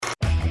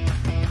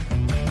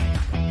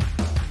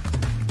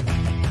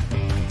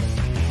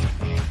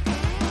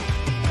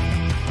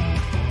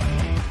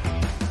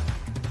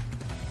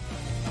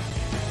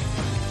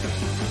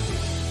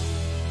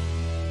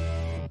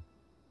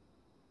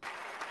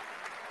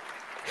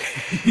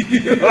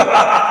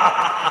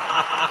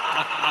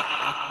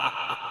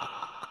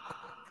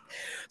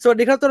สวัส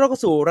ดีครับต้อนรับเข้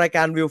าสู่รายก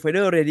าร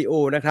ViewfinderRadio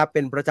นะครับเ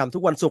ป็นประจำทุ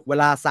กวันศุกร์เว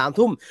ลา 3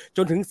 ทุ่มจ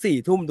นถึง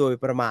 4 ทุ่มโดย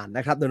ประมาณน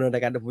ะครับดำเนินรา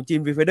ยการโดยผมจีน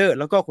Viewfinder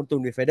แล้วก็คุณตู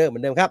น Viewfinder เหมื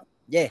อนเดิมครับ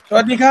เย้ส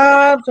วัสดีครั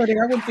บสวัสดีค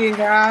รับคุณจีน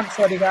ครับส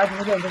วัสดีครับคุณ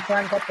ผู้ชมทุกท่า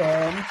นครับผ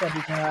มสวัส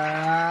ดีครั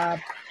บ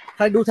ใค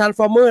รดู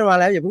Transformer มา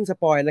แล้วอย่าเพิ่งส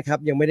ปอยนะครับ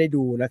ยังไม่ได้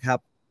ดูนะครับ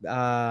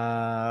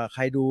ใค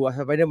รดู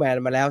Spider-Man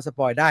มาแล้วสป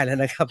อยได้แล้ว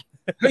นะครับ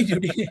เฮ้ยอยู่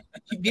ดี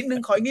อีกนิดนึง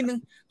ขออีกนิดนึง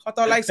ขอ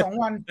ต่อไลน์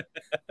2 วัน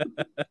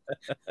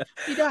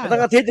ไม่ได้ตั้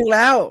งอาทิตย์นึงแ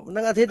ล้ว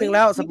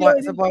สป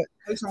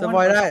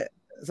อยได้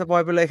สปอ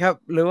ยไปเลยครับ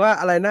หรือว่า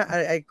อะไรนะ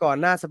ไอก่อน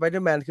หน้า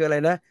Spider-Man คืออะไร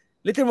นะ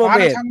Little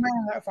Mermaid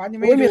ฟ้ายัง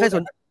ไม่มีใครส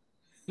น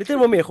Little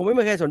Mermaid คงไม่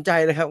มีใครสนใจ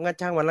เลยครับงั้น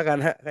ช่างมันแล้วกัน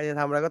ฮะใครจะ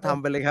ทำอะไรก็ท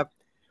ำไปเลยครับ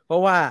เพรา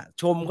ะว่า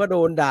ชมก็โด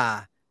นด่า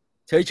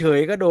เฉย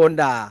ๆก็โดน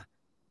ด่า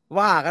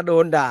ว่าก็โด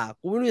นด่า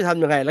กูไม่รู้จะท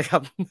ำยังไงแล้วครั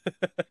บ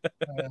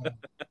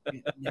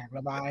อยากร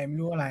ะบายไม่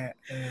รู้อะไร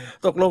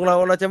ตกลงเ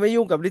ราจะไม่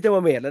ยุ่งกับ Little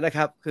Mermaid แล้วนะค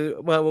รับคือ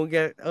มึ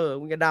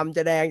งจะดำจ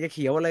ะแดงจะเ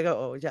ขียวอะไรก็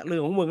จะเรื่อ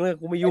งของมึงเลย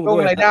กูไม่ยุ่งด้ว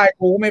ยรายได้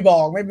กูไม่บอ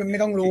กไม่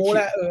ต้องรู้แ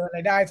ล้วร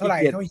ายได้เท่าไหร่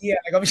เท่าเหี้ยอ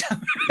ะไรก็ไม่ใช่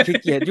ขี้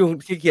เกียจ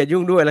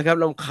ยุ่งด้วยแล้วครับ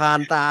รำคาญ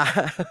ตา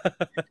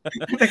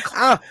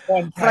อ้าว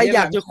ใครอย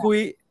ากจะ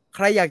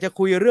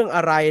คุยเรื่องอ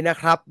ะไรนะ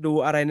ครับดู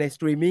อะไรในส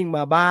ตรีมมิ่งม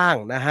าบ้าง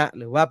นะฮะ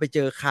หรือว่าไปเจ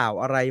อข่าว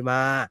อะไรม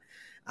า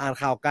อ่าน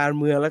ข่าวการ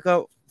เมืองแล้วก็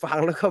ฟัง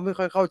แล้วก็ไม่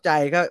ค่อยเข้าใจ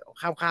ก็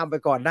ข้ามไป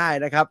ก่อนได้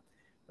นะครับ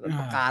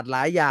ประกาศหล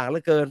ายอย่างเหลื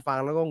อเกินฟัง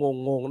แล้วก็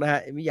งงนะฮะ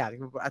ไม่อยาก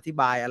อธิ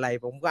บายอะไร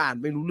ผมก็อ่าน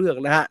ไม่รู้เรื่อง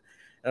นะฮะ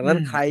ดังนั้น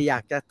ใครอยา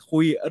กจะคุ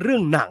ยเรื่อ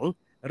งหนัง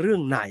เรื่อ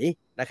งไหน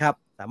นะครับ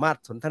สามารถ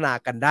สนทนา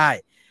กันได้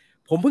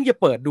ผมเพิ่งจะ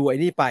เปิดดูไอ้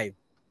นี่ไป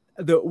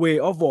The Way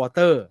of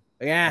Water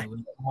ไง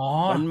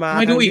มันมา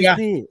ไม่ดูอีกอ่ะ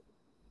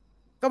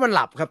ก็มันห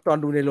ลับครับตอน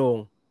ดูในโรง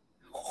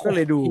ก็เล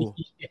ยดู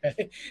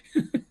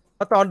เพ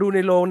ราะตอนดูใน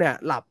โรงเนี่ย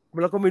หลับ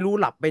แล้วก็ไม่รู้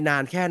หลับไปนา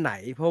นแค่ไหน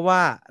เพราะว่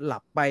าหลั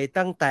บไป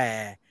ตั้งแต่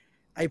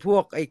ไอ้พว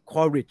กไอ้ค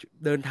อริด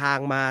เดินทาง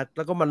มาแ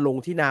ล้วก็มันลง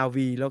ที่นา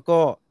วีแล้วก็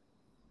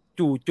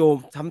จู่โจม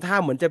ทำท่า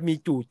เหมือนจะมี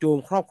จู่โจม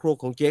ครอบครัว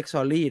ของเจคซ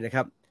อลลี่นะค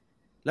รับ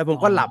แล้วผม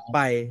ก็หลับไป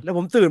แล้วผ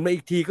มตื่นมาอี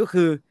กทีก็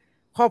คือ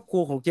ครอบครั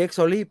วของเจคซ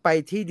อลลี่ไป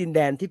ที่ดินแด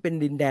นที่เป็น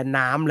ดินแดน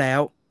น้ำแล้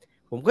ว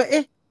ผมก็เ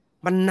อ๊ะ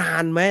มันนา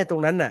นไหมตร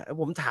งนั้นน่ะ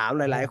ผมถาม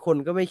หลายๆคน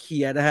ก็ไม่เคลี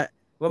ยร์นะฮะ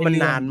ว่ามัน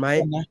นานไหม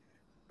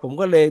ผม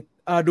ก็เลย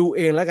ดูเ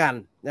องแล้วกัน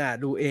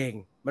ดูเอง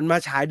มันมา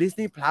ฉาย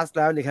Disney Plus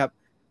แล้วนี่ครับ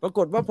ปราก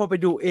ฏว่าพอไป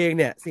ดูเอง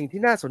เนี่ยสิ่ง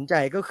ที่น่าสนใจ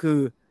ก็คือ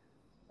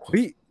เ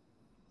ฮ้ย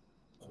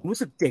ผมรู้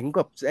สึกเจ๋ง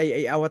กับไอ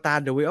อวตาร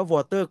The Way of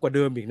Water กว่าเ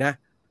ดิมอีกนะ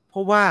เพร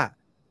าะว่า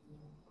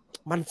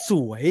มันส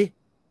วย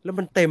แล้ว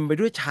มันเต็มไป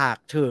ด้วยฉาก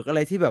เฉิกอะไร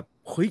ที่แบบ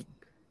เฮ้ย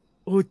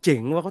เจ๋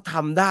งว่าเขาท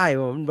ำได้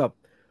ว่ามันแบบ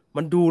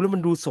มันดูแล้วมั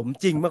นดูสม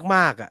จริงม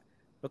ากๆอ่ะ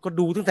แล้วก็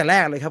ดูตั้งแต่แร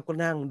กเลยครับก็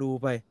นั่งดู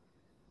ไป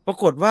ปรา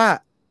กฏว่า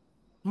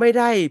ไม่ไ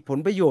ด้ผล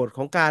ประโยชน์ข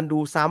องการดู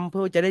ซ้ำเพื่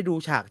อจะได้ดู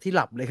ฉากที่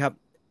หลับเลยครับ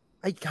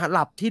ไอ้ห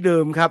ลับที่เดิ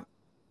มครับ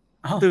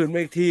ตื่นมา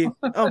อีกที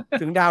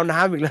ถึงดาวน้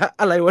ำอีกแล้ว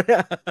อะไรวะเนี่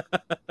ย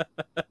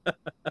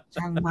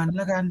ช่างมันแ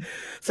ล้วกัน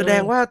แสด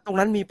งว่าตรง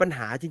นั้นมีปัญห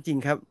าจริง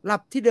ๆครับหลั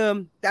บที่เดิม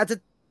แต่อาจ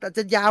จ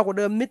ะยาวกว่า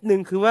เดิมนิดนึ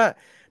งคือว่า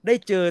ได้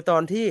เจอตอ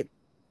นที่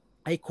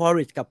ไอ้ควอ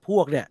ริชกับพว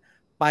กเนี่ย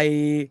ไ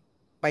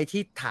ป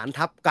ที่ฐาน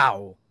ทัพเก่า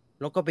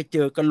แล้วก็ไปเจ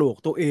อกะโหลก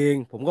ตัวเอง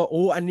ผมก็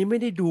อันนี้ไม่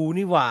ได้ดู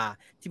นี่หว่า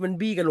ที่มัน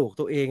บี้กะโหลก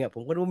ตัวเองอ่ะผ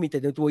มก็รู้ว่ามีแต่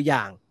ตัวอย่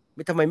างไ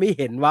ม่ทำไมไม่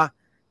เห็นวะ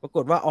ปราก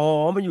ฏว่า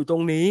มันอยู่ตร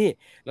งนี้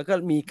แล้วก็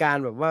มีการ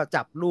แบบว่า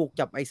จับลูก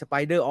จับไอ้สไป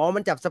เดอร์มั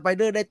นจับสไปเ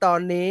ดอร์ได้ตอน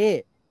นี้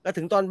ก็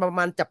ถึงตอนประม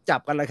าณจั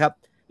บกันแล้วครับ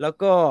แล้ว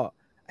ก็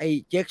ไอ้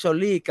เจคชอล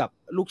ลี่กับ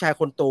ลูกชาย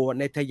คนโต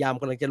ในทยาม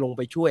กำลังจะลงไ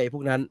ปช่วยไอ้พ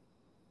วกนั้น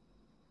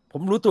ผ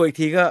มรู้ตัวอีก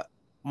ทีก็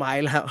มา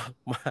แล้ว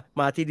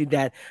มาที่ดินแด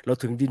นเรา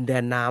ถึงดินแด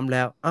นน้ำแ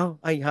ล้ว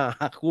ไอ้ห่า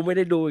กูไม่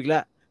ได้ดูอีกแ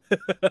ล้ว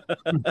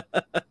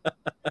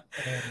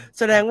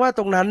แสดงว่าต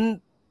รงนั้น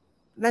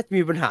น่าจะ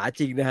มีปัญหา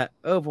จริงนะฮะ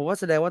ผมว่า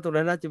แสดงว่าตรง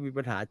นั้นน่าจะมี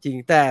ปัญหาจริง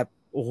แต่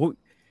โอ้โห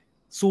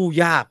สู้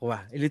ยากว่ะ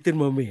ไอ้ Little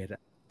Mermaid อ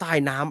ะใต้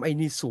น้ำไอ้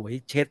นี่สวย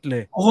เช็ดเล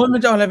ยมั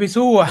นจะเอาอะไรไป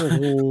สู้อ่ะโ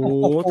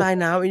อ้โหใต้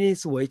น้ำไอ้นี่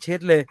สวยเช็ด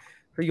เลย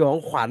สยอง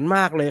ขวัญม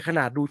ากเลยขน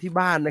าดดูที่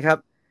บ้านนะครับ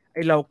ไ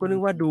อ้เราก็นึ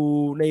กว่าดู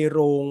ในโร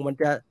งมัน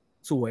จะ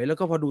สวยแล้ว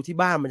ก็พอดูที่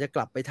บ้านมันจะก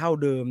ลับไปเท่า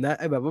เดิมนะ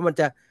ไอ้แบบว่ามัน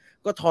จะ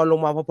ก็ทอนลง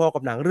มาพอๆกั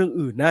บหนังเรื่อง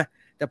อื่นนะ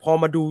แต่พอ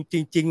มาดูจ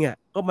ริงๆอ่ะ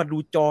ก็มาดู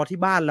จอที่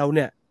บ้านเราเ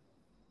นี่ย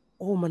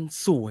มัน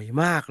สวย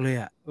มากเลย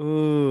อ่ะ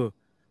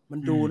มัน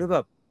ดูแล้วแบ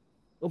บ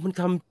มัน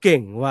ทำเก่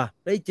งว่ะ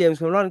แล้วเจมส์แ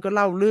คมรอนก็เ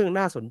ล่าเรื่อง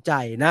น่าสนใจ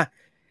นะ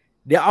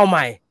เดี๋ยวเอาให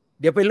ม่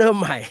เดี๋ยวไปเริ่ม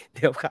ใหม่เ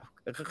ดี๋ยวครับ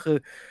ก็คือ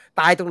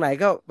ตายตรงไหน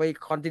ก็ไป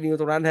คอนติเนีย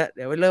ตรงนั้นฮะเ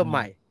ดี๋ยวไปเริ่มให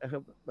ม่นะครั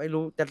บไม่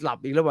รู้จะหลับ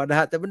อีกแล้วนะ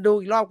ฮะแต่มันดู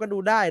อีกรอบก็ดู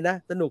ได้นะ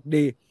สนุก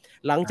ดี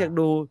หลังจาก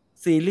ดู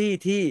ซีรีส์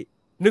ที่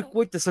นึก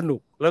ว่าจะสนุ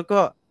กแล้วก็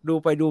ดู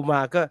ไปดูมา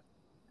ก็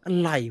อะ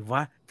ไรว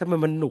ะทำไม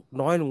มันหนุก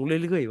น้อยลง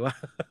เรื่อยๆวะ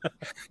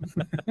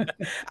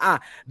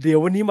เดี๋ยว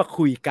วันนี้มา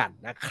คุยกัน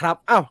นะครับ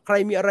ใคร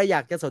มีอะไรอย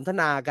ากจะสนท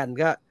นากัน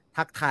ก็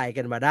ทักทาย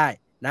กันมาได้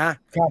นะ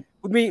ครับ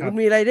คุณ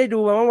มีอะไรได้ดู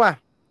มาบ้างวะ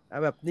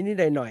แบบนิด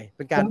ๆหน่อยๆเ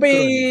ป็นการผ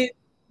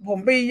ม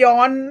ไปย้อ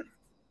น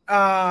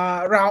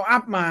ราวอั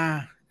พมา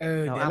เ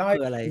ดี๋ยวเล่า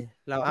คืออะไร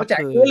เราอัพแจก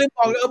ลื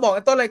มบอก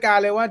ต้นรายการ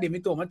เลยว่าเดี๋ยวมี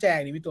ตั๋วมาแจ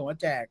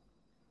ก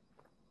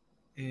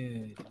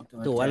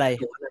ตั๋วอะไร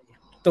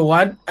ตั๋ว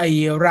ไอ้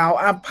ราว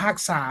อัพภาค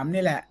3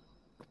นี่แหละ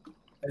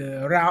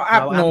ราวอั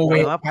พโนเว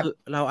ย์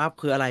ราวอัพ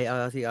คืออะไรเอา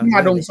สิเอาม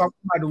าดงซอ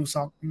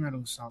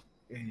ก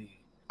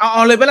เอ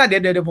าเลยเวลาเดี๋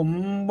ยวผม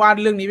วาด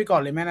เรื่องนี้ไปก่อ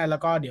นเลยแม่นะแล้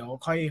วก็เดี๋ยว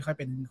ค่อยเ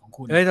ป็นของ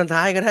คุณตอนท้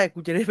ายก็ได้กู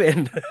จะได้เป็น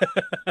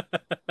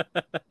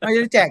ไม่ไ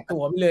ด้แจกตั๋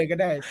วไปเลยก็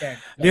ได้แจก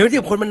เดี๋ยว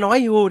ที่คนมันน้อย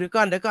อยู่เดี๋ยว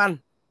ก่อน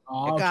อ๋อ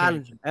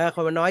ค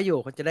นมันน้อยอยู่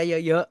คนจะได้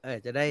เยอะ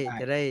ๆจะได้เ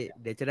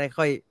ดี๋ยวจะได้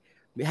ค่อย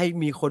ให้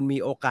มีคนมี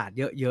โอกาส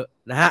เยอะ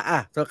ๆนะฮะ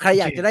ส่วนใคร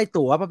อยากจะได้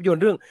ตั๋วภาพยนต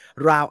ร์เรื่อง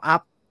Round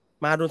Up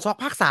มาดนซอก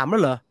ภาค3แล้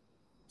วเหรอ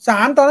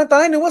3ตอนแ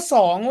รกนึกว่า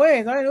2เว้ย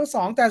ตอนแรกนึกว่า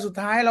2แต่สุด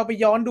ท้ายเราไป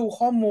ย้อนดู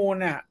ข้อมูล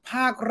น่ะภ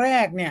าคแร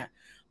กเนี่ย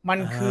มัน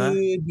คือ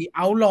The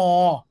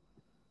Outlaw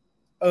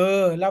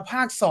แล้วภ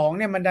าค2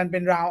เนี่ยมันดันเป็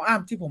น Round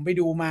Up ที่ผมไป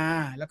ดูมา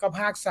แล้วก็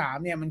ภาค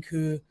3เนี่ยมัน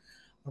คือ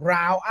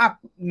Round Up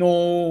No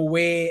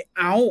Way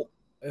Out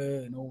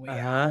No Way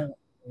Out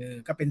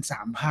ก็เป็น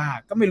3ภาค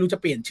ก็ไม่รู้จะ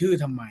เปลี่ยนชื่อ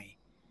ทำไม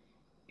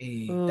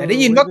แต่ได้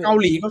ยินว่าเกา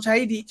หลีเขาใ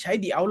ช้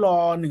The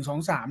Outlaw 1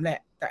 2 3แหล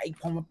ะแต่อีก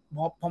พอ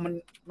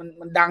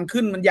มันดัง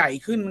ขึ้นมันใหญ่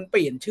ขึ้นมันเป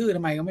ลี่ยนชื่อท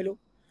ำไมก็ไม่รู้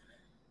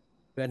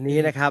แบบนี้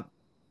นะครับ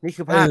นี่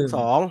คือภาค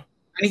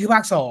2อันนี้คือภ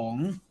าค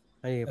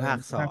2นี่ภาค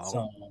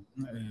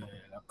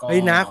2แล้วก็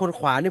น้าคน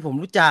ขวานี่ผม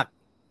รู้จัก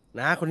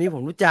น้าคนนี้ผ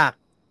มรู้จัก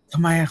ทำ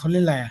ไมเขาเ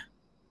ล่นอะไร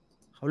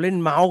เขาเล่น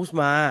เมาส์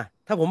มา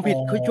ถ้าผมผิด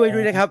ช่วยด้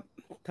วยนะครับ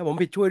ถ้าผม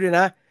ผิดช่วยด้วย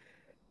นะ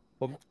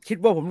ผมคิด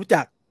ว่าผมรู้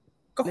จัก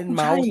เล่นเ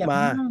มาส์ม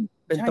า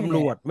เป็นตำร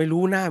วจไม่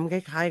รู้หน้ามันค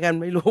ล้ายๆกัน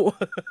ไม่รู้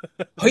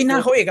เฮ้ยหน้า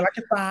เขาเอกลักษณ์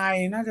จะตาย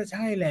น่าจะใ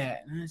ช่แหละ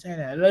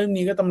เรื่อง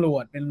นี้ก็ตำรว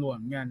จเป็นตำรวจเ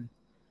หมือนกัน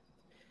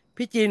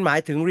พี่จีนหมาย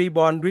ถึง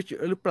Reborn Rich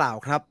หรือเปล่า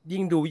ครับ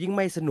ยิ่งดูยิ่งไ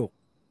ม่สนุก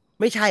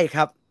ไม่ใช่ค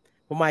รับ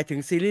ผมหมายถึง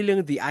ซีรีส์เรื่อ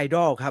ง The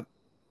Idol ครับ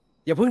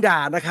อย่าเพิ่งด่า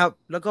นะครับ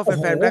แล้วก็แ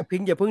ฟนๆ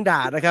Blackpink อย่าเพิ่งด่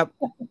านะครับ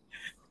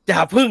อย่า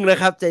เพิ่งนะ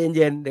ครับใจเ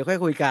ย็นๆเดี๋ยวค่อย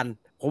คุยกัน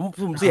ผม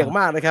สุ่มเสี่ยงม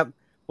ากนะครับ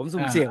ผม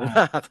สุ่มเสี่ยงม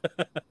าก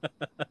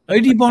เฮ้ย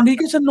ดีบอลนี้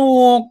ก็สนุ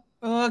ก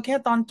แค่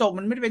ตอนจบ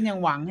มันไม่ได้เป็นอย่าง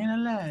หวังแค่นั้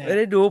นแหละไม่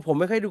ได้ดูผม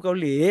ไม่ค่อยดูเกา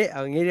หลีเอ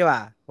าอย่างนี้ดีกว่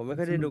าผมไม่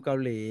ค่อยได้ดูเกา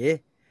หลี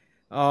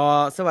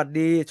สวัส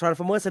ดี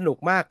Transformer สนุก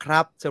มากค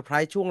รับเซอร์ไพร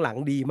ส์ช่วงหลัง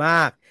ดีม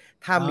าก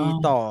ถ้ามี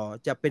ต่อ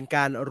จะเป็นก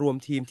ารรวม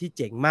ทีมที่เ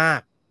จ๋งมา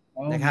ก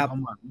นะครับ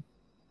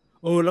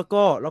แล้ว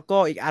ก็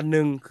อีกอัน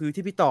นึงคือ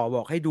ที่พี่ต่อบ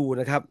อกให้ดู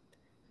นะครับ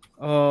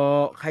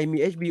ใครมี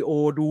HBO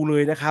ดูเล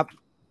ยนะครับ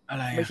อะ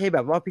ไรไม่ใช่แบ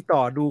บว่าพี่ต่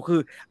อดูคื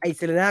อไอเ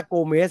ซเลน่าโก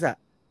เมส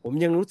ผม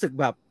ยังรู้สึก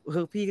แบบ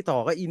พี่ต่อ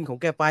ก็อินของ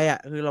แกไป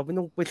คือเราไม่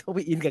ต้องไป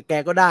อินกับแก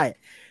ก็ได้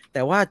แ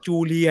ต่ว่าจู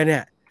เลียเนี่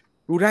ย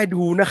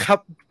ดูนะครับ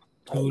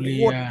จูเลี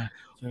ย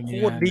โ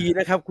คตรดี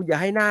นะครับคุณอย่า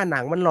ให้หน้าหนั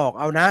งมันหลอก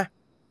เอานะ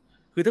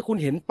คือถ้าคุณ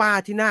เห็นป้า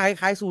ที่หน้าค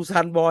ล้ายๆซูซา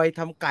นบอย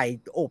ทำไก่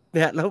อบเ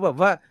นี่ยแล้วแบบ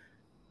ว่า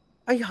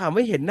ไอ้ห่าไ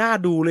ม่เห็นหน้า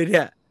ดูเลยเ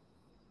นี่ย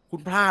คุ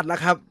ณพลาดแล้ว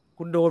ครับ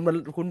คุณโดนมัน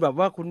คุณแบบ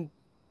ว่าคุณ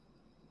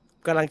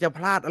กำลังจะพ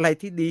ลาดอะไร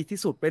ที่ดีที่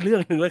สุดไปเรื่อ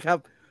งหนึ่งแล้วครับ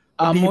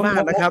ดีมา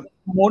กนะครับ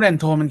มูดแอน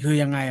โทมันคือ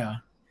ยังไงเหรอ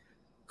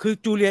คือ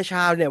จูเลียช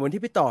าเนี่ยเหมือน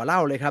ที่พี่ต่อเล่า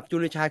เลยครับจู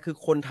เลียชาคือ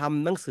คนท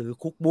ำหนังสือ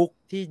คุกบุ๊ก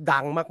ที่ดั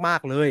งมา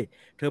กๆเลย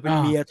เธอเป็น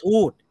เมียทู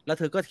ตแล้ว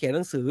เธอก็เขียนห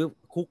นังสือ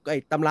คุก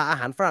ตำราอา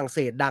หารฝรั่งเศ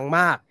สดังม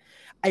าก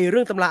เ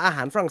รื่องตำราอาห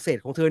ารฝรั่งเศส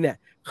ของเธอเนี่ย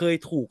เคย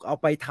ถูกเอา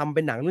ไปทำเ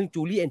ป็นหนังเรื่อง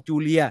จูเลียแอนด์จู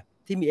เลีย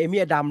ที่มีเอ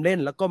มี่อดัมเล่น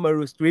แล้วก็มา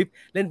รูสตริป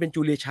เล่นเป็น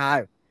จูเลียชา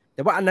แ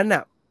ต่ว่าอันนั้นน่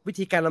ะวิ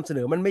ธีการนำเสน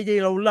อมันไม่ได้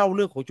เล่าเ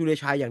รื่องของจูเลีย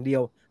ชาอย่างเดีย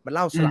วมันเ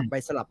ล่าสลับไป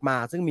สลับมา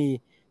ซึ่ง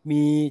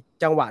มี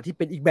จังหวะที่เ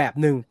ป็นอีกแบบ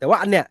หนึ่งแต่ว่า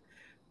อันเนี้ย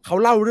เขา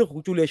เล่าเรื่องขอ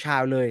งจูเลียชา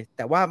เลยแ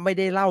ต่ว่าไม่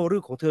ได้เล่าเรื่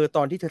องของเธอต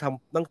อนที่เธอท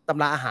ำต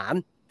ำราอาหาร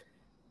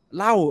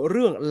เล่าเ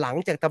รื่องหลัง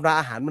จากตำรา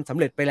อาหารมันสำ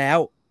เร็จไปแล้ว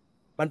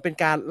มันเป็น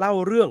การเล่า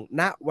เรื่อง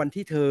ณวัน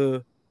ที่เธอ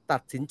ตั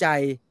ดสินใจ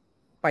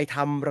ไปท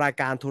ำราย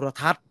การโทร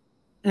ทัศน์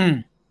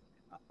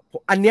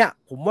อันเนี้ย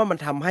ผมว่ามัน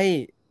ทำให้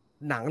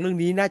หนังเรื่อง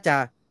นี้น่า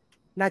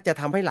จะ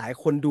ทำให้หลาย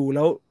คนดูแ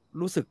ล้ว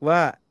รู้สึกว่า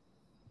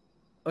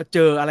เจ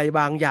ออะไร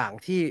บางอย่าง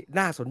ที่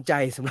น่าสนใจ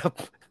สำหรับ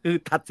คือ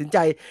ตัดสิน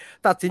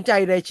ใจ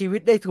ในชีวิ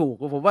ตได้ถูก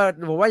ผม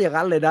ว่าอย่าง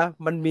นั้นเลยนะ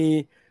มั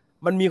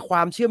นมีคว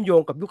ามเชื่อมโย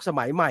งกับยุคส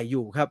มัยใหม่อ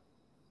ยู่ครับ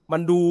มั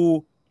นดู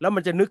แล้วมั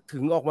นจะนึกถึ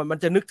งออกมามัน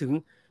จะนึกถึง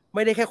ไ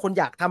ม่ได้แค่คน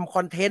อยากทำค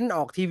อนเทนต์อ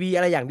อกทีวีอ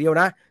ะไรอย่างเดียว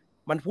นะ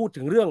มันพูด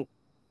ถึงเรื่อง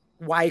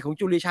วัยของ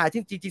จูเลียชา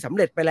ที่จริงๆสำ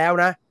เร็จไปแล้ว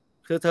นะ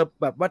เธอ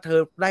แบบว่าเธอ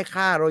ได้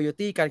ค่ารอย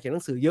ตี้การเขียนห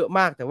นังสือเยอะม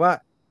ากแต่ว่า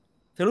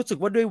เธอรู้สึก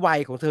ว่าด้วยวัย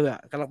ของเธอ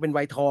กำลังเป็น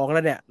วัยทองแ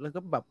ล้วเนี่ยแล้วก็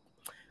แบบ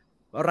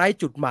ไร้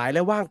จุดหมายแล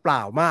ะว่างเปล่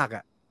ามาก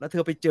แล้วเธ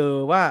อไปเจอ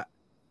ว่า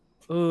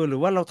หรื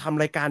อว่าเราท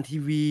ำรายการที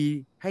วี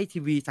ให้ที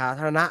วีสาธ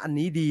ารณะอัน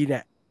นี้ดีเนี่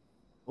ย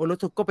แล้ว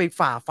เธอก็ไป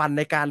ฝ่าฟันใ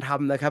นการท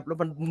ำนะครับแล้ว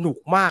มันหนุก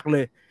มากเล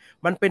ย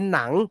มันเป็นห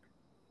นั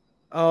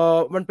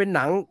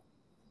ง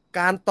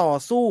การต่อ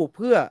สู้เ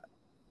พื่อ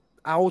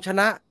เอาช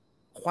นะ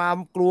ความ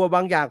กลัวบ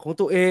างอย่างของ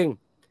ตัวเอง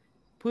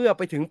เพื่อไ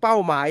ปถึงเป้า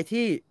หมาย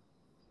ที่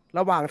ร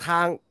ะหว่างท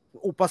าง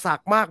อุปสร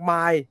รคมากม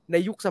ายใน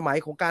ยุคสมัย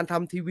ของการท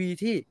ำทีวี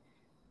ที่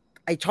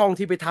ไอช่อง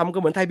ที่ไปทำก็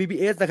เหมือนไทย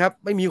PBS นะครับ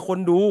ไม่มีคน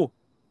ดู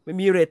ไม่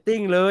มีเรตติ้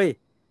งเลย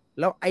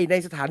แล้วใน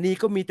สถานี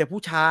ก็มีแต่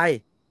ผู้ชาย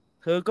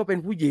เธอก็เป็น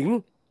ผู้หญิง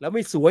แล้วไ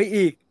ม่สวย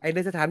อีกใน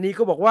สถานี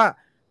ก็บอกว่า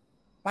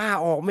ป้า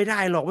ออกไม่ได้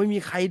หรอกไม่มี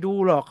ใครดู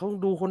หรอกเขา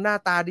ดูคนหน้า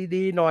ตา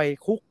ดีๆหน่อย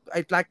คุก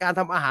รายการ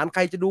ทำอาหารใค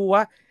รจะดูว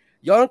ะ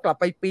ย้อนกลับ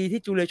ไปปี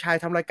ที่จูเลียชัย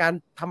ทำรายการ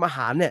ทำอาห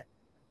ารเนี่ย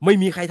ไม่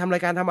มีใครทำรา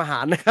ยการทำอาหา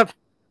รนะครับ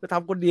ก็ท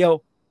ำคนเดียว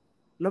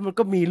แล้วมัน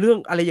ก็มีเรื่อง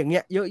อะไรอย่างเงี้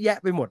ยเยอะแยะ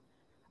ไปหมด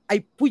ไอ้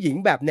ผู้หญิง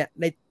แบบเนี้ย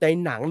ใน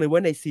หนังหรือว่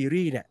าในซี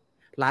รีส์เนี่ย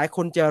หลายค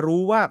นจะ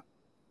รู้ว่า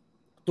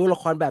ตัวละ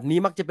ครแบบนี้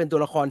มักจะเป็นตัว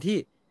ละครที่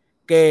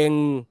เก่ง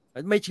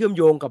ไม่เชื่อม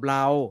โยงกับเร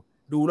า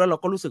ดูแล้วเรา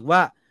ก็รู้สึกว่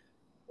า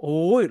โ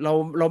อ้ยเ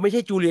ราไม่ใ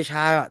ช่จูเลียช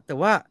าแต่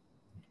ว่า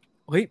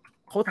เฮ้ย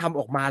เขาทำ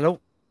ออกมาแล้ว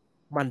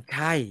มันใ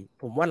ช่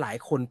ผมว่าหลาย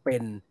คนเป็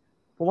น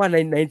เพราะว่าใน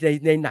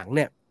หนังเ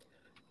นี่ย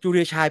จูเ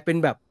ลียชายเป็น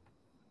แบบ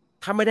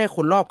ถ้าไม่ได้ค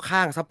นรอบข้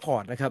างซัพพอ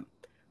ร์ตนะครับ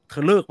เธ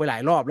อเลิกไปหลา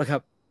ยรอบแล้วครั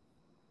บ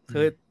เธ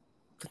อ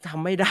ท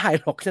ำไม่ได้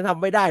หรอกฉันท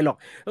ำไม่ได้หรอก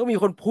แล้วมี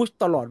คนพุช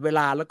ตลอดเวล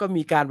าแล้วก็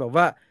มีการแบบ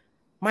ว่า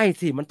ไม่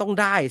สิมันต้อง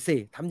ได้สิ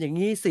ทำอย่าง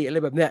นี้สิอะไร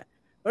แบบเนี้ย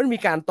มันมี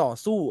การต่อ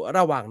สู้ร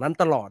ะหว่างนั้น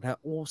ตลอดฮะ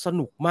โอ้ส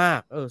นุกมา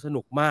กส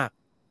นุกมาก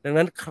ดัง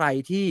นั้นใคร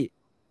ที่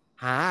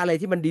หาอะไร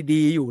ที่มัน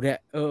ดีๆอยู่เนี่ย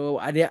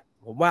อันเนี้ย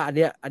ผมว่าอันเ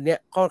นี้ย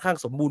ค่อนข้าง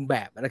สมบูรณ์แบ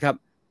บนะครับ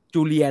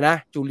จูเลียน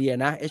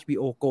ะ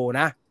HBO Go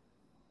นะ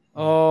เ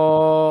อ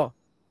อ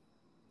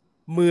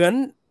เหมือน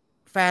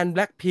แฟน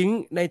Blackpink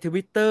ใน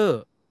Twitter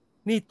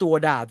นี่ตัว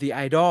ด่า The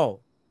Idol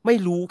ไม่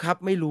รู้ครับ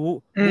ไม่รู้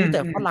แต่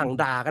ฝรั่ง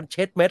ด่ากันเ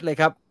ช็ดเม็ดเลย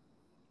ครับ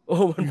โอ้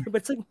มัน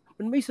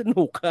ไม่ส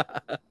นุกอะ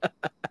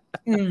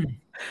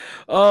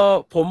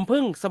ผมเ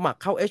พิ่งสมัคร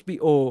เข้า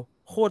HBO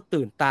โคตร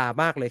ตื่นตา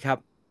มากเลยครับ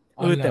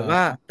แต่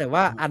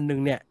ว่าอันนึ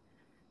งเนี่ย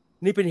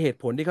นี่เป็นเหตุ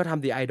ผลที่เขาท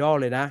ำ The Idol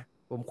เลยนะ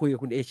ผมคุยกับ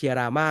คุณเอเชีย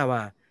ราม่าม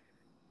า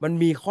มัน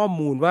มีข้อ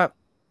มูลว่า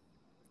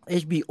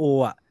HBO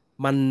อ่ะ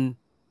มัน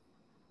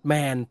แม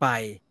นไป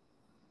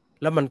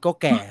แล้วมันก็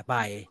แก่ไป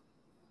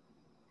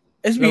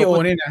HBO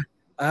นี่นะ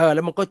แ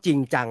ล้วมันก็จริง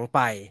จังไป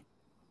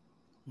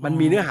มัน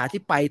มีเนื้อหา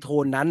ที่ไปโท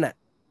นนั้นน่ะ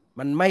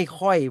มันไม่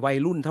ค่อยวัย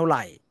รุ่นเท่าไห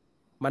ร่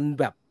มัน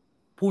แบบ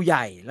ผู้ให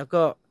ญ่แล้ว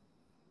ก็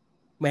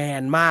แม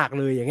นมาก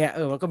เลยอย่างเงี้ย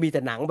มันก็มีแ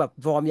ต่หนังแบบ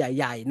ฟอร์มใ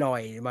หญ่ๆหน่อ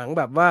ยหนัง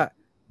แบบว่า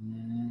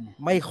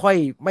ไม่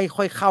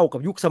ค่อยเข้ากั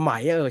บยุคสมั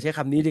ยใช้ค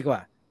ำนี้ดีกว่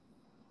า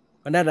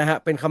นั่นนะฮะ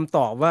เป็นคำต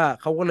อบว่า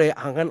เขาก็เลย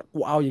งั้นกู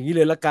เอาอย่างนี้เ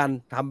ลยละกัน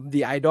ทำ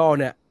The Idol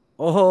เนี่ย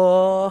โอ้โห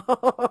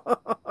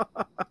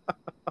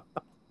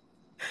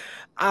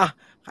อ่ะ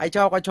ใครช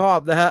อบก็ชอบ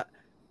นะฮะ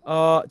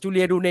จูเ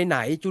ลียดูในไหน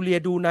จูเลีย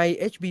ดูใน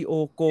HBO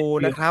Go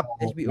นะครับ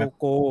HBO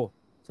Go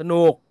ส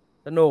นุก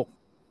สนุก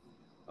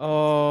เอ่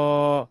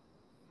อ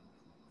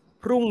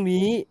พรุ่ง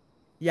นี้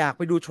อยากไ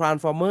ปดู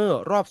Transformer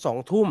รอบ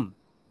2 ทุ่ม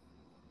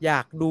อยา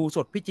กดูส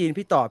ดพี่จีน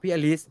พี่ต่อพี่อ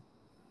ลิส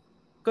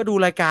ก็ดู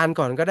รายการ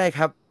ก่อนก็ได้ค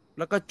รับแ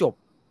ล้วก็จบ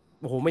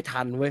โอ้โหไม่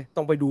ทันเว้ย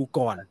ต้องไปดู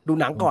ก่อนดู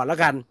หนังก่อนแล้ว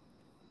กัน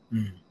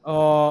เอ่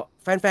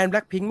แฟนๆ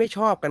Blackpink ไม่ช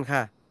อบกันค่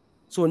ะ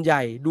ส่วนให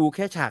ญ่ดูแ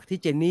ค่ฉากที่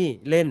เจนนี่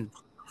เล่น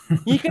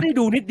นี่ก็ได้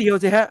ดูนิดเดียว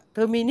สิฮะเธ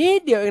อมีนิ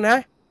ดเดียวเองนะ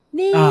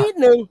นิด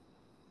นึง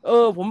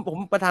ผม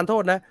ประทานโท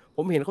ษนะผ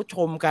มเห็นเขาช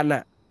มกันน่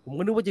ะผม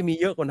ก็นึกว่าจะมี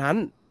เยอะกว่านั้น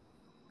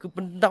คือ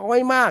มันน้อย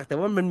มากแต่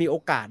ว่ามันมีโอ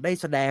กาสได้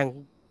แสดง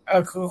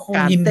คือคง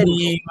ยินดี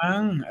มั้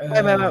งไ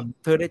ม่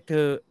เธอได้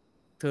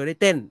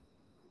เต้น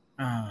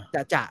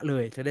จะเล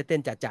ยเธอได้เต้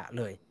นจะ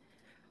เลย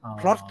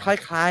พล็อตค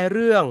ล้ายๆเ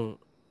รื่อง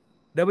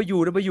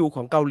WW ข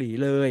องเกาหลี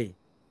เลย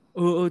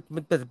มั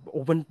นแต่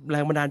มันแร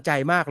งบันดาลใจ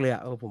มากเลย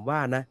ผมว่า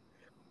นะ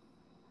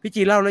พี่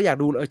จีนเล่าแล้วอยาก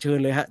ดูเชิญ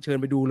เลยฮะเชิญ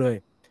ไปดูเลย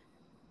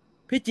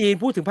พี่จีน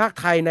พูดถึงภาค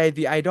ไทยใน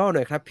The Idol ห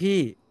น่อยครับพี่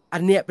อั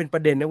นเนี้ยเป็นปร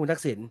ะเด็นนะคุณทั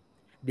กษิณ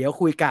เดี๋ยว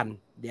คุยกัน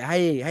เดี๋ยวใ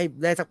ห้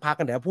ได้สักพัก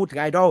กันเดี๋ยวพูดถึง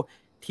ไอดอล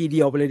ทีเดี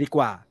ยวไปเลยดีก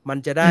ว่ามัน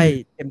จะได้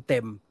เต็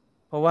ม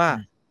เพราะว่า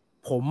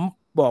ผม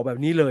บอกแบบ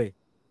นี้เลย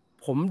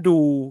ผม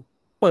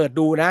เปิด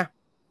ดูนะ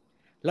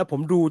แล้วผม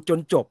ดูจน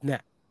จบเนี่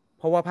ยเ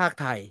พราะว่าภาค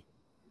ไทย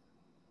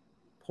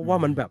เพราะว่า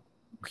มันแบบ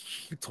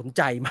สนใ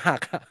จมาก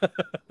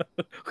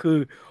คือ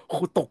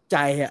ตกใจ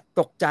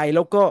ตกใจแ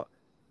ล้วก็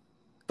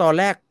ตอน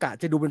แรกกะ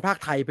จะดูเป็นภาค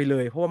ไทยไปเล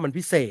ยเพราะว่ามัน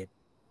พิเศษ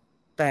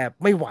แต่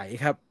ไม่ไหว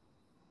ครับ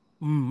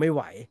ไม่ไห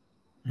ว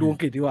ดูอัง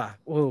กฤษดีกว่า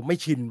ไม่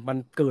ชินมัน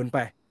เกินไป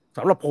ส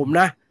ำหรับผม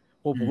นะ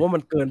ผมว่ามั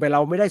นเกินไปเร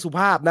าไม่ได้สุ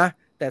ภาพนะ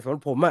แต่สำหรั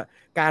บผม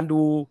การ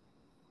ดู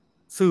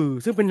สื่อ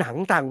ซึ่งเป็นหนัง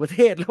ต่างประเท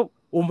ศแล้ว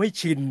ไม่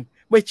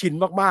ชิน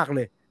มากๆเล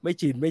ยไม่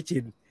ชิ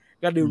น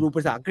ก็ดูภ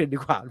าษาอังกฤษดี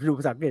กว่าดู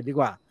ภาษาอังกฤษดี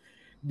กว่า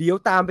เดี๋ยว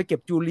ตามไปเก็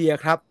บจูเลีย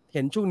ครับเ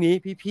ห็นช่วงนี้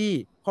พี่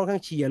ๆค่อนข้า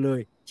งเชียร์เลย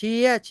เชี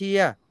ย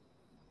ร์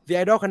The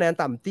Idol คะแนน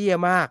ต่ำเตี้ย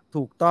มาก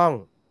ถูกต้อง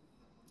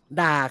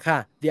ด่าค่ะ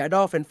The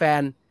Idol แฟ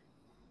น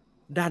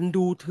ๆดัน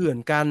ดูเถื่อน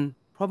กัน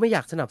เพราะไม่อย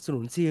ากสนับสนุ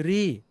นซี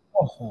รีส์โ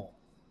อ้โห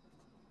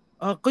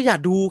ก็อย่า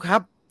ดูครั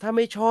บถ้าไ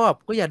ม่ชอบ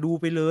ก็อย่าดู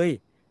ไปเลย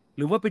ห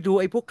รือว่าไปดู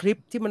ไอ้พวกคลิป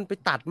ที่มันไป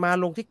ตัดมา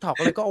ลง TikTok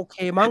อะไรก็โอเค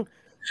มั้ง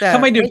แต่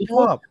ไม่ช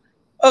อบ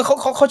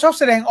เขาชอบ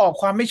แสดงออก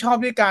ความไม่ชอบ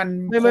ด้วยการ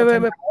ไม่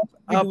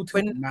ดูถึ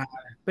งมา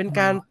เป็น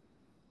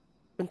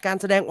การ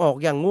แสดงออก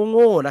อย่างโ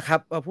ง่ๆนะครับ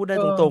พูดได้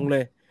ตรงๆเล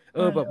ย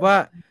แบบว่า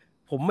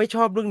ผมไม่ช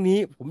อบเรื่องนี้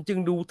ผมจึง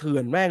ดูเถื่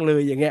อนแม่งเล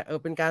ยอย่างเงี้ย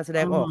เป็นการแสด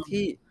งออก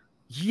ที่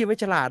เหี้ยไม่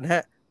ฉลาดนะฮ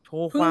ะโช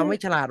ว์ความไม่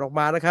ฉลาดออก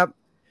มานะครับ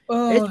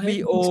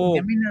HBO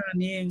ไม่นาน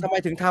นี้ทำไม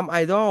ถึงทำไอ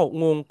ดอล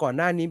งงก่อนห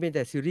น้านี้เป็นแ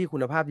ต่ซีรีส์คุ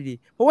ณภาพดี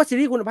ๆเพราะว่าซี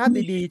รีส์คุณภาพ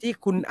ดีๆที่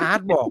คุณอาร์ต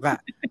บอก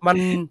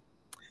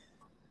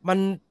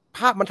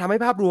มันทำให้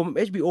ภาพรวม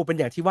HBO เป็น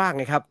อย่างที่ว่า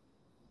ไงครับ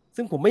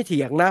ซึ่งผมไม่เ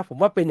ถียงนะผม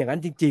ว่าเป็นอย่างนั้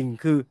นจริง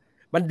ๆคือ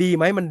มันดีไ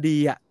หมมันดี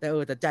อ่ะ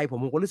แต่ใจผม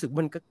ก็รู้สึก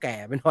มันก็แก่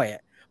ไปหน่อยอ่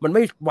ะมันไ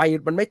ม่วัย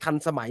มันไม่ทัน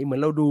สมัยเหมือ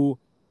นเราดู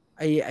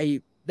ไอ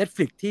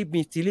Netflix ที่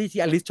มีซีรีส์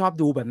ที่อลิสชอบ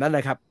ดูแบบนั้นน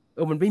ะครับ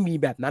มันไม่มี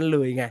แบบนั้นเล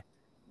ยไง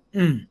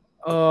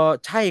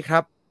ใช่ครั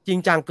บจริง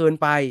จังเกิน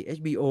ไป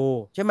HBO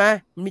ใช่ไหม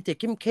มันมีแต่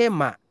เข้ม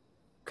ๆอ่ะ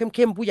เ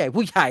ข้มผู้ให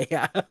ญ่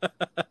อ่ะ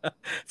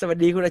สวัส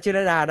ดีคุณอาชิร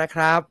ดานะค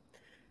รับ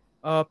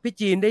พี่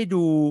จีนได้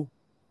ดู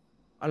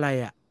อะไร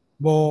อ่ะ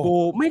โบโบ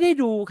ไม่ได้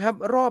ดูครับ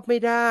รอบไม่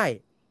ได้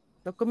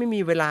แล้วก็ไม่มี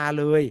เวลา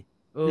เลย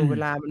เว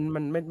ลามั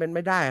นไ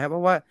ม่ได้ครับเพร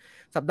าะว่า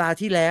สัปดาห์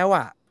ที่แล้ว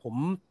อ่ะผม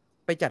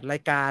ไปจัดรา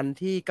ยการ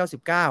ที่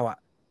99อ่ะ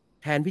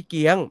แทนพี่เ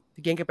กียง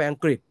แกไปอัง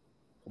กฤษ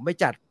ผมไป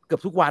จัดเกือ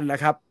บทุกวันน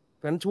ะครับเพ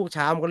ราะฉะนั้นช่วงเ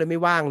ช้ามันก็เลยไม่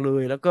ว่างเล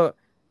ยแล้วก็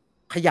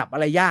ขยับอะ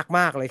ไรยากม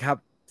ากเลยครับ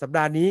สัปด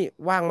าห์นี้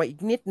ว่างมาอีก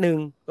นิดนึง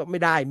ก็ไม่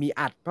ได้มี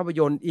อัดภาพ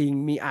ยนตร์อิง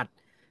มีอัด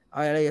อ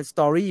ะไร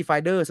Story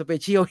Finder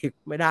Special อีก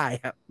ไม่ได้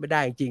ครับไม่ได้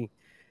จริง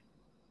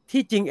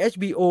ที่จริง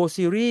HBO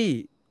ซีรีส์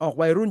ออก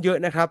วัยรุ่นเยอะ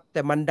นะครับแ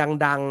ต่มันดัง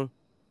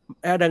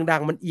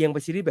มันเอียงไป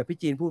ซีรีส์แบบพี่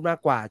จีนพูดมาก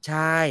กว่าใ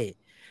ช่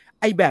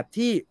ไอแบบ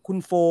ที่คุณ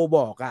โฟบ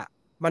อกอ่ะ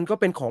มันก็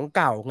เป็นของเ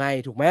ก่าไง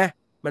ถูกไหม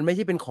มันไม่ใ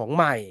ช่เป็นของใ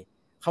หม่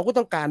เขาก็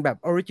ต้องการแบบ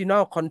ออริจินอ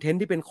ลคอนเทนต์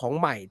ที่เป็นของ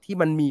ใหม่ที่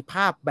มันมีภ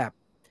าพแบบ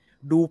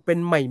ดูเป็น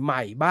ให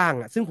ม่ๆบ้าง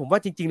อ่ะซึ่งผมว่า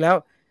จริงๆแล้ว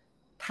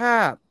ถ้า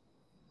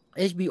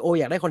HBO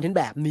อยากได้คอนเทนต์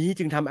แบบนี้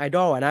จึงทำไอด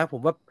อลนะผ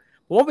ม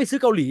ว่าไปซื้อ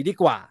เกาหลีดี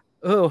กว่า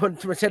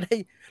มันจะได้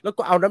แล้ว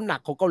ก็เอาน้ำหนัก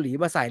ของเกาหลี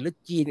มาใส่แล้ว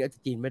จี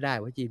นไม่ได้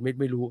ว่าจีน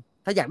ไม่รู้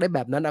ถ้าอยากได้แบ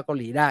บนั้นเอาเกา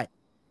หลีไ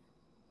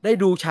ด้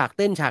ดูฉากเ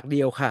ต้นฉากเ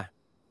ดียวค่ะ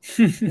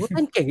โอ้เ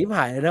ต้นเก่งที่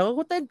ผ่านเลยนะ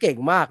ก็เต้นเก่ง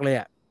มากเลย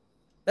อ่ะ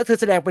แล้วเธอ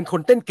แสดงเป็นค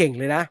นเต้นเก่ง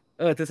เลยนะ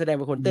เธอแสดง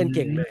เป็นคนเต้นเ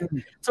ก่งเลย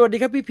สวัสดี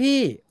ครับพี่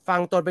ฟัง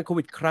ตอนเป็นโค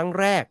วิดครั้ง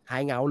แรกหา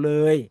ยเหงาเล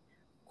ย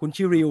คุณ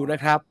ชิริวนะ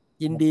ครับ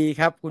ยินดี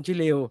ครับคุณชิ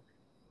ริว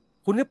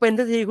คุณก็เป็น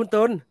ทันทีคุณ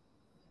ต้น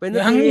เป็นทั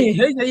นยังทีนี่เ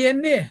ฮ้ยใจเย็น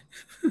ดิ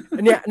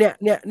เนี่ย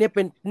เ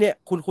ป็นเนี่ย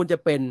คุณควรจะ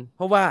เป็นเ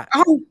พราะว่าเ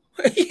อ้า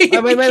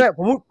ไม่ผ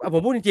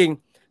มพูดจริง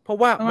ๆเพราะ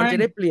ว่าทำไมมันจะ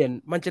ได้เป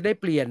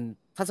ลี่ยน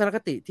ทัศนค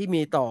ติที่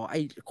มีต่อไอ้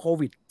โค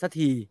วิดสัก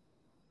ที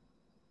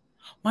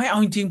ไม่เอา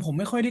จริงๆผม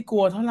ไม่ค่อยได้กลั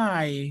วเท่าไหร่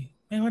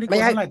ไม่ค่อยได้กไม่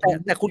ใช่ลัวเท่าไห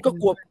ร่แต่คุณก็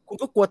ก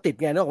ลัวติด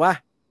ไงนึกออกปะ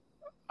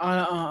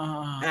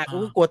คุณ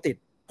ก็กลัวติด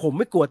ผม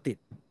ไม่กลัวติด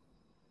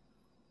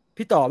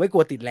พี่ต่อไม่กลั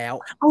วติดแล้ว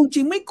เอาจ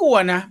ริงไม่กลัว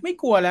นะไม่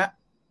กลัวแล้ว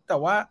แต่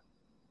ว่า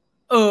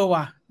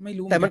ว่ะไม่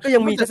รู้เหมืแต่อนกันมันก็ยั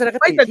งมีทัศนค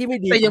ติที่ไม่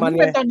ดีแต่ยังกับมันไง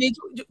ไม่เป็นตอนนี้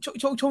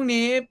ช่วง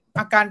นี้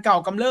อาการเก่า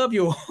กำเริบอ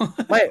ยู่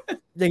ไม่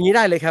อย่างนี้ไ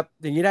ด้เลยครับ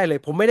อย่างนี้ได้เลย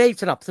ผมไม่ได้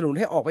สนับสนุนใ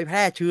ห้ออกไปแพ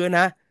ร่เชื้อน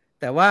ะ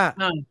แต่ว่า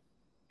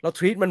เราท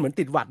รีตมันเหมือน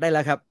ติดหวัดได้แ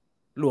ล้วครับ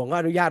หลวงก็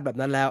อนุญาตแบบ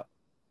นั้นแล้ว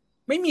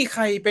ไม่มีใค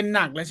รเป็นห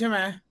นักแล้วใช่ไหม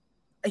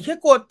ไอ้แค่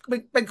กลัว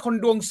เป็นคน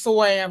ดวงซ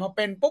วยอ่ะพอเ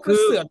ป็นปุ๊บคือแ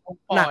ล้วเสือกตรง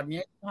ปหนักอดเ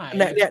นี้ยหาย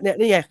เลยเนี่ย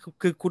นี่ไง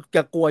คือคุณจ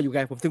ะกลัวอยู่ไ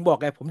งผมถึงบอก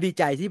ไงผมดี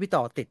ใจที่พี่ต่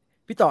อติด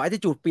พี่ต่อ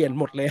attitudeเปลี่ยน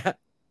หมดเลยฮะ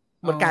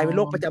อ๋มันกลายเป็นโ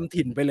รคประอจำ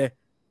ถิ่นไปเลย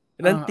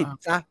ดังอ่านั้นติดอ่า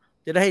ซะ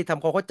จะได้ท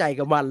ำความเข้าใจ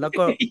กับมันแล้ว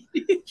ก็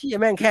เชี่ย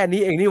แม่งแค่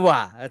นี้เองนี่หว่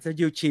าจะ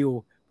ชิว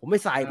ๆผมไม่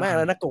ใส่แม่งแ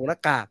ล้วหน้า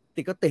กาก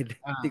ติดก็ติด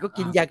อ่าติดก็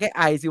กิอ่านยาแก้ไ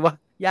อสิวะ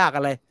ยากอ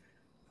ะไร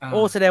โ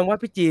อ้แสดงว่า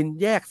พี่จีน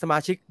แยกสมา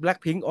ชิก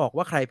Blackpink ออก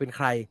ว่าใครเป็นใ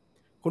คร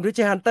คุณริช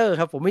าร์ดฮันเตอร์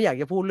ครับผมไม่อยาก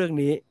จะพูดเรื่อง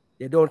นี้เ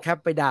ดี๋ยวโดนแคป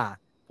ไปด่า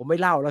ผมไม่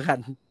เล่าแล้วกัน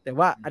แต่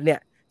ว่าอันเนี้ย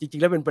จริง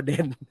ๆแล้วเป็นประเด็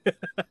น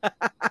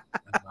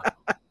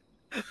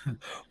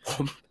ผ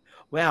ม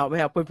ไม่เอ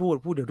า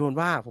พูดเดี๋ยวโดน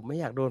ว่าผมไม่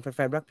อยากโดนแฟ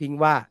นๆแบล็คพิงค์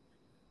ว่า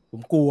ผ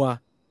มกลัว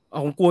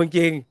ผมกลัวจ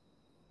ริง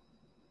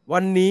ๆวั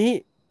นนี้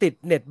ติด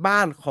เน็ตบ้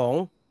านของ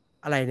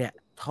อะไรเนี่ย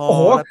ทอโอ้โ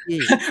หแล้วพี่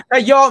ถ้า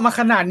ย่อมา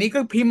ขนาดนี้ก็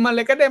พิมพ์มาเล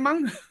ยก็ได้มั้ง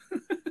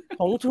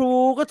ของ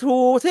True ก็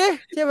True สิ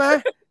ใช่ไหม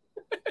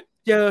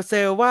เจอเซ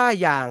ลล์ว่า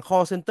อย่าง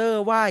call center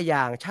ว่าอ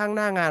ย่างช่างห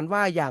น้างานว่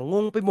าอย่างง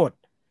งไปหมด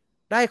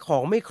ได้ขอ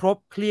งไม่ครบ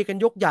เคลียร์กัน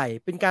ยกใหญ่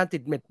เป็นการติ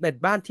ดเน็ต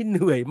บ้านที่เห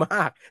นื่อยม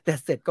ากแต่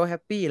เสร็จก็แฮ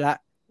ปปี้ละ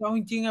เราจ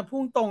ริงๆอ่ะพุ่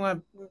งตรงอ่ะ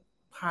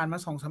ผ่านมา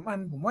2-3อัน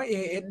ผมว่า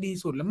AS ดี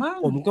สุดแล้วมั้ง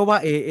ผมก็ว่า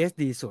AS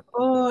ดีสุด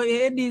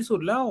AS ดีสุ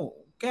ดแล้ว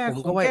ผ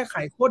มก็ว่า แก้ไข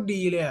โคตร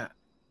ดีเลยอ่ะ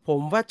ผ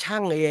มว่าช่า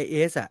ง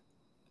AIS อ่ะ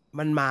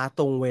มันมา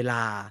ตรงเวล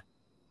า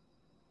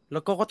แล้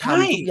วก็ใช่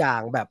ทำทุกอย่า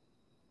งแบบ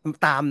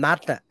ตามนัด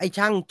อ่ะไอ้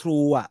ช่าง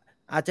True อ่ะ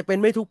อาจจะเป็น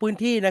ไม่ทุกพื้น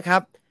ที่นะครั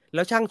บแ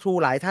ล้วช่าง True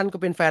หลายท่านก็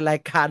เป็นแฟนราย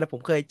การนะผ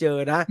มเคยเจอ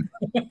นะ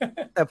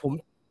แต่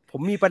ผ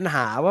มมีปัญห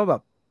าว่าแบ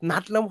บนั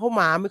ดแล้วเข้า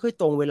มาไม่ค่อย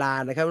ตรงเวลา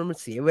นะครับมัน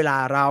เสียเวลา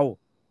เรา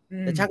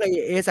แต่ช่าง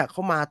AIS อ่ะเข้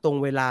ามาตรง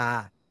เวลา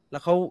แล้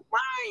วเขา ไ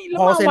ม่แล้ว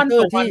call มาวัน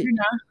center ต่อวัที่ นด้วย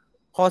นะ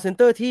call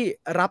center ที่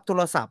รับโท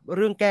รศัพท์เ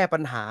รื่องแก้ปั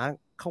ญหา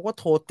เขาก็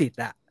โทรติด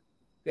อ่ะ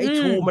ไอ้ท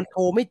รูมันโท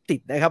รไม่ติ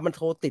ดนะครับมันโ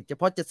ทรติดเฉ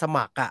พาะจะส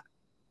มัครอ่ะ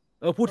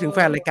พูดถึงแฟ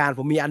นรายการ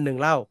ผมมีอันหนึ่ง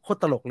เล่าโคตร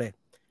ตลกเลย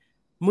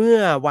เมื่อ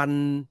วัน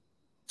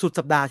สุด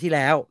สัปดาห์ที่แ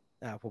ล้ว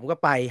ผมก็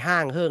ไปห้า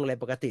งเฮิ่งอะไร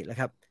ปกติแหล้ว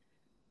ครับ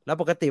แล้ว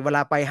ปกติเวล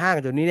าไปห้าง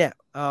เดี๋ยวนี้เนี่ย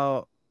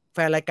แฟ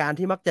นรายการ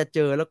ที่มักจะเจ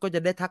อแล้วก็จะ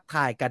ได้ทักท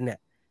ายกันเนี่ย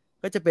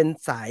ก็จะเป็น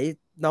สาย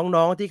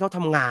น้องๆที่เขาท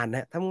ำงานน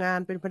ะทำงาน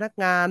เป็นพนัก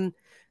งาน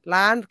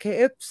ร้าน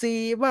KFC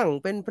บ้าง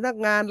เป็นพนัก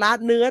งานร้าน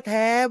เนื้อแ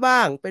ท้บ้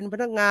างเป็นพ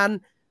นักงาน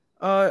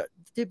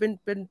ที่เ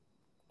ป็น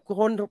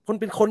คน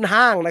เป็นคน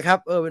ห้างนะครับ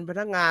เป็นพ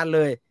นักงานเล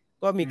ย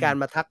ก็มีการ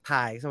มาทักท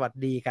ายสวัส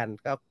ดีกัน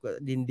ก็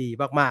ดินดี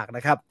มากๆน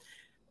ะครับ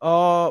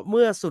เ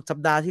มื่อสุดสัป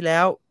ดาห์ที่แล้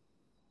ว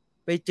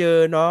ไปเจอ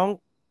น้อง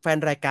แฟน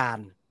รายการ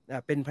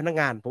เป็นพนัก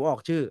งานผมออ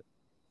กชื่อ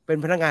เป็น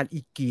พนักงานอี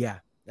เกีย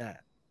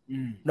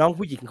น้อง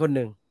ผู้หญิงคนห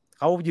นึ่งเ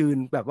ขายืน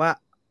แบบว่า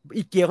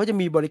อีเกียเขาจะ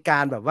มีบริกา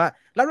รแบบว่า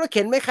รับรถเ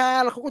ข็นไหมคะ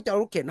แล้วเขาก็จะเอา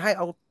รถเข็นให้เ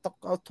อ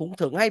าถุง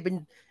ถึงให้เป็น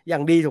อย่า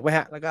งดีถูกไหมฮ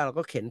ะแล้วก็เรา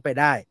ก็เข็นไป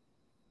ได้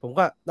ผม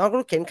ก็น้อง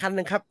รถเข็นคันห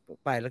นึ่งครับ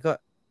ไปแล้วก็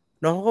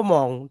น้องเขาก็ม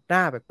องหน้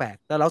าแปลก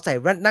ๆแต่เราใส่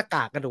หน้าก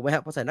ากกันถูกไหมฮ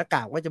ะพอใส่หน้าก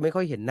ากก็จะไม่ค่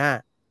อยเห็นหน้า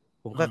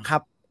ผมก็ครั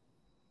บ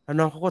แล้ว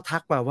น้องเขาก็ทั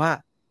กมาว่า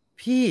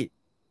พี่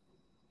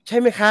ใช่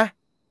ไหมคะ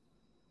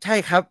ใช่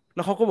ครับแ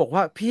ล้วเขาก็บอกว่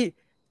าพี่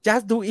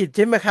just do it ใ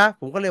ช่ไหมคะ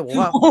ผมก็เลยบอก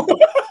ว่า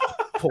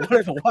ผมก็เล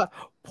ยบอกว่า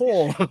โพ่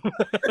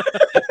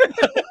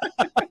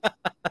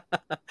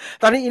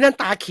ตอนนี้อีนั่น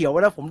ตาเขียว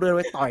นะผมเดินไ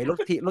ปต่อยรถ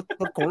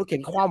ของรถเข็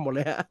นคว่ำหมดเล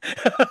ยฮะ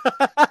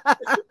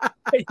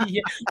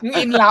มึง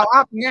อินลาวอั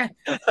พไง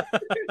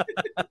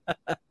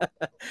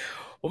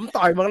ผม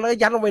ต่อยมันแล้ว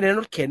ยัดลงไปใน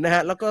รถเข็นนะฮ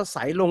ะแล้วก็ใ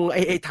ส่ลงไ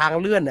อ้ทาง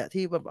เลื่อนน่ะ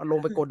ที่แบบลง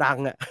ไปโกดัง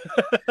อ่ะ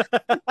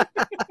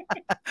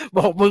บ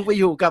อกมึงไป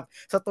อยู่กับ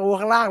สโตร์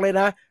ข้างล่างเลย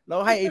นะแล้ว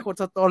ให้ไอ้คน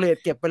สโตร์เลท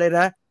เก็บไปเลย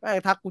นะแม่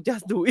งทักกู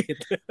just do it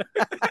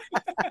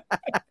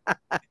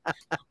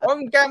มึง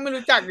แกล้งไม่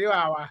รู้จักดีก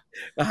ว่าวะ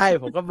ให้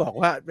ผมก็บอก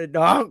ว่าเป็น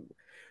น้อง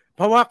เ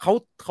พราะว่าเขา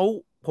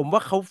ผมว่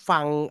าเขาฟั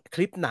งค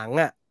ลิปหนัง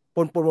อ่ะป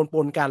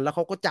นกันแล้วเข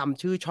าก็จ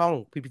ำชื่อช่อง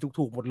พี่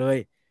ถูกหมดเลย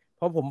เ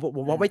พราะผม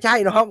บอกไม่ใช่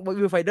น้อง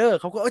วิวไฟเดอร์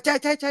เขาก็ใ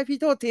ช่พี่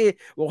โทษที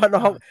บอกว่า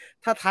น้อง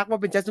ถ้าทักว่า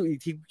เป็นจัสตูอีก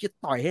ทีจะ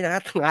ต่อยให้นะ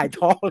หงาย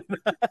ท้อง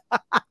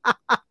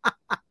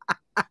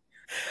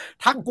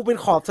ทักกูเป็น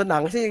ขอบสนั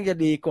งที่ยังจะ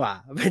ดีกว่า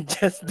เป็น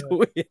จัสตู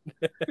อีก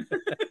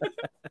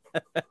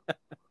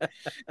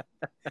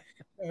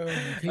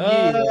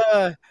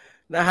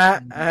นะฮะ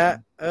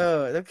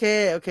โอเค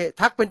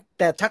ทักเ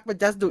ป็น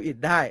just do it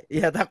ได้อ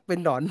ย่าทักเป็น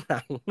หนอนหนั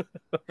ง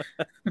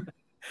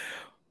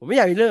ผมไม่อ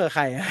ยากมีเรื่องกับใค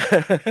ร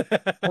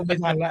ผมไม่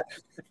ทันละ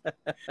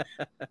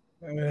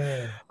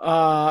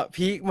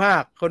พีคมา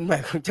กคนใหม่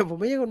ของผม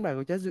ไม่ใช่คนใหม่ข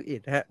อง just do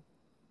it ฮะ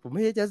ผมไ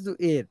ม่ใช่ just do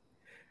it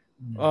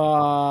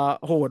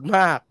โหดม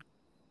าก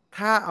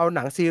ถ้าเอาห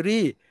นังซีรี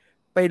ส์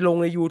ไปลง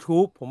ใน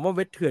YouTube ผมว่าเ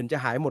ว็บเถื่อนจะ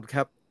หายหมดค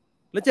รับ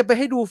แล้วจะไปใ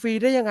ห้ดูฟรี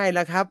ได้ยังไง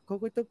ล่ะครับเขา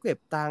ก็ต้องเก็บ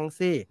ตังค์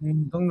สิ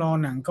ต้องรอ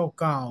หนัง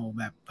เก่าๆ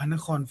แบบพระน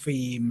ครฟิ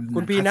ล์ม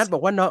คุณพีนัทบอ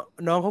กว่า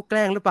น้องเขาแก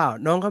ล้งหรือเปล่า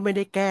น้องเขาไม่ไ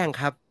ด้แกล้ง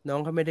ครับน้อง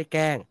เขาไม่ได้แก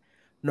ล้ง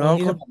น้อง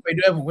เขาผมไป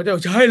ด้วยผมก็จะ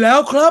ใช่แล้ว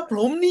ครับผ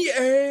มนี่เ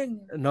อง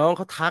น้องเ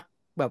ขาทัก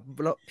แบบ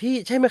พี่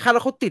ใช่ไหมครับแล้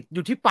วเขาติดอ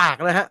ยู่ที่ปาก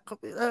นะฮะ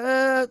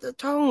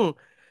ช่อง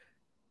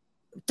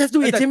จะดู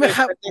อีกใช่ไหมค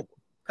รับ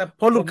แต่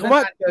พอหลุดคำว่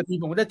าเจอที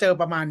ผมก็จะเจอ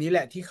ประมาณนี้แห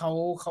ละที่เ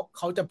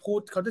ขาจะพูด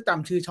เขาจะจ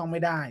ำชื่อช่องไ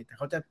ม่ได้แต่เ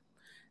ขาจะ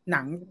ห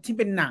นังที่เ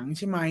ป็นหนังใ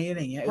ช่ไหมอะไร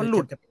เงี้ยพอห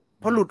ลุ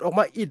ดออก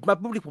มาอิดมา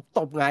ปุ๊บผมต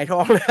บหงายท้อ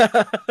งเลย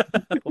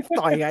ผม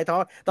ต่อยหงายท้อ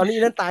งตอนนี้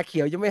นั่นตาเขี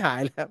ยวยังไม่หาย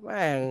เลยแ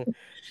ม่ง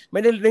ไม่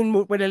ได้เล่น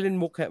มุกครับไม่ได้เล่น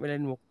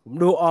มุกผม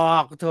ดูออ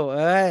กโถเ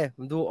อ้ยผ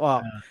มดูออ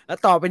กแล้ว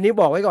ต่อไปนี้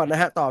บอกไว้ก่อนนะ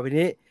ฮะต่อไป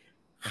นี้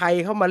ใคร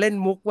เข้ามาเล่น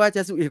มุกว่าจ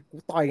ะสุอีกกู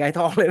ต่อยหงาย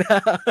ท้องเลยนะ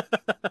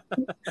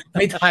ไ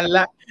ม่ทันล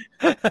ะ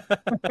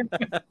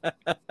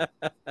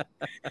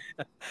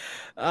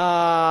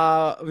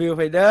วิวไ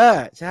ฟเดอ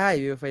ร์ใช่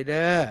วิวไฟเด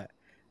อร์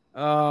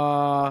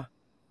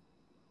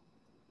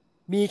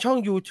มีช่อง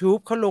YouTube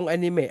เขาลงอ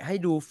นิเมะให้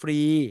ดูฟรี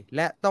แ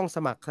ละต้องส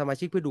มัครสมา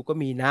ชิกเพื่อดูก็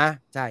มีนะ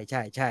ใ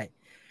ช่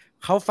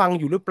เขาฟัง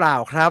อยู่หรือเปล่า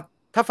ครับ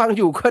ถ้าฟังอ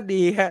ยู่ก็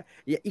ดีฮะ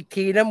อย่าอีก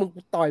ทีนะมึง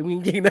ต่อยมึงจ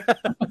ริงๆนะ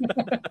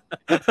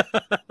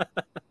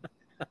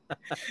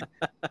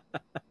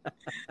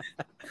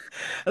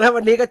แล้ว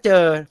วันนี้ก็เจ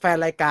อแฟน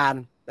รายการ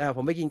ผ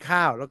มไปกินข้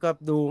าวแล้วก็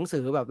ดูหนังสื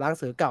อแบบร้านหนั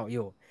งสือเก่าอ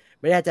ยู่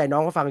ไม่แน่ใจน้อ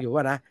งเขาฟังอยู่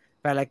ป่ะนะ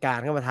แฟนรายการ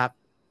เข้ามาทัก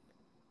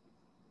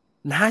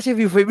น้าใช่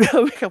วิวไฟเบอ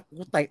ร์ไหมครับ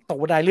กูแตะตก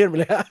บันไดเลื่อนไป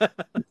เลย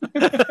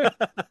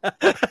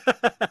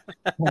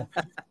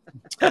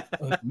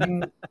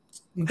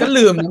มันก็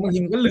ลืมนะบางที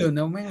มันก็ลืมน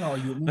ะแม่งรอ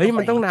อยู่เฮ้ย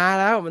มันต้องนาน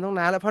แล้วเพ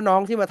ราะน้อง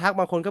ที่มาทัก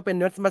บางคนก็เป็น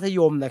นักมัธย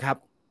มนะครับ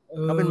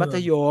เขาเป็นมัธ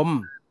ยม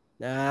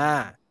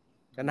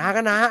ก็น้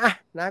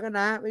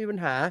าไม่มีปัญ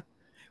หา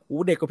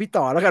เด็กกว่าพี่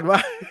ต่อแล้วกันว่า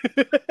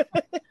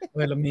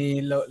เรา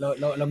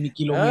มี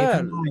กิโลเมตร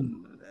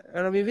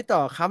เรามีพี่ต่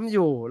อค้ำอ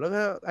ยู่แล้ว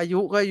ก็อายุ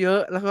ก็เยอ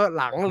ะแล้วก็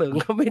หลังเหลือง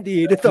ก็ไม่ดี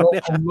ด้วยตอนนี้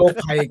โรค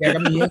ภัยแกก็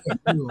มีให้เห็น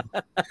อยู่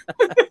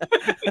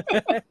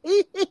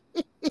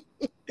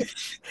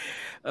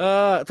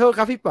โทษค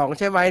รับพี่ป๋อง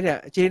ใช่ไหมเนี่ย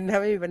ชินถ้า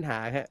ไม่มีปัญหา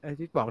ฮะ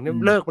พี่ป๋องเนี่ย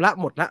เลิกละ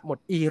หมด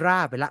อีรา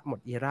ไปละ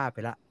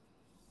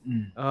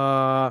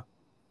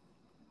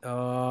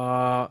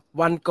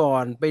วันก่อ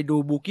นไปดู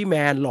บูกี้แม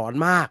นหลอน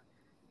มาก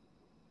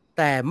แ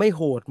ต่ไม่โ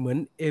หดเหมือน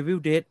Evil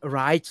Dead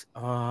Rise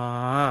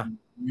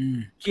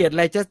เกลียดอะ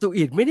ไร Just Do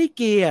It ไม่ได้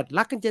เกลียด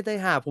รักกันใจ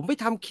หาผมไป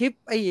ทำคลิป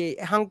ไอ้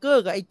ฮังเกอ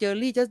ร์กับไอ้เจอ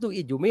รี่ Just Do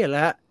It อยู่ไม่เห็นแ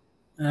ล้ว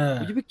ผ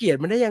มจะไปเกลียด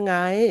มันได้ยังไง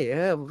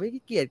ผมไม่ได้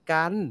เกลียด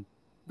กัน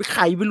ใค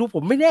รไม่รู้ผ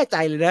มไม่แน่ใจ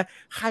เลยนะ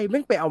ใครแม่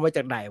งไปเอามาจ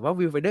ากไหนว่า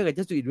วิวไฟเดอร์กับ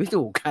Just Do It ไม่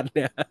ถูกกันเ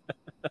นี่ย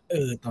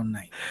ตอนไหน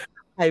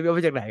ใครไปเอาม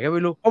าจากไหนก็ไ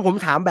ม่รู้เพราะผม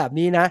ถามแบบ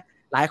นี้นะ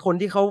หลายคน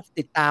ที่เขา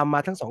ติดตามมา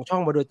ทั้ง2ช่อ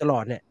งมาโดยตลอ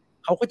ดเนี่ย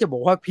เขาก็จะบอ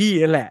กว่าพี่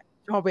นั่นแหละ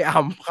ชอบไปอ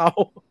ำเขา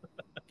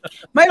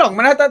ไม่หรอก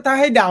มันถ้า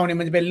ให้เดาเนี่ย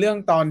มันจะเป็นเรื่อง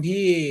ตอน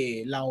ที่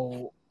เรา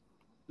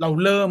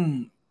เ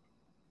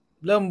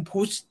ริ่ม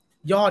พุช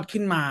ยอด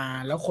ขึ้นมา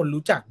แล้วคน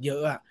รู้จักเยอ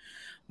ะอ่ะ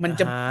มัน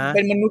จะเ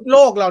ป็นมนุษย์โล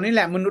กเรานี่แ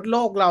หละมนุษย์โล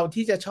กเรา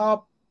ที่จะชอบ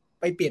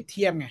ไปเปรียบเ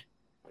ทียบไง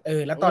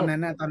แล้วตอนนั้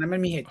นมั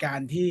นมีเหตุการ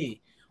ณ์ที่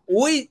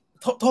อุ้ย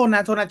โทษน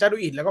ะจารุ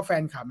อิตแล้วก็แฟ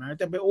นคลับนะ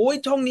จะไปอุ้ย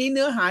ช่องนี้เ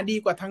นื้อหาดี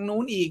กว่าทาง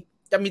นู้นอีก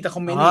จะมีแต่ค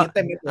อมเมนต์นี้เ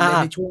ต็มไปหมดเลย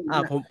ในช่วงนี้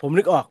ผม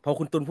นึกออกพอ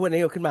คุณตุลพูด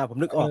นี้ขึ้นมาผม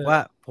นึกออกว่า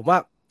ผมว่า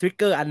ทริก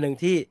เกอร์อันหนึ่ง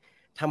ที่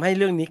ทำให้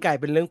เรื่องนี้กลาย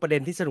เป็นเรื่องประเด็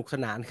นที่สนุกส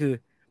นานคือ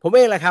ผมเ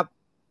องแหละครับ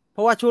เพร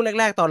าะว่าช่วง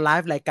แรกๆตอนไล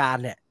ฟ์รายการ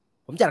เนี่ย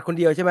ผมจัดคน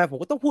เดียวใช่ไหมผม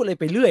ก็ต้องพูดอะไร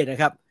ไปเรื่อยน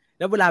ะครับแ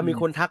ล้วเวลามี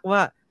คนทักว่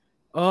า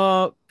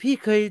พี่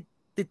เคย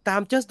ติดตาม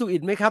Just Do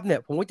It ไหมครับเนี่ย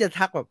ผมก็จะ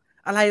ทักแบบ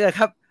อะไรเลย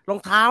ครับรอง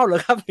เท้าเหรอ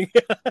ครับ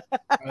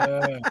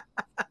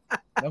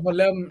แล้วพอ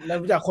เริ่ม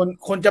จาก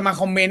คนจะมา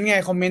คอมเมนต์ไง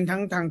คอมเมนต์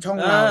ทั้งช่อง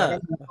เราแล้ว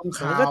ก็ช่องเข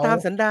าผมก็ตาม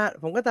สั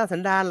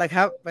นดานแหละค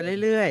รับไป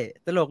เรื่อย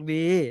ๆตลก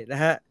ดีนะ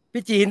ฮะ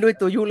พี่จีนด้วย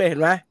ตัวยุ่งเลยเห็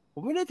นไหมผ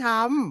มไม่ได้ท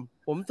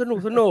ำผมส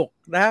นุก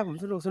นะผม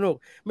สนุก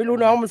ไม่รู้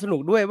น้องมันสนุ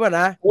กด้วยป่ะ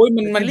นะโอ้ย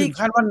มันถึง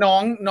ขั้นว่าน้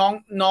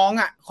อง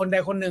อ่ะคนใด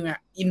คนหนึ่งอ่ะ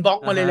อินบ็อก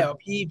มาเลยแหละว่า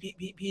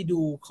พี่ดู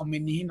คอมเม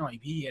นต์นี้ให้หน่อย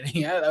พี่อะไร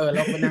เงี้ยเร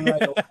าไปนั่งรอ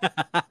ดู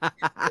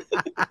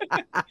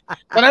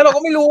ตอนนั้นเรา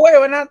ก็ไม่รู้เว้ย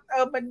ว่านะ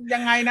เป็นยั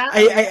งไงนะ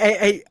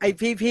ไอ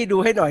พี่ดู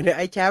ให้หน่อยเนี่ยไ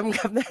อแชมป์ค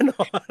รับแน่น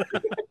อน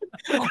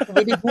ไ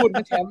ม่ได้พูดน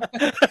ะแชมป์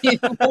พี่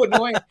พูดนะ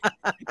เว้ย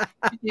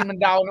พี่จีนมัน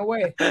เดานะเว้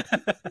ย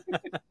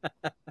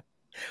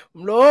ผ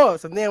มรู้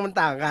สำเนียงมัน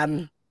ต่างกัน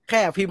แ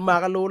ค่พิมพ์มา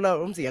ก็รู้แล้ว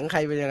น้ำเสียงใคร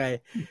เป็นยังไง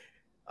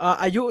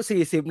อายุ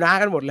40น้า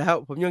กันหมดแล้ว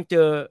ผมยังเจ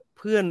อ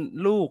เพื่อน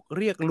ลูก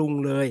เรียกลุง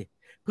เลย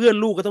เพื่อน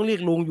ลูกก็ต้องเรีย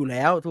กลุงอยู่แ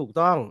ล้วถูก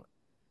ต้อง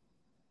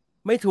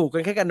ไม่ถูกกั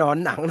นแค่กับนอน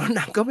หนัง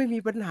ก็ไม่มี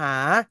ปัญหา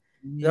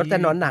แต่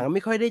นอนหนังไ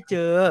ม่ค่อยได้เจ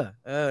อ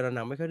นอนห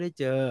นังไม่ค่อยได้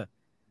เจอ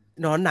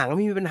นอนหนังไ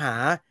ม่มีปัญหา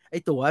ไอ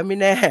ตั๋วไม่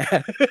แน่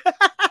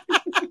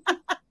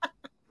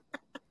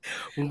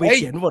มึงไปเ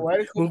ขียนบท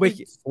มึงไป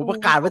ผมประ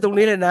กาศไว้ตรง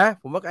นี้เลยนะ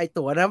ผมว่าไอ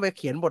ตั๋วนะไป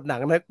เขียนบทหนั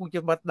งนะกูจ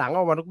ะมาหนังอ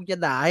อกมาแล้วกูจะ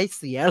ด่าให้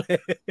เสียเลย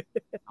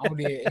เอา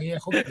ดิ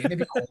เขาเขียนได้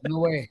เป็นของ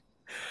ด้วย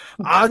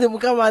ที่มึ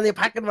งก็มาใน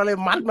พัดกันมาเลย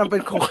มัดมันเป็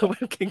นของมั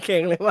นเข่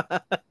งๆเลยว่า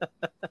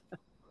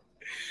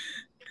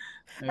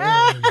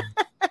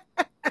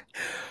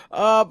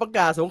ประก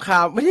าศสงครา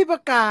มไม่ได้ปร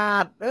ะกา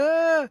ศ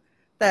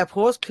แต่โพ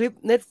สต์คลิป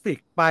Netflix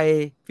ไป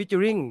ฟีเจอ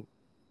ริง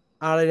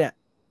อะไรเนี่ย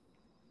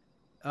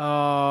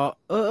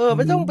ไ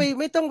ม่ต้องไป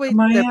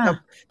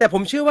แต่ผ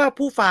มเชื่อว่า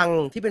ผู้ฟัง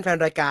ที่เป็นแฟน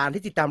รายการ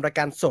ที่ติดตามราย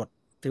การสด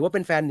ถือว่าเป็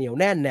นแฟนเหนียว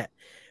แน่นเนี่ย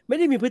ไม่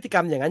ได้มีพฤติกร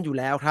รมอย่างนั้นอยู่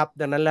แล้วครับ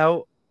ดังนั้นแล้ว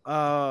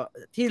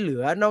ที่เหลื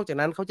อนอกจาก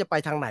นั้นเขาจะไป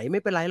ทางไหนไ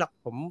ม่เป็นไรหรอก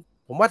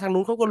ผมว่าทาง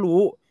นู้นเขาก็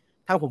รู้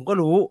ทางผมก็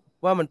รู้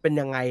ว่ามันเป็น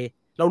ยังไง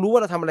เรารู้ว่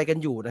าเราทำอะไรกัน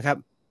อยู่นะครับ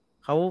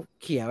เขา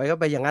เขี่ยไว้ก็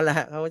ไปอย่างนั้นแหละฮ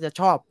ะเขาจะ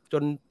ชอบจ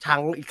นชั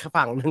งอีก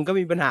ฝั่งหนึ่งก็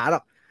มีปัญหาหร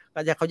อก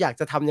เขาอยาก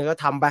จะทำยังก็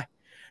ทำไป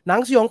หนัง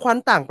สยองขวัญ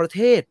ต่างประเ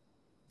ทศ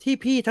ที่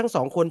พี่ทั้งส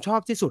องคนชอ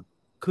บที่สุด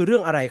คือเรื่อ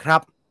งอะไรครั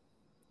บ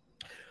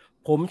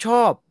ผมช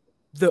อบ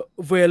The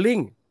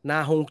Wailing นา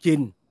ฮงจิ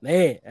น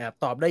นี่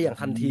ตอบได้อย่าง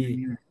ทันที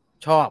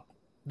ชอบ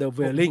The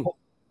Wailing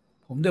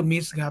ผม The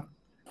Mist ครับ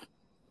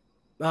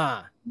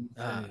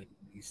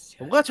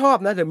ผมก็ชอบ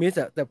นะ The Mist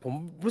แต่ผม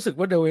รู้สึก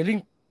ว่า The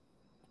Wailing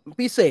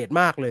พิเศษ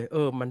มากเลย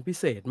มันพิ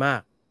เศษมา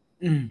ก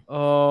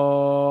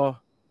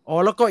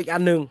แล้วก็อีกอั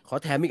นนึงขอ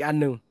แถมอีกอัน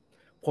นึง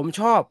ผม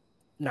ชอบ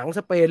หนังส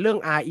เปนเรื่อง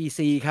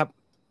REC ครับ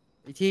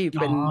ที่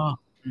เ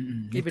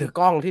ป็น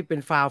กล้องที่เป็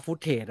นฟาวฟุต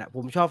เทจผ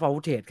มชอบฟาวฟุ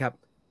ตเทจครับ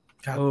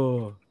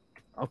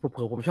เอาเ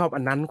ผื่อผมชอบ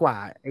อันนั้นกว่า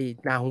ไอ้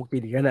นาฮงจิ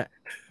นอีกน่ะ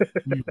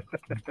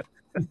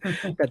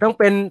แต่ต้อง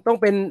เ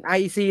ป็น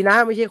IEC นะ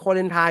ไม่ใช่โคเร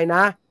นไทน์น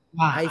ะ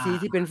IEC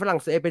ที่เป็นฝรั่ง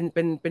เศสเ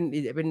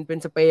ป็น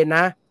สเปนน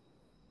ะ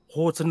โห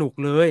สนุก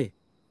เลย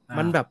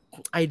มันแบบ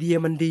ไอเดีย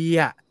มันดี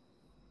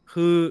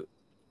คือ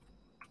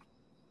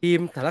ทีม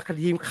สารค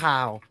ดีทีมข่า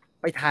ว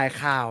ไปถ่าย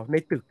ข่าวใน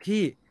ตึก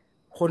ที่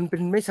คนเป็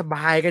นไม่สบ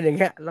ายกันอย่างเ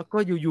งี้ยแล้วก็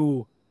อยู่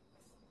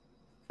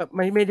ๆ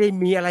ไม่ได้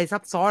มีอะไรซั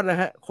บซ้อนนะ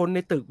ฮะคนใน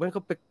ตึกมันก็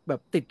แบ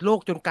บติดโรค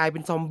จนกลายเป็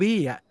นซอมบี้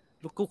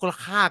แล้วก็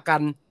ฆ่ากั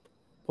น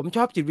ผมช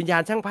อบจิตวิญญา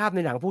ณช่างภาพใน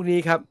หนังพวกนี้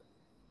ครับ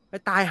ไป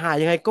ตายหา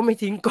ยังไงก็ไม่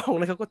ทิ้งกล้อง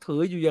นะครับก็ถื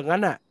ออยู่อย่างนั้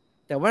น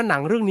แต่ว่าหนั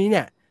งเรื่องนี้เ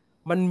นี่ย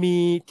มันมี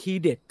ที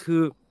เด็ด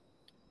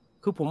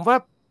คือผมว่า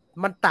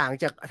มันต่าง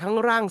จากทั้ง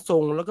ร่างทร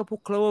งแล้วก็พว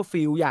ก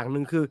Cloverfield อย่างห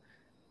นึ่งคือ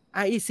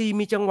REC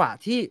มีจังหวะ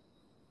ที่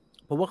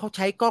ผมว่าเขาใ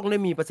ช้กล้องได้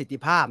มีประสิทธิ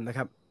ภาพนะค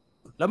รับ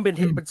แล้วเป็น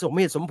สม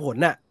เหตุสมผล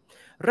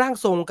ร่าง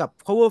ทรงกับ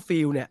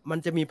Cloverfield เนี่ยมัน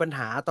จะมีปัญห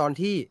าตอน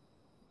ที่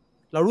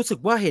เรารู้สึก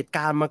ว่าเหตุก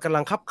ารณ์มันกำลั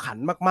งคับขัน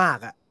มาก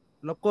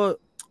ๆแล้วก็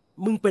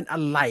มึงเป็นอะ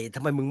ไรท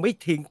ำไมมึงไม่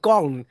ทิ้งกล้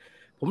อง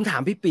ผมถา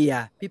มพี่เปีย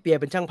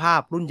เป็นช่างภา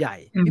พรุ่นใหญ่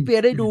พี่เปีย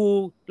ได้ดู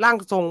ร่าง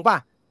ทรงป่ะ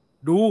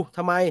ดูท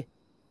ำไม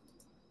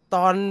ต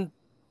อน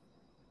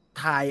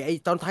ถ่าย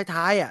ตอน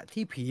ท้ายๆ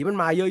ที่ผีมัน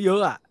มาเยอ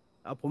ะ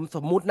ๆผมส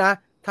มมุตินะ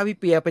ถ้าพี่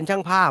เปียเป็นช่า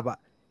งภาพ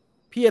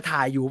พี่จะถ่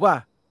ายอยู่ป่ะ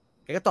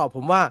แกก็ตอบผ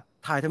มว่า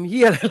ถ่ายทำเ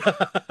หี้ยอะไรล่ะ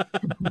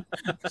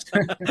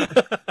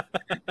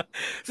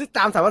ซึ่งต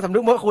ามสามัญสำนึ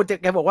กว่าคุณ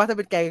แกบอกว่าถ้าเ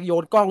ป็นแกโย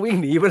นกล้องวิ่ง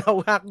หนีไปแล้ว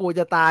ว่ากู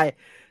จะตาย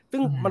ซึ่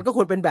งมันก็ค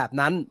วรเป็นแบบ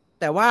นั้น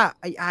แต่ว่า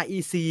ไอ้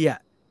REC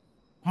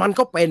มัน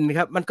ก็เป็นค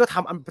รับมันก็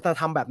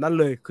ทำแบบนั้น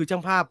เลยคือช่า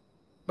งภาพ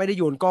ไม่ได้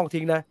โยนกล้อง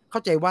ทิ้งนะเข้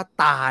าใจว่า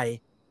ตาย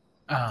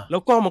แล้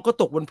วกล้องมันก็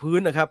ตกบนพื้น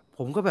นะครับผ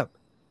มก็แบบ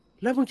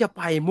แล้วมึงจะไ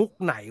ปมุก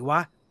ไหนว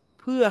ะ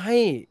เพื่อให้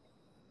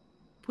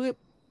พื่อ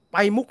ไป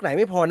มุกไหน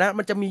ไม่พอนะ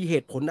มันจะมีเห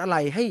ตุผลอะไร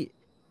ใ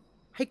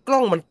ห้กล้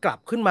องมันกลับ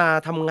ขึ้นมา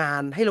ทำงา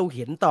นให้เราเ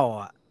ห็นต่อ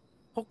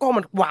เพราะกล้อง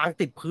มันวาง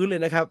ติดพื้นเล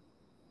ยนะครับ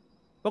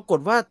ปรากฏ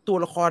ว่าตัว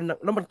ละคร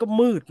แล้วมันก็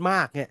มืดม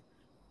ากเนี่ย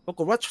ปราก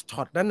ฏว่าช็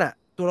อตนั้นน่ะ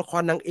ตัวละค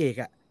รนางเอก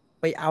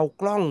ไปเอา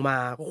กล้องมา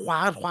คว้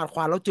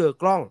าแล้วเจอ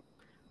กล้อง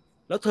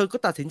แล้วเธอก็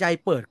ตัดสินใจ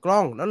เปิดกล้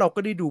องแล้วเราก็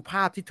ได้ดูภ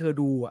าพที่เธอ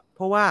ดูเพ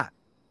ราะว่า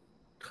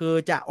เธอ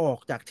จะออก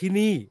จากที่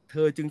นี่เธ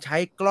อจึงใช้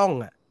กล้อง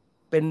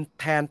เป็น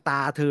แทนตา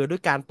เธอด้ว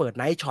ยการเปิด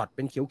ไนท์ช็อตเ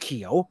ป็นเ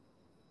ขียว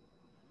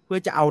ๆเพื่อ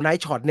จะเอาไน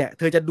ท์ช็อตเนี่ยเ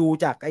ธอจะดู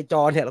จากไอจ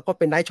อเนี่ยแล้วก็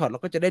เป็นไนท์ช็อตแล้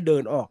วก็จะได้เดิ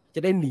นออกจ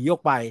ะได้หนีออ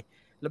กไป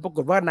แล้วปราก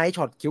ฏว่าไนท์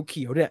ช็อตเ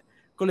ขียวๆเนี่ย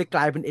ก็เลยก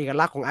ลายเป็นเอก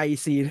ลักษณ์ของ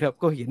IEC นะครับ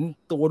ก็เห็น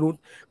ตัวนู้น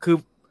คือ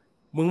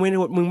มึงไ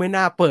ม่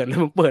น่าเปิดเลย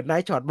มึงเปิดไน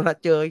ท์ช็อตมา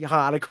เจอห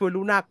าอะไรก็ไม่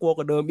รู้น่ากลัวก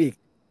ว่าเดิมอีก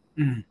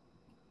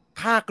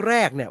ภาคแร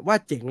กเนี่ยว่า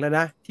เจ๋งแล้วน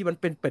ะที่มัน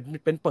เ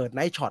ป็นเปิดไน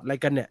ท์ช็อตอะไร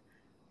กันเนี่ย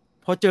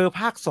พอเจอ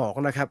ภาค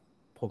2นะครับ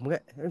ผมก็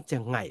จะ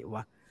ไงว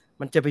ะ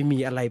มันจะไปมี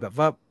อะไรแบบ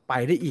ว่าไป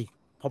ได้อีก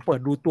พอเปิด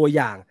ดูตัวอ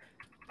ย่าง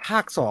ภา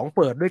ค2เ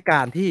ปิดด้วยก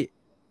ารที่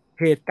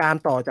เหตุการ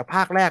ณ์ต่อจากภ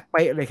าคแรกไป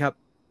เลยครับ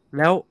แ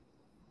ล้ว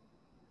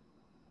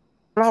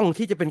กล้อง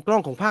ที่จะเป็นกล้อ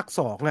งของภาค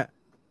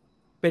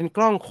2เป็นก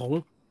ล้องของ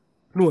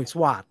หน่วยส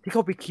วาทที่เข้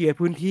าไปเคลียร์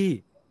พื้น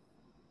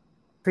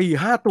ที่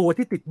4-5 ตัว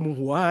ที่ติด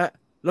หัว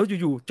แล้ว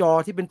อยู่ๆจอ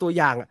ที่เป็นตัว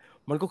อย่าง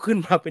มันก็ขึ้น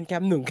มาเป็นแค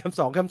ม1แคม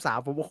2แคม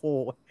3ผมโอ้โห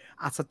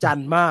อัศจรร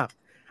ย์มาก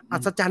อั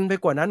ศจรรย์ไป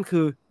กว่านั้นคื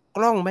อก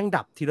ล้องแม่ง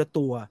ดับทีละ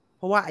ตัวเ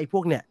พราะว่าไอ้พ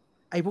ว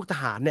กท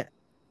หารเนี่ย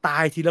ตา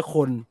ยทีละค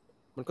น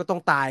มันก็ต้อ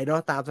งตายเนา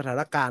ะตามสถา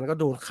นการณ์ก็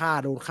โดนฆ่า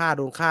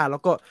แล้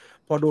วก็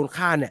พอโดน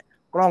ฆ่าเนี่ย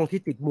กล้องที่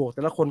ติดหมวกแ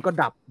ต่ละคนก็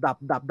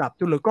ดับ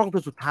จนเหลือกล้องตั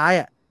วสุดท้าย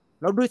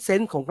แล้วด้วยเซ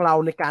นส์ของเรา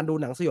ในการดู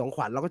หนังสยองข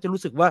วัญเราก็จะ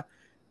รู้สึกว่า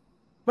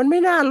มันไม่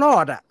น่ารอ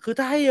ดคือ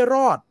ถ้าให้ร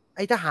อดไ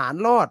อ้ทหาร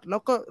รอดแล้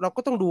วก็เรา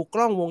ก็ต้องดูก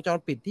ล้องวงจร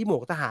ปิดที่หมว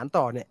กทหาร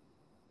ต่อเนี่ย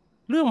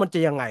เรื่องมันจะ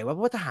ยังไงวะเพร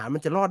าะว่าทหารมั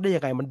นจะรอดได้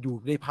ยังไงมันอยู่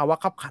ในภาวะ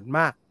คับขัน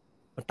มาก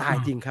มันตาย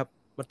จริงครับ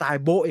มันตาย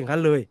โบ๊ะอย่างนั้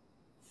นเลย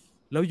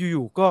แล้วอ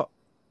ยู่ๆก็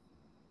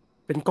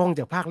เป็นกล้องจ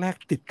ากภาคแรก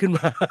ติดขึ้นม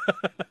า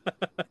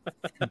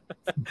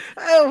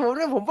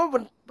ผมว่า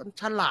มัน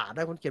ฉลาดน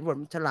ะคนเขียนบท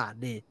มันฉลาด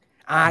ดี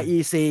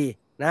REC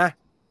นะ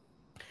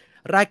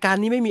รายการ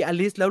นี้ไม่มีอ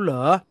ลิสแล้วเหร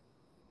อ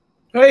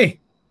เฮ้ย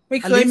ไม่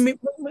เคยไ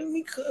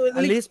ม่เคย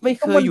อลิสไม่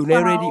เคยอยู่ใน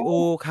เรดิโอ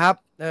ครับ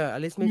อ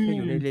ลิสไม่เคยอ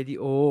ยู่ในเรดิ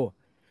โอ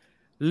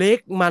เล็ก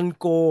มัน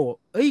โก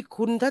เอ้ย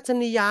คุณทัศ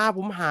นียาผ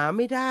มหาไ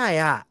ม่ได้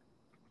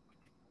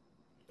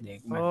เล็ก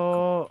มัน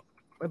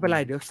ไม่เป็นไร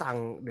เดี๋ยวสั่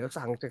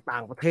งจากต่า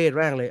งประเทศแ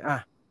ม่งเลย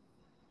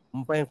ผ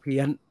มแป้งเพี้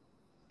ยน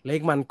เล็ก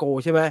มันโก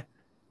ใช่ไหม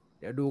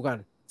เดี๋ยวดูกัน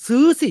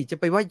ซื้อสิจะ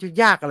ไปว่าจะ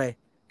ยากอะไร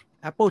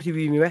Apple TV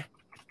มีไหม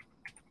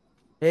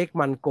เล็ก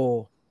มันโก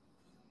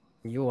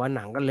มีว่าห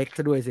นังก็เล็กซ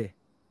ะด้วยสิ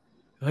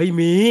เฮ้ย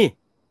มี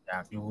อย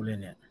ากรู้เลย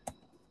เนี่ย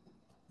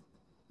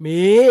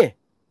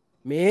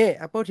มี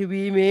Apple TV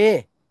มี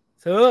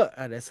ซื้อ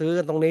เดี๋ยวซื้อ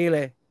กันตรงนี้เล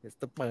ย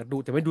จะเปิดดู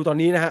แต่ไม่ดูตอน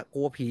นี้นะฮะก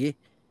ลัวผี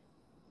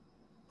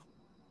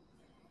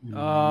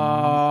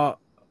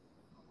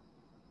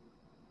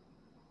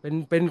เ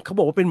ป็นเขาบ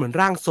อกว่าเป็นเหมือน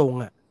ร่างทรง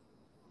เ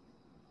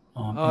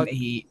ป็น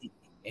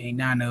ไอ้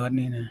หน้าเนิร์ด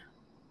นี่นะ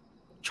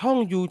ช่อง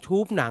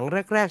YouTube หนัง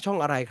แรกๆช่อง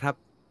อะไรครับ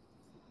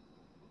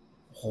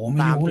โหไม่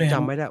รู้เลยจ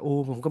ำไม่ได้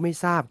ผมก็ไม่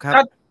ทราบครับ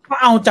ถ้า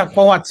เอาจากป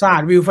ระวัติศาส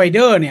ตร์วิวไฟเด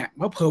อร์เนี่ยเ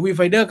พราะเผอวิวไ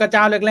ฟเดอร์ก็เจ้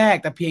าแรก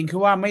ๆแต่เพียงคื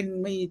อว่าไ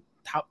ม่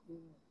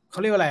เขา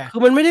เรียกว่าอะไรคื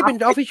อมันไม่ได้เป็น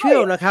official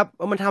นะครับ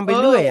มันทำไป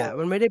เรื่อย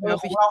มันไม่ได้เป็น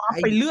official เราอัพ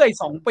ไปเรื่อย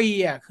2 ปี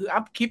คืออั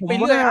พคลิปไป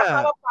เรื่อย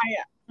อัพไป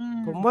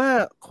ผมว่า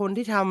คน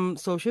ที่ท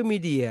ำโซเชียลมี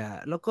เดีย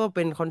แล้วก็เ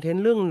ป็นคอนเทน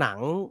ต์เรื่องหนัง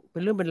เป็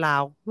นเรื่องเป็นรา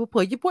วเผ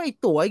ยพวกไอ้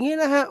ตั๋วอย่างเงี้ย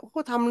นะฮะ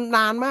ก็ทำน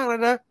านมากแล้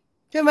วนะ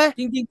ใช่ไหม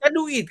จริงๆก็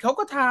ดูอิดเขา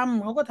ก็ท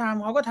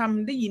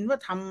ำได้ยินว่า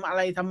ทำอะไ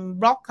รท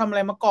ำบล็อกทำอะไ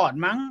รมาก่อน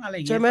มั้งอะไรอ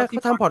ย่างเงี้ยใช่ไหมเข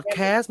าทำพอดแค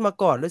สต์มา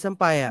ก่อนด้วยซ้ำ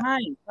ไปใ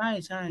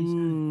ช่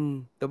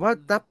แต่ว่า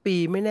นับปี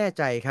ไม่แน่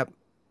ใจครับ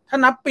ถ้า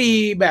นับปี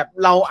แบบ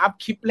เราอัพ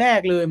คลิปแรก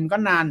เลยมันก็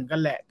นานกั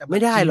นแหละแต่ไ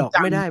ม่ได้หรอก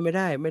ไม่ไ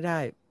ด้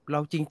เรา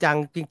จริงจัง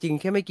จริงๆ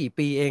แค่ไม่กี่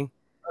ปีเอง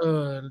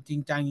จริ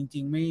งจังจ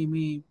ริงๆไม่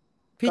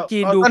พี่จี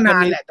นดู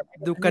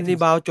กันนิ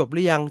บาลจบห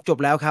รือยังจบ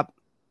แล้วครับ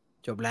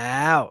จบแ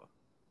ล้ว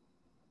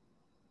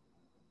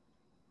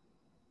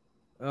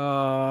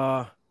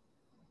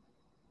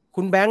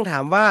คุณแบงค์ถา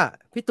มว่า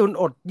พี่ตุล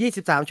อด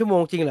23 ชั่วโม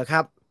งจริงเหรอค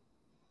รับ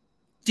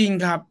จริง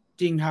ครับ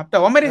แต่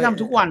ว่าไม่ได้ท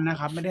ำทุกวันนะ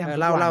ครับไม่ได้ทำทุกวั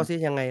นเล่าสิ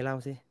ยังไงเล่า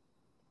สิ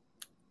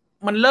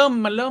มันเ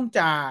ริ่ม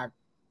จาก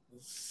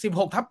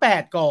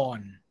16/8ก่อน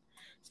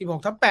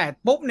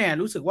16/8ปุ๊บเนี่ย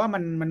รู้สึกว่ามั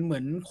นเหมื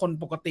อนคน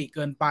ปกติเ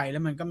กินไปแล้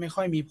วมันก็ไม่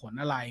ค่อยมีผล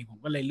อะไรผม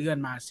ก็เลยเลื่อน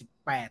มา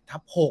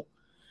18/6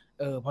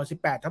พอ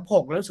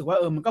18/6แล้วรู้สึกว่า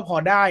มันก็พอ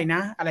ได้น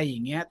ะอะไรอย่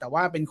างเงี้ยแต่ว่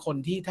าเป็นคน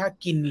ที่ถ้า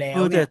กินแล้ว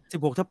เนี่ย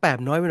16/8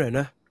น้อยไปหน่อย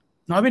นะ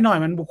น้อยไปหน่อย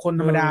มันบุคคล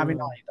ธรรมดาไป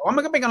หน่อยแต่ว่ามั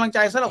นก็เป็นกำลังใจ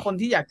สำหรับคน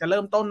ที่อยากจะเ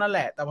ริ่มต้นนั่นแห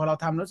ละแต่พอเรา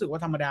ทำรู้สึกว่า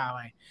ธรรมดาไป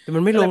แต่มั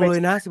นไม่ลงเล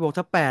ยนะ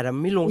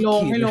16/8ไม่ลง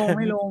ไม่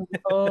ลง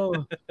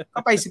ก็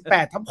ไป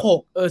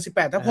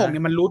18/618/6เ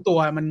นี่ยมันรู้ตัว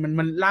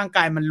มันร่างก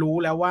ายมันรู้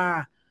แล้วว่า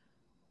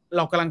เ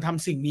รากำลังท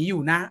ำสิ่งนี้อ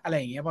ยู่นะอะไร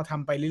อย่างเงี้ยพอท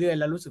ำไปเรื่อยๆ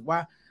แล้วรู้สึกว่า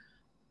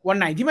วัน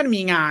ไหนที่มัน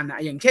มีงาน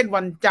อย่างเช่น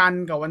วันจันท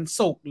ร์กับวัน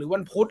ศุกร์หรือวั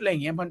นพุธอะไรอย่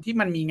างเงี้ยวันที่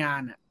มันมีงา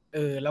น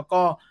แล้ว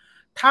ก็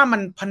ถ้ามั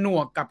นผนว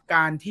กกับก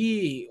ารที่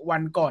วั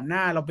นก่อนหน้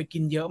าเราไปกิ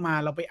นเยอะมา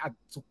เราไปอัด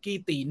สุกี้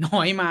ตีน้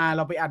อยมาเ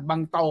ราไปอัดบั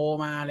งโต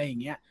มาอะไรอย่า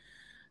งเงี้ย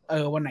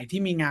วันไหน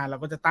ที่มีงานเรา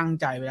ก็จะตั้ง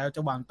ใจไว้แล้วจ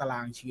ะวางตาร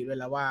างชีวิตไว้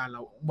แล้วว่าเร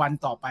าวัน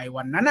ต่อไป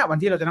วันนั้นอะวัน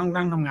ที่เราจะ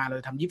นั่งทำงานเรา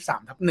จะทำ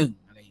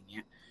23/1อะไรอย่างเงี้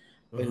ย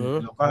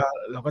เร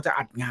าก็จะ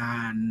อัดงา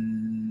น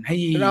ให้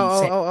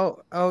เสร็จ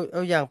เอ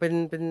าอย่างเป็น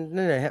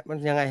นั่นไหนฮะมัน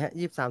ยังไงฮะ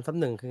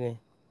23/1คือไง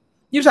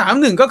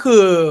23/1ก็คื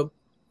อ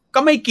ก็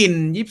ไม่กิน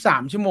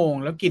23 ชั่วโมง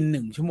แล้วกิน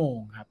1 ชั่วโมง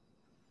ครับ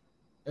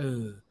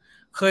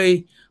เ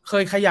ค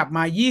ยขยับม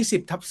า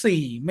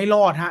20/4ไม่ร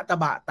อดฮะตะ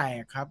บะแต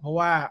กครับเพราะ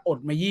ว่าอด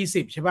มา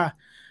20ใช่ป่ะ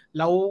แ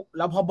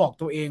ล้วพอบอก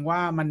ตัวเองว่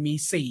ามันมี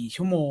4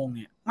 ชั่วโมงเ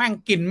นี่ยแม่ง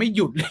กินไม่ห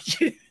ยุดเลย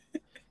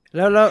แ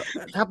ล้ว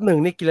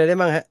1/1นี่กินอะไรได้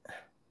บ้างฮะ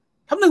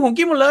1ผม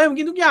กินหมดเลยผม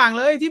กินทุกอย่าง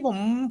เลยที่ผม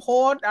โพ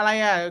สอะไร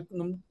อ่ะข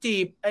นมจี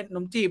บขน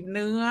มจีบเ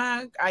นื้อ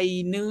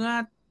เ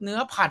นื้อ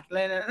ผัดอะไร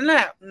นั่นแหล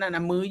ะ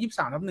มื้อ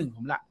23/1ผ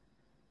มละ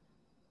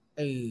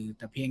แ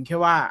ต่เพียงแค่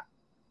ว่า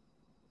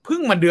เพิ่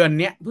งมาเดือน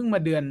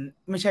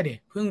ไม่ใช่เด็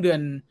เพิ่งเดือ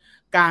น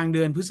กลางเ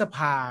ดือนพฤษภ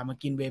ามา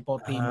กินเวย์โปร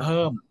ตีนเ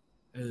พิ่ม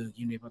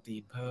กินเวย์โปรตี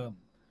นเพิ่ม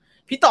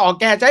พี่ต่อ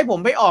แกจะให้ผม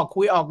ไป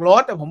คุยออกร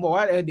ถแต่ผมบอก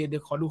ว่าเดี๋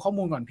ยวขอดูข้อ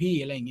มูลก่อนพี่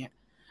อะไรอย่างเงี้ย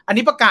อัน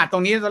นี้ประกาศตร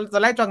งนี้จะ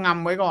แรกจะง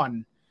ำไว้ก่อน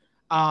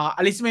อ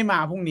ลิซไม่มา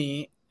พรุ่งนี้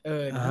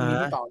พรุ่งนี้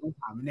พี่ต่อต้อง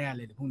ถามแน่เ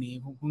ลยเดี๋ยวพรุ่ง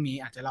นี้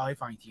อาจจะเล่าให้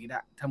ฟังอีกทีก็ไ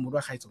ด้ถ้าสมมติว่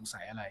าใครสงสั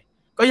ยอะไร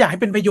ก็อยากให้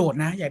เป็นประโยชน์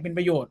นะอยากเป็นป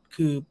ระโยชน์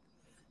คือ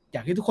อย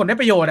ากให้ทุกคนได้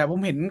ประโยชน์อะผม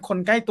เห็นคน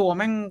ใกล้ตัวแ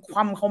ม่งค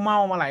ว่ำเข้าเมา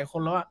มาหลายค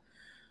นแล้วอะ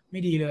ไม่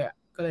ดีเลยอะ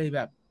ก็เลยแบ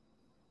บ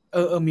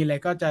มีอะไร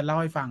ก็จะเล่า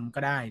ให้ฟังก็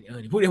ได้เดี๋ย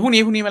วพรุ่ง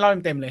นี้มาเล่า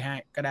เต็มเลยให้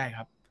ก็ได้ค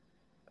รับ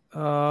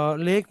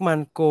เล็กมัน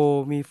โก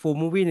มีฟูล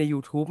มูวี่ใน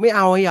YouTube ไม่เ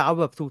อาอย่าเอา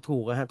แบบถู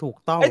กๆอะฮะถูก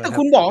ต้องแต่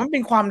คุณบอกมันเป็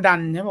นความดัน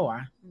ใช่ป่าวว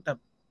ะแต่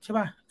ใช่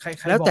ป่ะใคร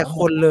แล้วแต่ค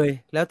นเลย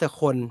แล้วแต่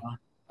คน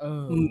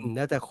แ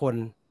ล้วแต่คน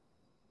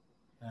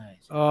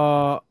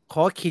ข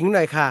อขิงห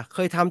น่อยค่ะเค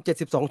ยทำ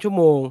72 ชั่ว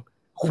โมง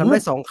ทำได้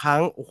2 ครั้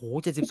งโอ้โห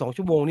72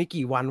 ชั่วโมงนี่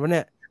กี่วันวะเ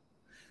นี่ย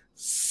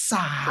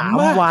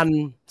3 วัน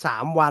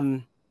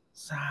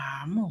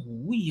โอ้โห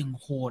ยัง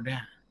โหดอ่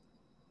ะ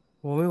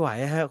โอ้ไม่ไหว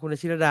ฮะคุณ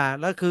ชิรดา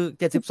แล้วคือ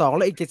72แ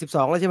ล้วอีก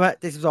72แล้วใช่ไหม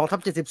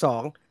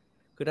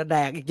72/72คือแด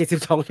กอีก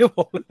72 ชั่วโม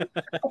ง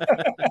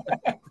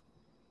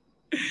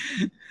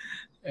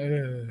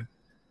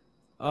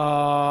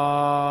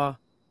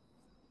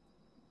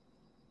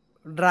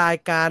ราย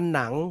การห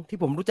นังที่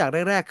ผมรู้จัก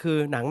แรกๆคือ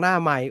หนังหน้า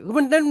ใหม่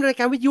มันนั่นราย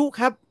การวิทยุ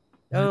ครับ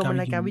มัน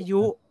รายการวิท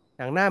ยุ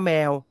หนังหน้าแม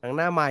วหนังห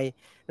น้าใหม่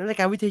นั่นราย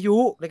การวิทยุ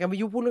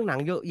พูดเรื่องหนัง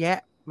เยอะแยะ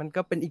มัน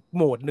ก็เป็นอีกโ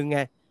หมดหนึ่งไง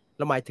เ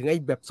ราหมายถึงไอ้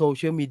แบบโซเ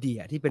ชียลมีเดี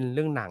ยที่เป็นเ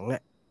รื่องหนังอ่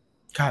ะ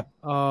ครับ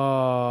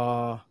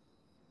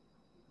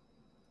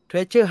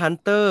Treasure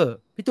Hunter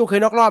พี่ตูเคย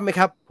นอกรอบไหม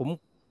ครับผม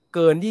เ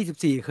กิน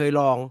24เคย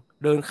ลอง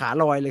เดินขา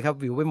ลอยเลยครับ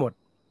วิวไปหมด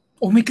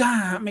โอ้ไม่กล้า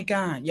ยั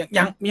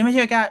งไม่ใ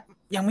ช่ไม่กล้า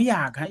ยังไม่อย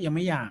ากฮะยังไ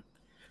ม่อยาก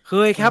เค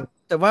ยครับ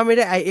แต่ว่าไม่ไ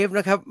ด้ IF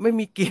นะครับไม่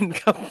มีกิน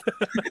ครับ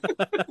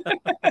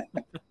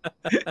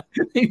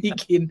ไม่มี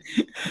กิน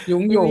ยุ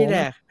งโยงไม่มีแด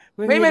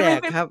ก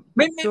ครับไ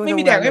ม่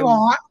มีแดกไม่พอ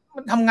ฮะ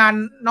มันทำงาน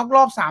นอกร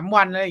อบ3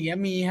 วันอะไรอย่างเงี้ย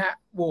มีฮะ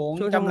โหง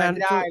จำอะไรไ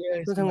ม่ได้เลย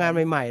ช่วงทำงาน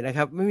ใหม่ๆนะค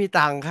รับไม่มี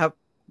ตังค์ครับ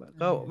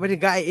ก็ไม่ถึ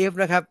งกับ IF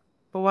นะครับ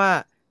เพราะว่า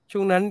ช่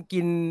วงนั้น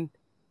กิน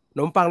ขน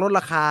มปังลด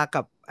ราคา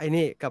กับไอ้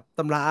นี่กับต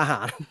ำราอาห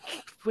าร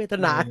เวท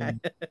นา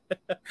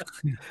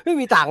ไม่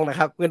มีตังค์นะ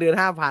ครับเงินเดือน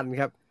5,000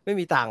ครับไม่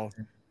มีตังค์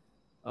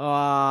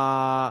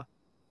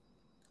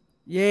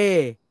เย่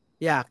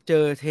อยากเจ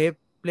อเทป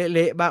เล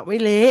ะๆบ้างไม่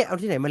เละเอา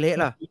ที่ไหนมาเละ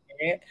ล่ะ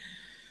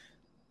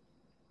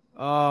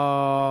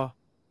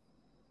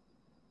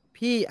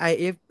พี่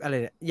IF อะไร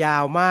เนี่ยยา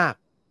วมาก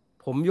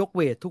ผมยกเ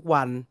วททุก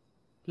วัน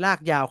ลาก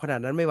ยาวขนาด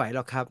นั้นไม่ไหวหร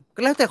อกครับก็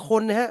แล้วแต่ค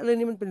นนะฮะเรื่อง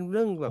นี้มันเป็นเ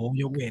รื่องแบบ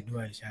ยกเวทด้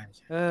วยใช่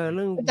เ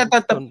รื่อง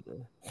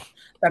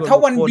แต่ถ้า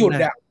วันหยุด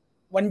อะ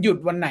วันหยุด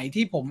วันไหน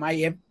ที่ผม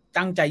IF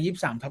ตั้งใจ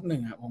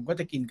23/1อะผมก็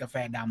จะกินกาแฟ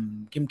ด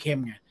ำเข้ม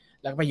ๆไง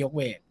แล้วก็ไปยกเ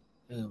วท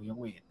ยก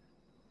เวท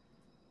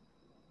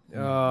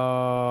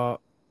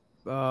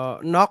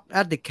Knock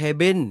at the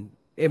Cabin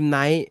M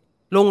Night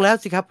ลงแล้ว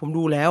สิครับผม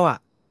ดูแล้วอ่ะ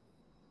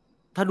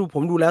ถ้าผ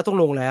มดูแล้วต้อง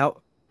ลงแล้ว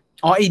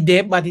ไอเด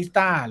ฟบาติส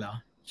ต้าเหรอ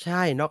ใ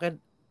ช่ Knock at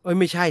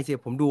ไม่ใช่สิ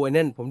ผมดูไอ้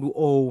นั่นผมดู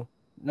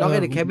Knock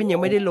at the Cabin ยั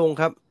งไม่ได้ลง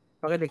ครับ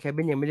Knock at the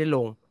Cabin ยังไม่ได้ล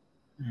ง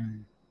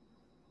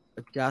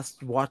Just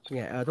Watch ไ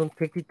งต้องค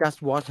ลิกที่ Just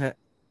Watch ฮะ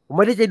ผมไ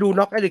ม่ได้จะดู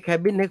Knock at the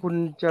Cabin ให้คุณ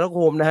เชอร์ล็อกโ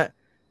ฮมนะฮะ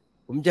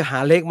ผมจะหา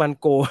เลขมัน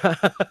โก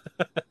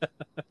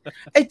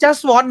ไอ้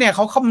Just Watch เนี่ยเข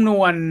าคำน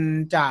วณ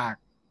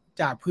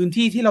จากพื้น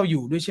ที่ที่เราอ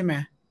ยู่ด้วยใช่ไหม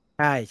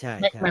ใช่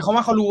หมายความ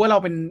ว่าเขารู้ว่าเรา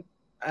เป็น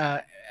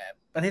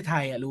ประเทศไท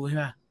ยอ่ะรู้ใช่ไ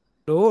หม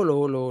รู้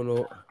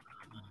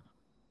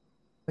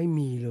ไม่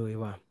มีเลย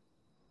ว่ะ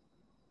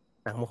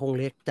หนังมันคง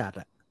เล็กจัด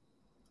อะ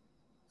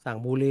สั่ง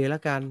บูเลแล้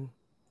วกัน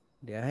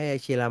เดี๋ยวให้ไอ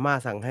เชราม่า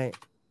สั่งให้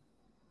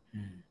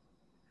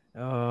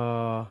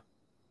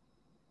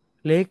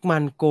เลกมั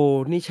นโก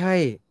นี่ใช่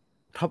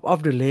Top of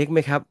the Lake ไหม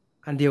ครับ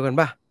อันเดียวกัน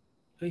ป่ะ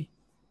เฮ้ย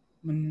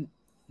มัน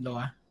เหรอ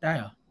ได้เ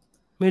หรอ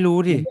ไม่รู้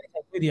ดิไม่ใช่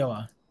ชื่อเดียวเหร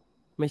อ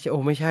ไม่ใช่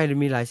ไม่ใช่เลย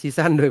มีหลายซี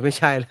ซั่นเลยไม่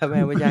ใช่แล้ว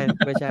ไม่ใช่แ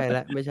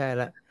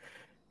ล้ว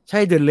ใช่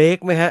The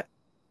Lake ไหมฮะ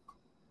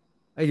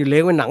ไอ้เล็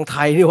กมันหนังไท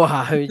ยนี่หว่า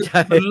ไม่ใ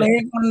ช่ เล็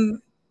กมัน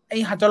ไอ้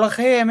หัดจระเ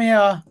ข้ไหมเหร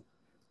อ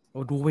โอ้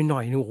ดูไปหน่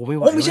อยนึงโอ้โหไม่ไห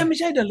ว โอ้ไม่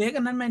ใช่เดอะเล็ก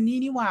อันนั้นแมน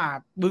นี่หว่า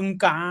บึง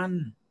กาฬ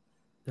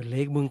แต่เ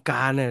ล็กเมืองก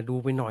าญเนี่ยดู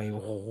ไปหน่อยโ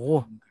อ้โห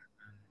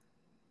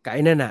ไก่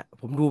นั่นน่ะ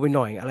ผมดูไปห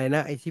น่อยอะไรน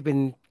ะไอ้ที่เป็น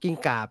กิ้ง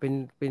ก่าเป็น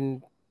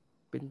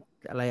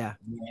อะไรอ่ะ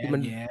ที่มั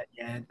นแย่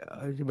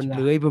ที่มันใช่เ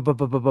ลื้อย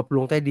แบบล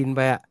งใต้ดินไ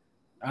ปอ่ะ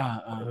อ่า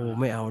โอ้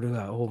ไม่เอาดีก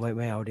ว่าโอ้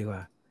ไม่เอาดีกว่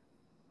า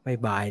ไม่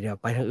บายเดี๋ยว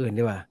ไปทางอื่น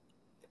ดีกว่า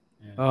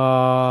เอ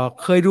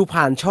เคยดู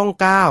ผ่านช่อง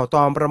9ต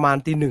อนประมาณ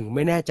ตี 1ไ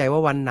ม่แน่ใจว่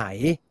าวันไหน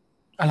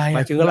อะไรหมา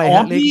อ่ะยถึงอะไรอ๋อฮ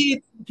ะเล็ก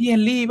พี่เฮ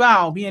นรี่เปล่า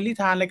พี่เฮนรี่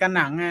ทานรายการ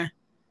หนังไง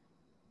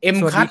เอ็ม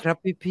คัทสวัสดีครับ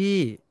พี่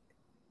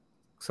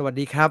สวัส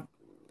ดีครับ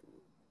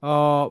เอ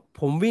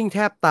ผมวิ่งแท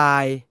บตา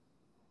ย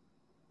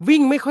วิ่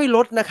งไม่ค่อยล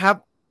ดนะครับ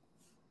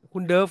คุ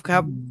ณเดิร์ฟครั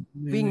บ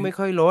วิ่งไม่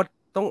ค่อยลด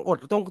ต้องอด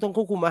ต้องค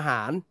วบคุมอาห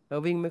ารแล้ว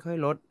วิ่งไม่ค่อย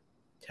ลด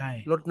ใช่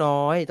ลดน้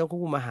อยต้องควบ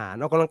คุมอาหาร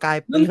ออกกำลังกาย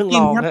เป็เรื่องนเรื่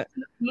องกินครับรองฮะ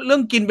เรื่อ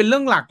งกินเป็นเรื่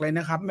องหลักเลย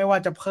นะครับไม่ว่า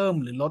จะเพิ่ม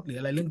หรือลดหรือ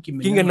อะไรเรื่องกินเป็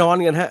นกินเรื่องหลักกับนอน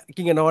กันฮะ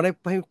กินกับนอน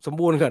ให้สม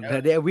บูรณ์ก่อนแต่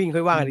เดี๋ยววิ่งค่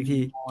อยว่ากันอีกที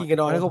นอนกินกับ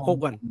นอนให้ครบ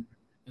ๆก่อน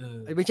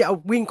ไม่ใช่เอา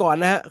วิ่งก่อน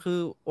นะฮะคือ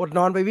อดน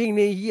อนไปวิ่ง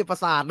นี่เหี้ยประ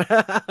สาทนะ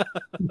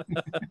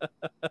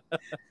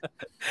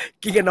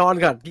กินกับนอน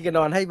ก่อนกินกับน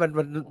อนให้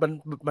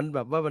มันแบ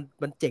บว่า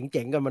มันเ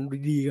จ๋งกันมัน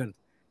ดีก่อน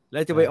แล้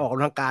วจะไปออกก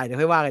ำลังกายเดี๋ยว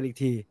ค่อยว่ากันอีก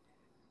ที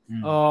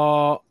เอ่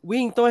อ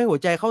วิ่งต้องให้หัว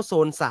ใจเข้าโซ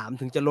น3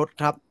ถึงจะลด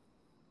ครับ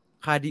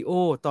คาร์ดิโอ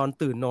ตอน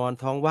ตื่นนอน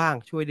ท้องว่าง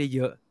ช่วยได้เย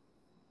อะ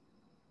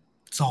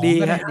2ดี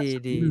ก็ได้ฮะ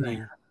ดีเหนื่อย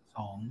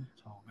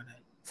2ก็ได้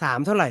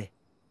3เท่าไหร่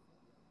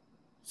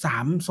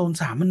โซน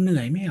3มันเหนื่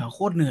อยไม่เหรอโค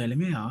ตรเหนื่อยเลย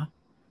ไม่เหรอ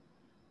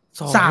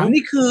23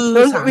นี่คือเ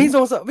ดิน3วิ่ง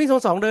โซ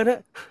น2เดินฮ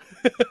ะ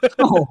โ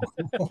อ้โห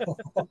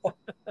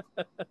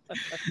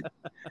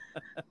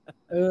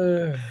เอ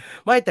อ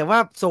ไม่แต่ว่า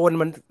โซน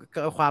มัน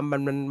ความ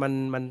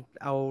มัน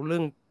เอาเรื่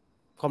อง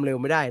ความเร็ว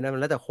ไม่ได้นะมั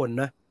นแล้วแต่คน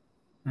นะ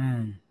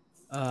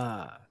เออ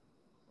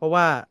เพราะ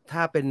ว่าถ้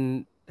าเป็น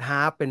ฮ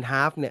า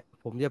ฟเนี่ย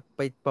ผมจะไ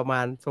ปประมา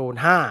ณโซน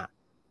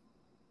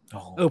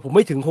5ผมไ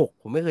ม่ถึง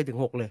6ผมไม่เคยถึง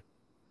6เลย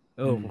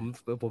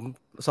ผม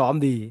ซ้อม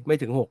ดีไม่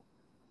ถึง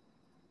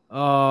6เอ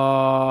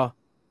อ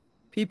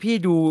พี่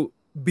ดู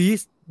บี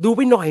สดูไ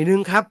ปหน่อยนึ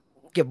งครับ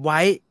เก็บไว้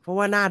เพราะ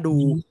ว่าน่าดู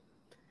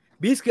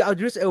บีสคืออัล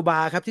ดริสเอลบา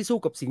ครับที่สู้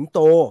กับสิงโต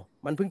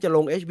มันเพิ่งจะล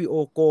ง HBO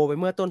Go ไป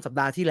เมื่อต้นสัป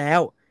ดาห์ที่แล้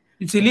วเ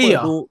ป็นผซีรีส์เหร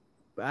อมเปิดดู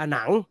ห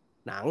นัง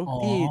อ๋อ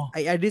ที่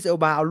ไอดิสเอล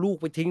บาเอาลูก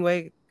ไปทิ้งไว้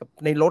กับ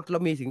ในรถแล้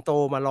วมีสิงโต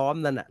มาล้อม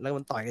นั่นน่ะแล้ว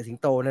มันต่อยกับสิง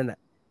โตนั่นน่ะ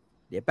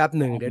เดี๋ยวแป๊บ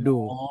หนึ่งเดี๋ยวดู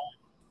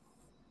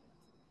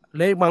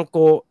เลขมังโก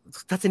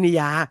ทัศนี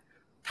ยา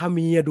ถ้า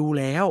มีดู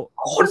แล้ว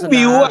คน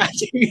บิวอ่ะ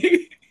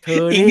เธ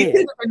ออีกนี่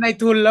นิดจะเป็นนาย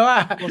ทุนแล้วอ่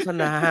ะโฆษ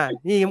ณา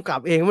นี่กำกั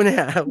บเองมั้ยเนี่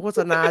ยโฆษ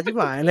ณาชิบ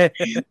หายเลย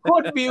โค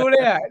ตรบิวเล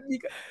ยอ่ะนี่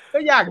ก็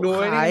อยากดู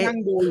นี่ขายนั่ง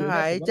ดูอยู่เ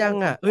นี่ยจัง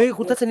อ่ะเฮ้ย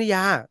คุณทัศนีย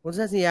า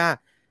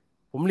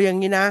ผมเรียง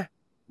งี้นะ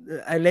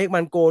ไอเล็กมั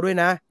นโกด้วย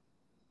นะ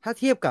ถ้า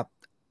เทียบกับ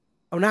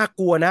เอาน่า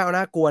กลัวนะ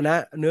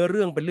เนื้อเ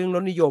รื่องเป็นเรื่องร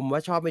สนิยมว่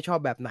าชอบไม่ชอบ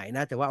แบบไหนน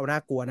ะแต่ว่าเอาน่า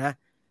กลัวนะ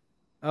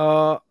เอ่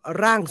อ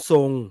ร่างท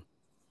รง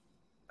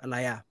อะไร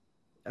อ่ะ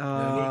เอ่เ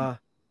ดอริ่งอ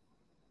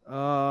เ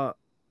อ่อ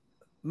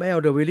ไม่เอา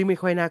เดอะวิลลี่ไม่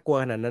ค่อยน่ากลัว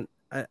ขนาดนั้น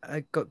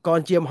กอน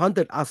เจียมฮอนเ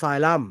ต็ดอาไซ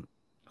ลัม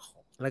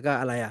แล้วก็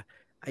อะไรอ่ะ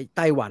ไอ้ไ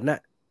ต้หวันน่ะ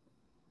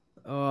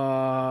เอ่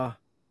อ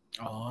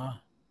อ๋อ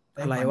ไ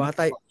ต้อะไรหวันวะ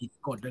นี่ผิด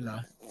กฎด้วยเหรอ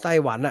ไต้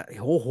หวันอ่ะ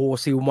โห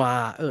ซิลมา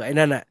ไอ้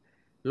นั่นอ่ะ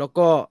แล้ว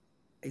ก็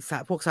ไอ้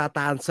พวกซาต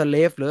านสเล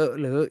ฟห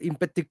รืออิมเ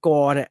ปติกอ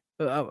ร์เนี่ย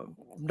เอา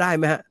ได้ไ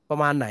หมฮะประ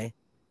มาณไหน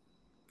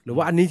หรือ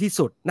ว่าอันนี้ที่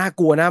สุดน่า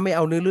กลัวนะไม่เอ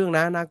าเนื้อเรื่องน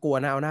ะน่ากลัว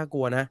นะเอาน่าก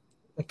ลัวนะ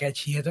แต่แกเ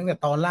ชียร์ตั้งแต่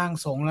ตอนล่าง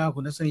ทรงแล้วคุ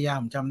ณทัศนียา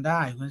ผมจำได้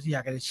คุณทัศนียา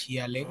แกจะเชีย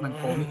ร์เล็กมันโ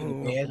กนี่คือ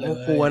เบสผมเลยก็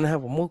กลัวนะครับ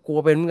ผมก็กลัว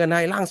เป็นเหมือนกันนะ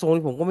ร่างทรง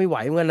ผมก็ไม่ไหว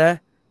เหมือนกันนะ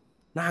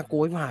น่ากลั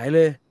วหายเ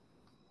ลย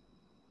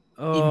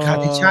อินคาร์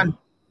เนชั่น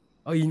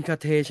อินคา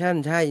เทชัน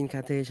ใช่อินค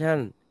าเทชั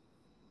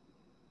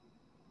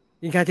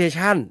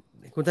น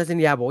คุณทัศ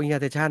นียาบอกอินค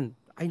าเทชัน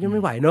ไอ้นี่ไ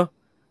ม่ไหวเนอะ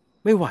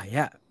ไม่ไหว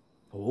อ่ะ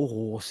โอ้โห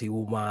ซิล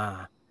มา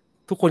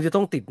ทุกคนจะต้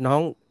องติดน้อ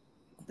ง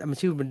มัน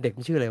ชื่อเป็นเด็ก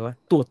มันชื่ออะไรวะ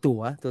ตัว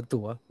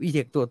อีเ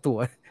ด็กตัว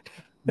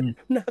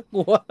น่าก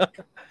ลั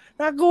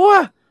ว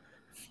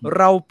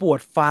เราปวด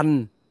ฟัน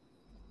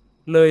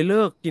เลยเ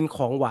ลิกกินข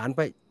องหวานไ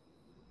ป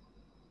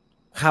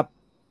ครับ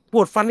ป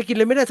วดฟันกินเ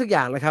ลยไม่ได้สักอ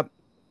ย่างเลยครับ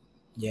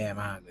แย่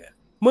มากเลย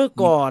เมื่อ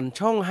ก่อน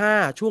ช่อง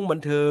5ช่วงบัน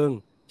เทิง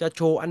จะโ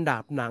ชว์อันดั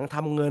บหนังท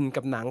ำเงิน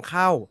กับหนังเ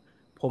ข้า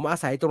ผมอา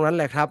ศัยตรงนั้นแ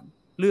หละครับ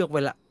เลือกเ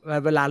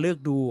วลาเลือก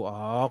ดู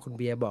คุณเ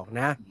บียร์บอก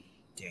นะ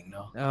เจ๋งเน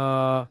าะ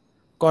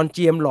กอนเ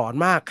จียมหลอน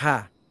มากค่ะ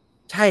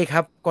ใช่ค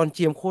รับกอนเ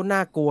จียมโคตรน่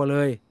ากลัวเล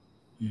ย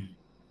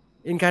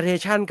อินคาเท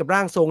ชันกับร่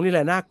างทรงนี่แห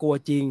ละน่ากลัว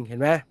จริงเห็น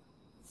ไหม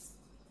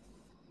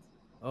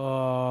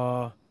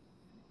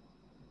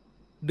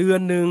เดือน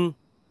หนึ่ง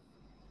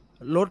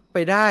ลดไป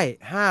ได้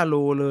5 โล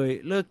เลย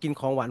เลิกกิน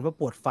ของหวานเพราะ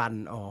ปวดฟัน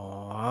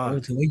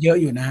ถือว่าเยอะ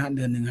อยู่นะฮะเ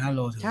ดือนหนึ่ง5 โล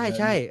ถือว่าเยอะ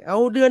ใช่เอา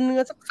เดือนนึง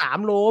สัก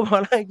3 โลพอ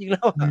แล้วจริงๆแ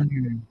ล้ว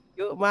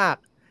เยอะมาก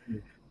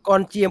ก่อ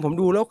นเจียมผม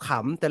ดูแล้วข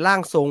ำแต่ร่า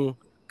งทรง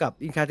กับ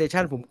อินคาเทชั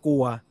นผมกลั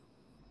ว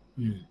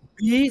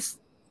บีส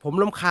ผม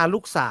รำคาญลู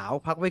กสาว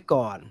พักไว้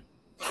ก่อน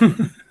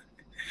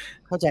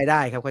เข้าใจไ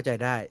ด้ครับเข้าใจ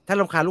ได้ถ้า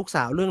รำคาญลูกส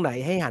าวเรื่องไหน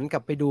ให้หันกลั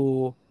บไปดู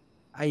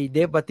ไอ้เด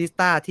ฟบาติส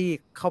ต้าที่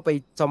เข้าไป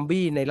ซอม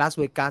บี้ในลาส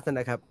เวกัส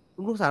นะครับ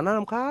ลูกสาวน่า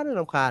รำค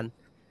าญ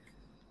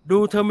ดู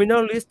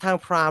Terminal List ทาง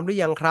พรามหรื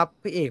อยังครับ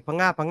พระเอกพะ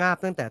งาบ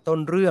ตั้งแต่ต้น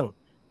เรื่อง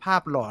ภา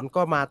พหลอน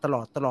ก็มาตล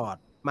อด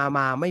ม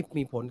าไม่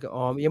มีผลกับ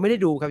ยังไม่ได้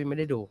ดูครับยังไม่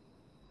ได้ดู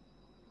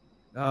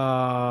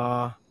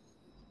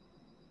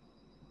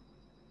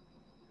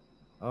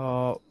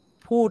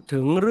พูด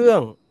ถึงเรื่อ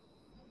ง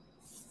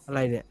อะไร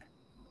เนี่ย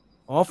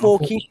โฟ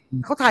คิง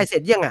เขาถ่ายเสร็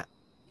จยังอ่ะ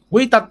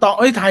ตัดต่อ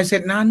ถ่ายเสร็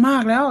จนานมา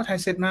กแล้วถ่าย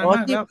เสร็จนานม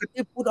ากแล้ว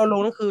ที่พูดเอาล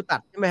งนั่นคือตั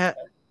ดใช่ไหมฮะ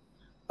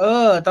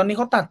ตอนนี้เ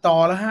ขาตัดต่อ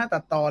แล้วฮะตั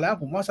ดต่อแล้ว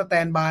ผมว่าสแต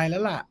นบายแล้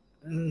วล่ะ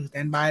สแต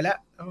นบายแล้ว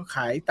ข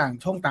าย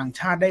ต่าง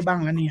ชาติได้บ้าง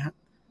แล้วนี่ฮะ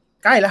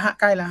ใกล้แล้ว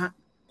ฮะ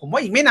ผมว่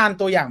าอีกไม่นาน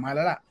ตัวอย่างมาแ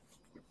ล้วล่ะ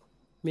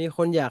มีค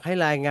นอยากให้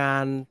รายงา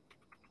น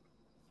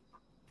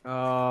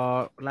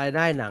รายไ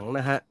ด้หนังน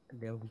ะฮะ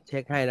เดี๋ยวเช็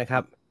คให้นะครั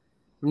บ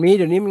เ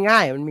ดี๋ยวนี้มันง่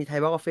ายมันมีไทย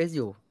บ็อกซ์เฟสอ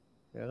ยู่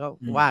เดี๋ยวก็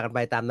ว่ากันไป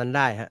ตามนั้นไ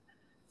ด้ฮะ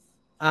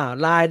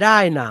รายได้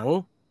หนัง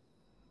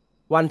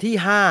วันที่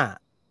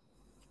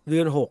5 เดื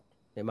อน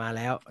 6เนี่ยมาแ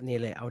ล้วนี่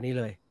เลยเอานี่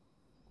เลย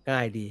ง่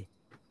ายดี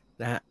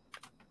นะฮะ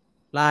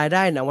รายไ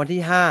ด้หนังวัน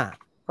ที่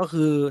5ก็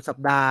คือสัป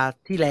ดาห์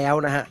ที่แล้ว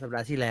นะฮะสัปด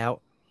าห์ที่แล้ว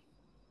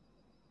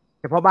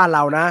เฉพาะบ้านเร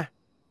านะ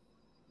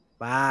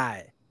ไป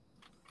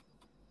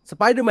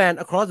Spider-Man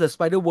Across the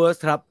Spider-Verse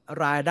ครับ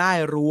รายได้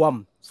รวม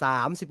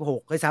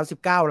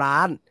39 ล้า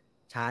น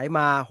ฉายม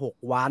า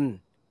6วัน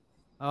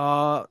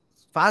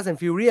Fast and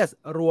Furious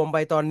รวมไป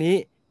ตอนนี้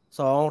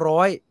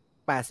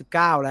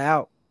289แล้ว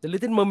The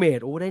Little Mermaid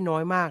ได้น้อ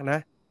ยมากนะ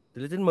The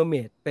Little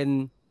Mermaid เป็น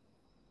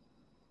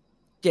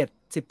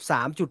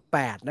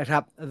73.8นะครั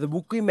บ The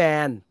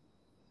Boogeyman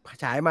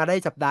ฉายมาได้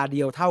สัปดาห์เ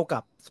ดียวเท่ากั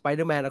บ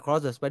Spider-Man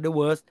Across the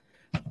Spider-Verse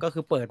ก็คื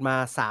อเปิดมา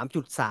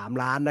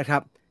 3.3 ล้านนะครั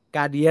บ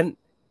Guardian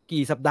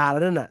กี่สัปดาห์แล้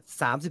วนั่นน่ะ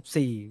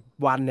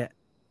34วันเนี่ย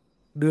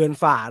เดือน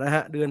ฝ่านะฮ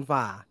ะเดือน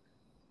ฝ่า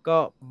ก็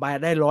บาย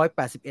ได้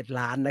181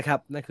ล้านนะครับ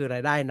นั่นคือรา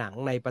ยได้หนัง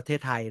ในประเทศ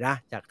ไทยนะ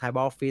จากไทยบ็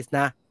อกซ์ออฟฟิศ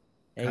นะ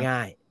ง่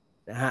าย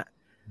ๆนะฮะ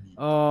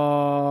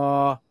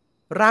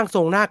ร่างท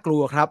รงน่ากลั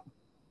วครับ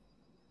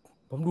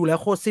ผมดูแล้ว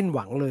โคตรสิ้นห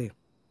วังเลย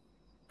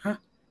ฮะ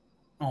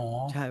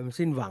ใช่มัน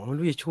สิ้นหวังไม่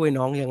รู้จะช่วย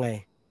น้องยังไง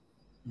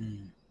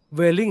เ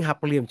วลลิงหัก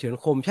เหลี่ยมเฉือน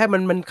คมใช่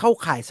มันเข้า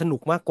ข่ายสนุ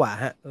กมากกว่า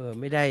ฮะ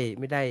ไม่ไ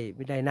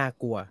ด้น่า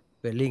กลัว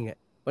เวลลิงอ่ะ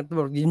มันแ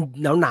บบ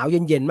หนาว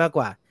เย็นมากก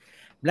ว่า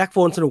แบล็กโฟ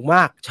นสนุกม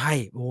ากใช่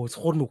โอ้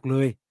โคตรสนุกเล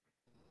ย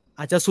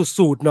อาจจะ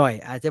สูดหน่อย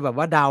อาจจะแบบ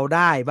ว่าเดาไ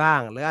ด้บ้า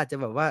งหรืออาจจะ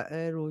แบบว่า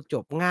รู้จ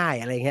บง่าย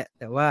อะไรเงี้ย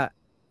แต่ว่า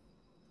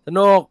ส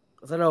นุก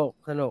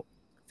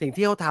สิ่ง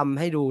ที่เขาทำ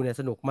ให้ดูเนี่ย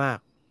สนุกมาก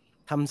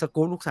ทำส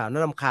กู๊ปลูกสาวน่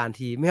ารำคาญ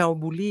ทีไม่เอา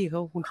บูลลี่เข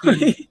าคุณคิม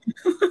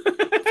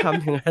ท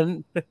ำอย่างนั้น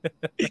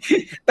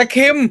ตะ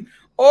คิม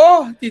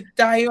จิตใ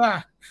จว่ะ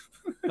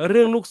เ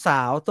รื่องลูกส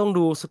าวต้อง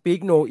ดู Speak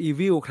No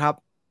Evil ครับ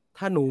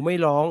ถ้าหนูไม่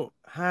ร้อง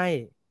ให้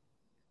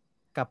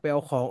กลับไปเอ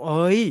าของ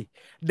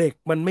เด็ก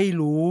มันไม่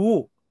รู้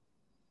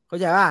เข้า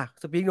ใจป่ะ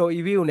Speak No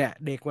Evil เนี่ย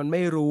เด็กมันไ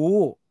ม่รู้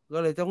ก็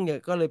เล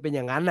ยเป็นอ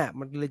ย่างนั้นน่ะ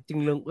มันเลยจึง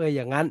เรื่องอ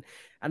ย่างนั้น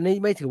อันนี้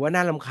ไม่ถือว่าน่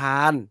ารำค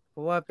าญเพร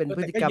าะว่าเป็นพ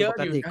ฤติกรรมป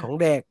กติของ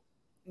เด็ก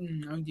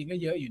เอาจริงก็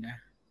เยอะอยู่นะ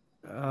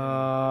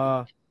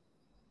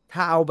ถ้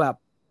าเอาแบบ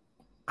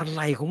อะไ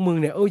รของมึง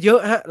เนี่ยเยอ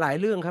ะฮะหลาย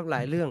เรื่องครับหล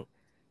ายเรื่อง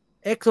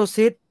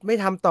Exorcist ไม่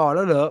ทำต่อแ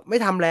ล้วเหรอไม่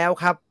ทำแล้ว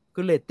ครับคื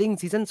อเรตติ้ง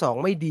ซีซั่น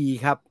2ไม่ดี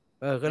ครับ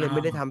ก็เลยไ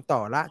ม่ได้ทำต่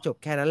อละจบ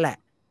แค่นั้นแหละ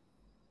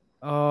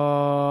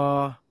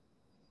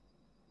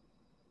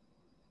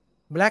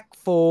Black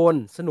Phone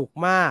สนุก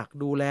มาก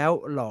ดูแล้ว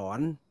หลอ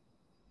น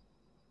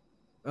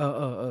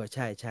ใ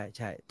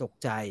ช่ตก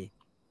ใจ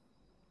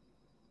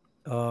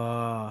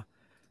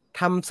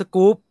ทำส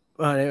กู๊ป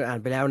อ่าน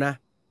ไปแล้วนะ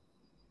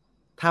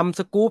ทำ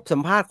สกู๊ปสั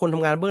มภาษณ์คนท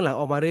ำงานเบื้องหลัง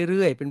ออกมาเ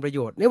รื่อยๆเป็นประโย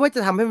ชน์นี่ว่าจ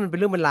ะทำให้มันเป็น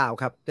เรื่องเป็นราว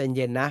ครับใจเ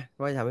ย็นนะ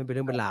ว่าจะทำให้เป็นเ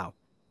รื่องเป็นราว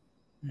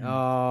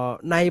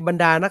ในบรร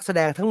ดานักแส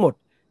ดงทั้งหมด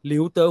หลิ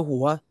วเต๋อหั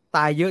วต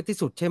ายเยอะที่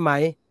สุดใช่ไหม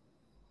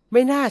ไ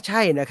ม่น่าใ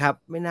ช่นะครับ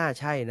ไม่น่า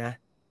ใช่นะ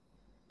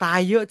ตาย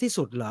เยอะที่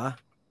สุดเหรอ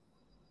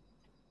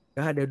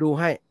เดี๋ยวดู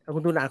ให้คุ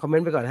ณตูนอ่านคอมเมน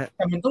ต์ไปก่อนฮะแ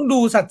ต่มันต้องดู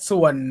สัด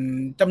ส่วน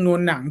จำนวน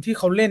หนังที่เ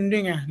ขาเล่นด้ว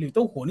ยไงหรือเ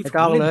ต้าหัวนี่เข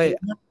าเล่นเยอ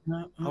ะม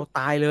ากเอาต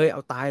ายเลย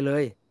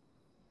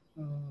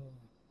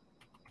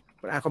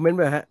อ่านคอมเมนต์ไ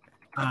ปฮะ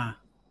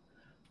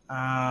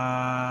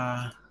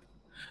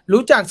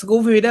รู้จักสกู๊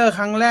ปฟีเดอร์ค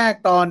รั้งแรก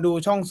ตอนดู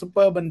ช่องซุปเป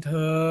อร์บันเ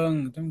ทิง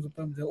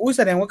แ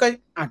สดงว่าก็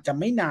อาจจะ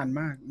ไม่นาน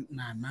มาก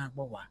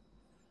ป่าววะ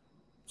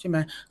ใช่ไหม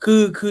คื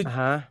อ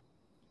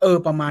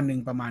ประมาณหนึ่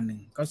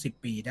งก็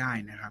10 ปีได้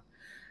นะครับ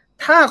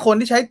ถ้าคน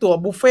ที่ใช้ตั๋ว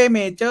บุฟเฟ่เ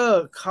มเจอ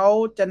ร์เขา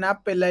จะนับ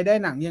เป็นรายได้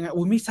หนังยังไง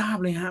ไม่ทราบ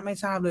เลยฮะไม่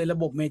ทราบเลยระ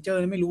บบเมเจอร์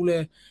นี่ไม่รู้เล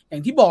ยอย่า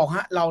งที่บอกฮ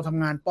ะเราท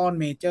ำงานป้อน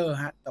เมเจอร์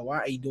ฮะแต่ว่า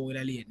ไอ้โดยร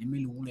ายละเอียดนี่ไ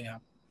ม่รู้เลยครั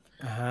บ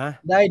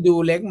ได้ดู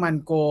เล็กมัน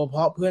โกเพ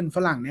ราะเพื่อนฝ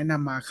รั่งแนะน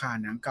ำมาค่ะ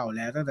หนังเก่าแ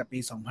ล้วตั้งแต่ปี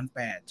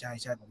2008ใ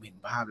ช่ผมเห็น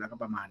ภาพแล้วก็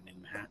ประมาณหนึ่ง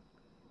ฮะ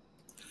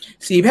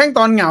สีแพ่งต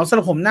อนเหงาสำห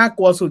รับผมน่าก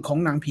ลัวสุดของ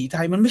หนังผีไท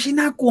ยมันไม่ใช่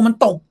น่ากลัวมัน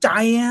ตกใจ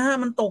ฮะ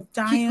มันตกใ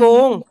จขี้โก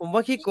งผมว่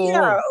าขี้โกง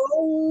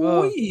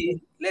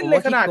เล่นเล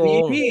ยขนาดนี้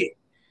พี่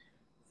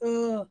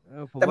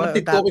แต่มัน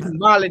ติดตัวไปถึง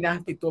บ้านเลยนะ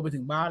ติดตัวไปถึ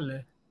งบ้านเล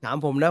ย ถาม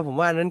ผมนะผม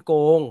ว่านั้นโก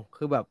ง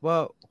คือแบบว่า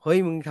เฮ้ย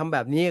มึงทำแบ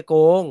บนี้โก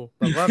ง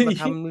แบบว่ามา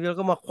ทำแล้ว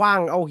ก็มาคว้าง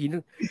เอาหิน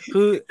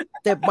คือ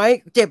เจ็บไหม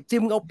เจ็บจริ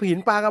งเอาหิน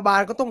ปากระบา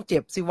ลก็ต้องเจ็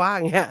บสิว่าอ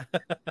ย่างเงี้ย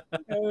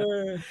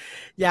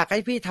อยากให้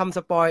พี่ทำส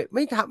ปอยไ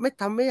ม่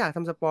อยากท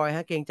ำสปอยฮ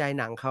ะเกรงใจ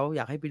หนังเขาอ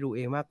ยากให้ไปดูเอ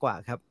งมากกว่า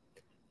ครับ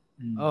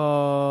เอ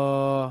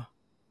อ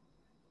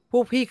พ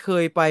วกพี่เค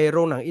ยไปโร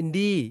งหนังอิน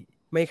ดี้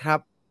ไหมครับ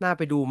น่าไ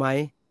ปดูไหม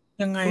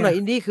ยังไงโรงหนัง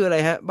อินดี้คืออะไร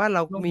ฮะบ้านเร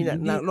าโรงหมีนัง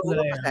อินดี้โรงคืออะ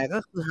ไรกระแสก็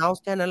คือเฮา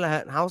ส์แค่นั้นแหละฮ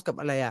ะเฮาส์กับ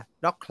อะไรอะ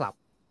ด็อกคลับ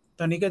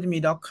ตอนนี้ก็จะมี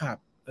ด็อกขับ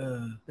อ่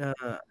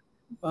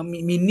า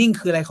มีนิ่ง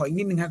คืออะไรขออีก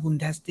นิดนึงครับคุณ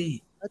เทสตี้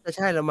น่าจะใ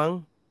ช่แล้วมั้ง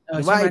ห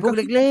รือว่าใช่ไหมไอ้พวกเ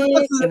ล็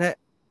กๆนะฮะ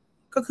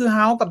ก็คือเฮ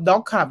าส์กับด็อ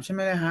กขับใช่ไห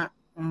มนะฮะ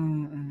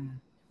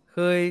เค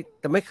ย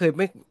แต่ไม่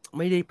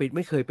ได้ไปไ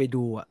ม่เคยไป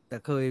ดูอ่ะแต่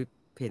เคย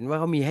เห็นว่า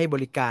เขามีให้บ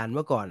ริการเ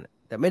มื่อก่อน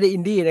แต่ไม่ได้อิ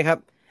นดี้นะครับ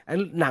ไอ้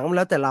หนังมันแ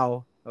ล้วแต่เรา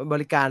บ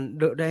ริการ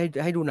ได้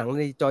ให้ดูหนัง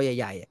ในจอใ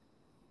หญ่ๆอ่ะ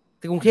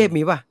ที่กรุงเทพ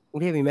มีป่ะกรุ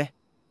งเทพมีไหม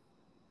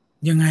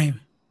ยังไง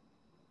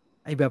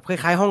ไอ้แบบค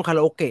ล้ายๆห้องคาร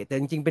าโอเกะแต่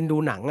จริงๆเป็นดู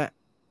หนังอ่ะ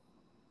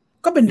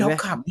ก็เป็นมีไหมด็อ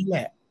กขับนี่แหล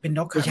ะเป็น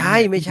ด็อกขัไม่ใช่บ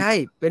นี่แหละไม่ใช่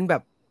เป็นแบ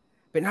บ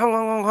เป็นห้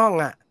อง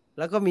อ่ะแ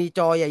ล้วก็มีจ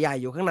อใหญ่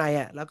ๆอยู่ข้างใน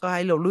อ่ะแล้วก็ใ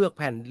ห้เราเลือกแ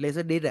ผ่นเลเซ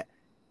อร์ดิสอ่ะ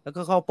แล้ว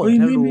ก็เข้าเปิเฮ้ยด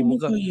ให้ดูไม่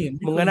เคยเห็นไ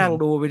ม่เคยเห็นมึงก็นั่ง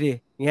ดูไปดิ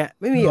เงี้ย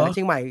ไม่มีเหรอเหรอเ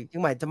ชียงให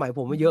ม่สมัยผ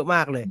มมันเยอะม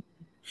ากเลย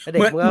แล้วเด็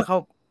เหมือนกมันก็เ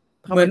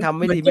ข้าไปทำ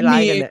ไม่ดีไม่เหมือนจะมีร้า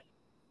ยกันเนี่ย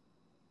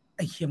ไ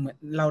อ้เหี้ยเหมือน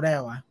เล่าได้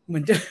วะเหมื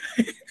อนจะ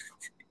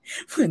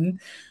เหมือน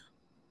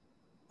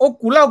โอ้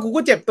กูเล่ากู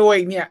ก็เจ็บตัว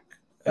อีกเนี่ย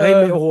เฮ้ย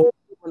ไม่โอ้โห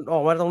มันอ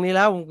อกมาตรงนี้แ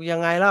ล้วยั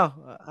งไงเล่า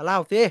เล่า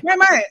สิ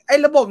ไม่ไอ้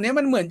ระบบเนี้ย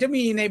มันเหมือนจะ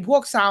มีในพว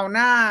กซาว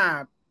น่า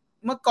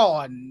เมื่อก่อ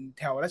น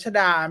แถวรัช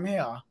ดาไม่ใช่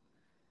เหรอ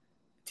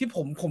ที่ผ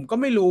มก็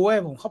ไม่รู้เว้ย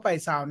ผมเข้าไป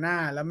ซาวน่า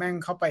แล้วแม่ง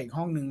เข้าไปอีก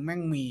ห้องนึงแม่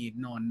งมี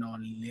นอน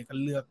เลยก็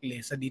เลือกเล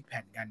เซอร์ดิสแ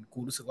ผ่นกันกู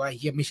รู้สึกว่าเ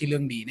ฮียไม่ใช่เรื่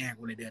องดีแน่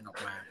กูเลยเดินออก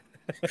มา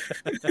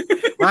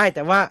ไม่แ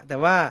ต่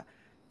ว่า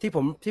ที่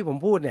ผม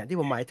พูดเนี่ยที่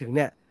ผมหมายถึงเ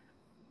นี่ย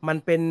มัน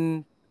เป็น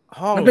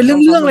ห้องมันเหเป็นเรื่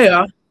มือนห้องซ้อมองเลยเหร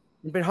อ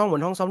มันเป็นห้องเหมือ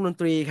นห้องซ้อมดน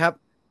ตรีครับ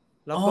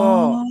แล้วอ๋อก็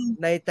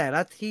ในแต่ล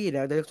ะที่เ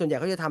นี่ยส่วนใหญ่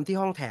เขาจะทำที่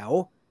ห้องแถว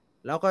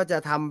แล้วก็จะ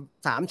ท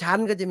ำ3 ชั้น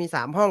ก็จะมี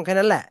3 ห้องแค่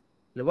นั้นแหละ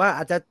หรือว่าอ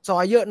าจจะซอ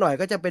ยเยอะหน่อย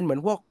ก็จะเป็นเหมือ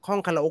นพวกห้อง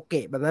คาราโอเก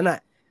ะแบบนั้นอ่ะ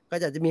ก็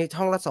จะมี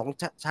ห้องละ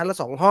2 ชั้นละ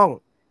2 ห้อง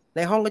ใน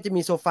ห้องก็จะ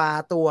มีโซฟา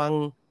ตวง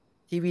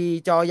ทีวี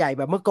จอใหญ่แ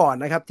บบเมื่อก่อน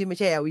นะครับที่ไม่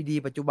ใช่ LED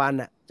ปัจจุบัน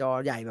อ่ะจอ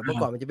ใหญ่แบบเมื่อ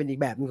ก่อนมันจะเป็นอีก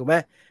แบบนึงถูกไหม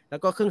แล้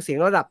วก็เครื่องเสียง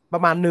ระดับปร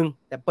ะมาณหนึ่ง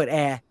แต่เปิดแอ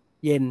ร์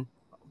เย็น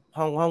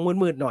ห้อง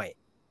มืดๆหน่อย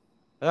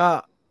แล้วก็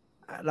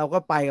เราก็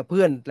ไปกับเ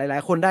พื่อนหลา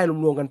ยๆคนได้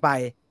รวมๆกันไป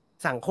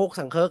สั่งโคก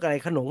สั่งเคิร์กอะไร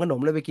ขนม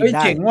เลยไปกินเฮ้ยไ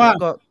ด้เจ๋งว่ะ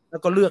แล้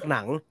วก็เลือกห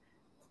นัง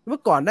เมื่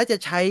อก่อนน่าจะ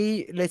ใช้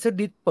เลเซอร์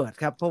ดิสเปิด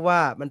ครับเพราะว่า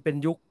มันเป็น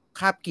ยุค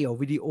คาบเกี่ยว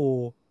วิดีโอ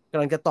ก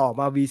ำลังจะต่อ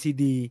มา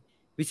VCD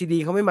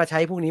เขาไม่มาใช้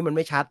พวกนี้มันไ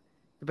ม่ชัด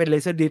จะเป็นเล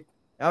เซอร์ดิส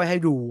เอาไปให้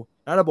ดู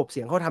แล้วระบบเสี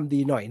ยงเขาทำดี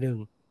หน่อยนึง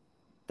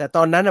แต่ต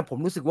อนนั้นนะผม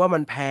รู้สึกว่ามั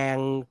นแพง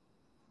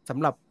ส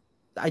ำหรับ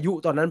อายุ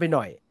ตอนนั้นไปห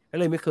น่อยก็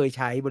เลยไม่เคยใ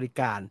ช้บริ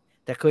การ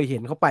แต่เคยเห็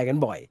นเขาไปกัน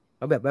บ่อยแ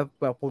ล้วแบ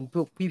บคนพ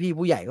วกพี่ๆ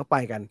ผู้ใหญ่ก็ไป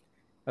กัน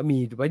ก็มี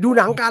ไปดู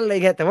หนังกันอะไร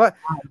เงี้ยแต่ว่า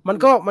มั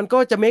นก็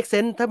จะ make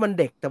sense ถ้ามัน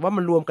เด็กแต่ว่า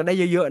มันรวมกันได้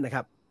เยอะๆนะค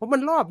รับเพราะมั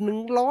นรอบ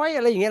100อ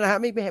ะไรอย่างเงี้ยนะฮะ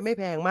ไม่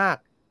แพงมาก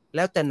แ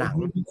ล้วแต่หนัง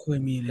ไม่เคย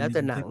มีเลยแล้วแ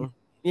ต่หนังในกรุงเทพ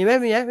มีไหม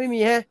ไม่มี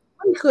ฮะ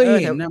ไม่เคย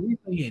เห็นนะไม่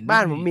เคยเห็นบ้า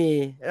นผมมี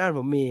บ้านผ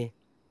มมี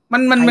มั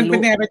นเป็นใคร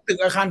รู้ แนวไปตึก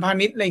อาคารพา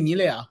ณิชย์อะไรอย่างนี้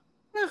เลยเหรอ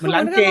เหมือนร้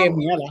านเกก็เรามอ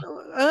ย่างเงี้ยเหรอ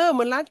เห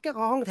มือนร้านข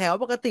องห้องแถว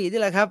ปกตินี่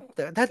แหละครับแ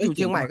ต่ถ้าอยู่เ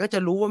ชียงใหม่เจ๋งว่ะก็จะ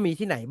รู้ว่ามี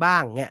ที่ไหนบ้า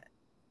งเนี่ย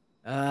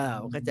เออ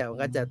มันก็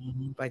จะ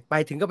ไป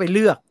ถึงก็ไปเ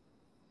ลือก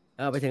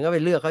ไปถึงก็ไป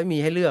เลือกเขามี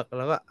ให้เลือก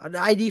แล้วก็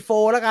ID4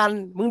แล้วกัน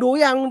มึงดู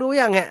ยัง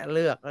เนี่ยเ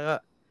ลือกแล้วก็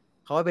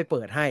เขาไปเ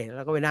ปิดให้แ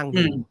ล้วก็ไปนั่ง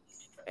ดู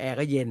แอร์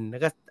ก็เย็นแล้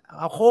วก็เ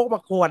อาโค้กมา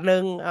ขวดนึ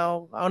งเอา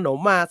ขนม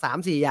มา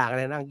3-4อย่าง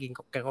เลยนั่งกิน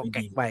ก็แก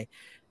ะไป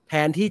แท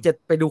นที่จะ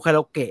ไปดูคารา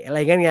โอเกะอะไร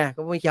เงี้ยไง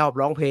ก็ไม่ชอบ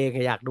ร้องเพลง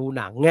อยากดู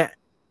หนังเนี่ย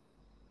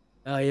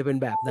จะเป็น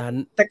แบบนั้น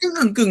แต่ก็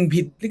กึ่ง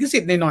ผิดลิขสิ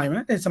ทธิ์หน่อยไหม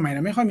แต่สมัย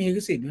นั้นไม่ค่อยมีลิ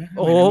ขสิทธิ์ด้วยสโ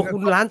อ้โหมัยนั้นมัน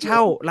ก็คุณร้านเช่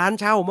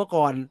าเมื่อ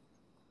ก่อน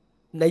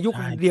ในยุคใ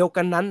ช่เดียว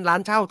กันนั้นร้า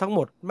นเช่าทั้งหม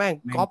ดแม่ง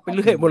แม่งก๊อปไปเ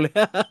รื่อยหมดเลย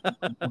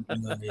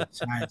หมดเลยใ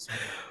ช่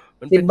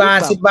มันสิบบาท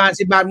เป็นยุคแบบ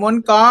10 บาทม้วน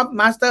กอล์ฟ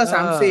มาสเตอร์เอ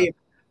อ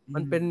30มั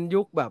นเป็น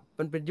ยุคแบ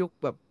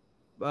บ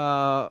เอ่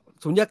อ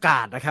สุญญากา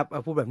ศนะครับเอ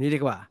าพูดแบบนี้ดี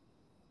กว่า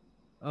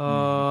เอ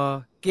อ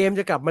เกม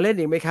จะกลับมาเล่น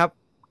อีกไหมครับ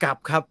กลับ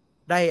ครับ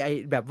ได้ไอ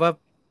แบบว่า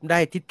ได้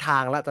ทิศทา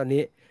งแล้วตอน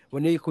นี้วั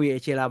นนี้คุยเอ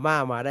เชียรามา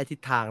มาได้ทิศ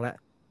ทางแล้ว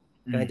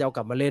กำลังจะเอาก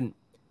ลับมาเล่น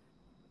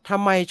ทำ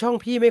ไมช่อง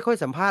พี่ไม่ค่อย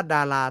สัมภาษณ์ด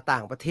าราต่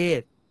างประเทศ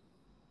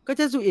ก็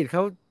จะสุอิตเข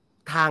า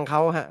ทางเข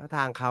าฮะท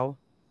างเขา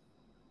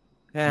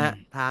นะฮะ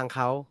ทางเข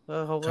า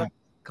เขาก็ครับ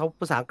เขา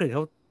ภาษาอังกฤษเข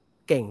า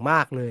เก่งม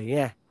ากเลยไ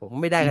งผม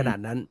ไม่ได้ขนาด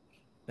นั้น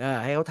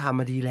ให้เขาทำ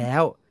มาดีแล้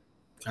ว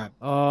ครับ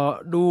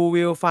ดู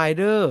วิวไฟเ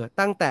ดอร์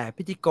ตั้งแต่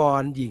พิธีก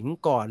รหญิง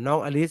ก่อนน้อง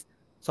อลิส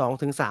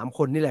2-3 ค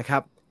นนี่แหละครั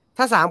บ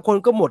ถ้า3 คน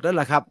ก็หมดแล้ว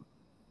ล่ะครับ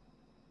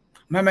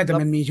ไม่แต่แล้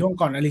วมันมีช่วง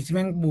ก่อนอลิซที่แ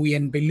ม่งบูเย็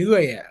นไปเรื่อ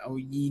ยอ่ะเอา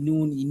อี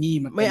นู่นอีนี่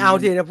มาไม่ตีกันเอา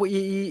สินะพวก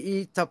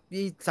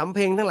อีสำเ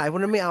พ็งทั้งหลายพวก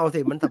นั้นไม่เอาสิ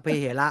มันสัพเพ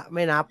เหระไ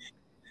ม่นับ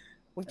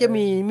มันจะ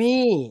มี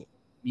มี่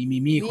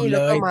มีคนแล้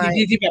เลยวก็มา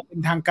ที่แบบเป็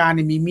นทางการเ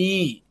นี่ยมี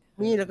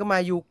มี่แล้วก็มา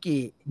ยูกิ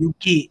ยู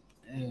กิ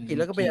แ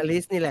ล้วก็เป็นอลิ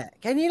สนี่แหละ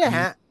แค่นี้แหละ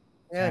ฮะ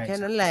แค่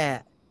นั้นแหละ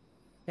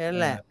แค่นั้น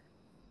แหละ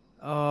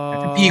แต่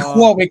ถ้าพี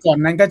คั่วไปก่อน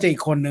นั้นก็จะอี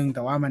กคนนึงแ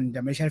ต่ว่ามันจ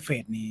ะไม่ใช่เฟ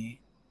สนี้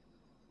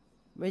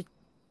ไม่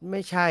ไ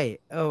ม่ใช่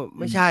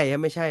ไม่ใช่ฮะ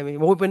ไม่ใช่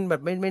โอ้ยเป็นแบ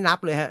บไม่นับ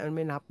เลยฮะไ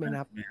ม่นับไม่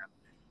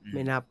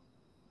นับ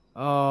เ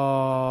อ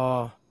อ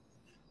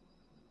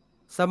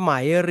สมั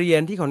ยเรีย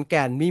นที่ขอนแ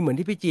ก่นมีเหมือน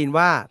ที่พี่จีน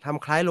ว่าท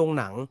ำคล้ายโรง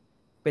หนัง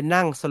เป็น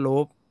นั่งสโล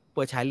ปเ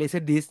ปิดฉายเลเซอ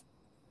ร์ดิส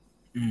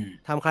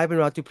ทำคล้ายเป็น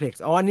มัลติเพล็ก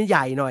ซ์อันนี้ให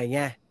ญ่หน่อยไ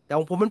งแต่ข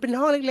องผมมันเป็น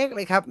ห้องเล็กๆเ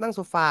ลยครับนั่งโซ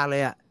ฟาเล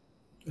ยอ่ะ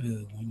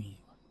ไม่มี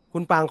คุ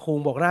ณปางคุง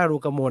บอกน่ารู้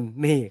กระมน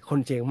นี่คน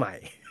เชียงใหม่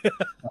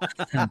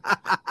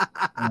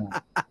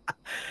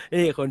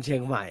นี่คนเชีย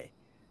งใหม่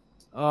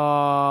เอ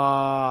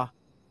อ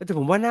แต่ผ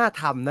มว่าน่า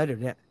ทำนะเดี๋ย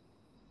วนี้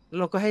เ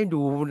ราก็ให้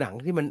ดูหนัง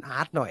ที่มันอา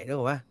ร์ตหน่อยนะ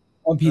ว่า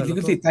ผิดลิข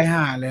สิทธิ์ใจ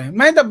ห่าเลยไ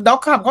ม่แต่ด็อก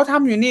ขับเขาท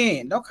ำอยู่นี่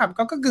ด็อกขับ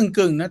ก็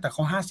กึ่งนะแต่เข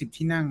า50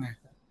ที่นั่งไง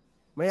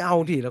ไม่เอา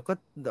ดิเรา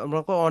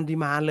ก็ออนดี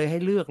มานเลยให้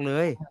เลือกเล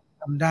ย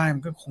ทำได้มั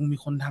นก็คงมี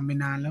คนทำไป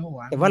นานแล้ว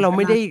วะแต่ว่าเราไ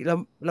ม่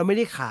ไ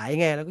ด้ขาย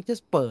ไงเราก็จะ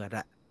เปิดอ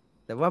ะ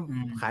แต่ว่า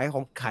ขา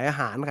ยอา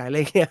หารขายอะไร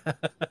เงี้ย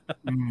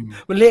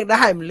มันเรียกไ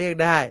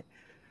ด้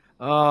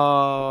เอ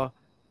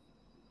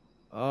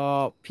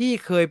อพี่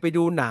เคยไป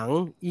ดูหนัง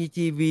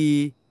EGV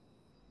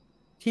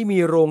ที่มี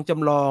โรงจ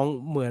ำลอง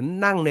เหมือน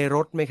นั่งในร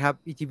ถไหมครับ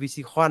EGV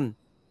ซีคอน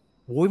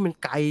โอ้ยมัน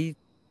ไกล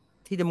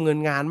ที่ดำเนิน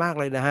งานมาก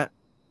เลยนะฮะ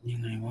ยั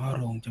งไงว่า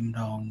โรงจำล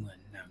องเหมือน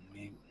หนัง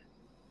นี่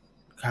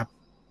ครับ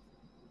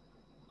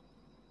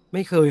ไ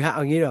ม่เคยฮะเอ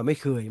างี้เหรอไม่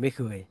เคยไม่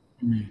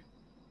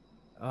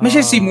ใ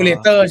ช่ซิมูเล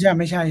เตอร์ใช่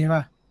ไม่ใช่ป่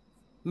ะ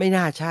ไม่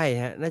น่าใช่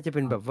ฮะน่าจะเ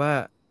ป็นแบบว่า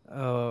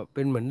เ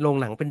ป็นเหมือนโรง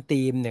หนังเป็น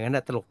ธีมอย่างนั้นน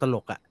ะตล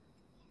กอ่ะ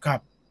ครั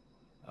บ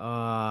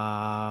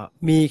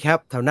มีครับ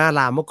แถวหน้าร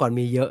ามเมื่อก่อน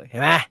มีเยอะเห็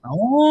นไหม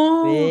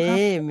มีครับ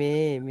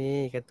มี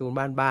การ์ตูน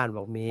บ้านบ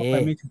อกมีไป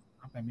ไม่ถึง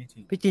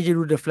พี่จีจะ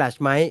ดู The Flash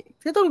ไหม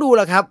ที่ต้องดูแห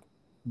ละครับ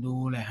ดู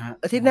เลยฮะ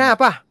อาทิตย์หน้า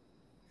ป่ะ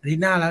อาทิต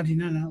ย์หน้าแล้ว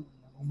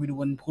คงไปดู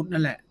วันพุธ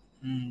นั่นแหละ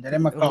จะได้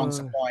มากรองส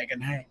ปอยกัน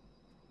ให้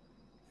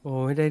โอ้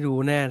ไม่ได้ดู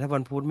แน่ถ้าวั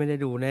นพุธไม่ได้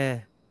ดูแน่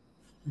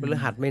พฤ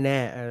หัสไม่แน่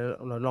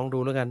เราลองดู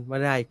แล้วกันว่า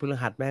ได้พฤ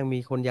หัสแม่งมี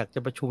คนอยากจะ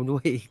ประชุมด้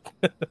วยอีก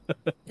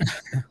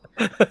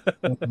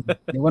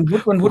เดี๋ยววันพุ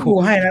ธดู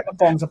ให้นะมา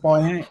กรองสปอย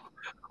ให้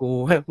กู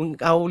มึง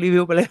เอารี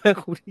วิวไปเลย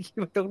กูที่คิด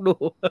ว่าต้องดู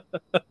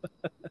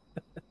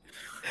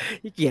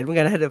ที่เกียดเหมือน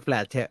กันนะ The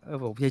Flash แท้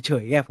ผมเฉ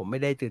ยๆแค่ผมไม่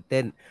ได้ตื่นเ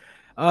ต้น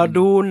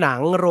ดูหนั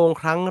งโรง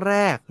ครั้งแร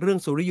กเรื่อง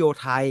สุริโย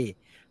ไทย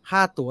ค่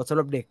าตั๋วสำห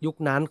รับเด็กยุค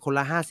นั้นคนล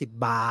ะ50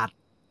 บาท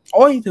โ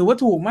อ้ยถือว่า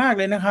ถูกมาก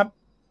เลยนะครับ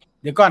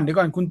เดี๋ยวก่อ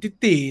นคุณติ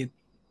ติ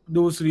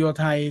ดูสุริโย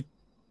ไทย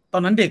ตอ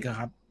นนั้นเด็กอะ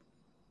ครับ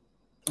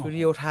สุริ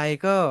โยไทย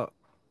ก็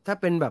ถ้า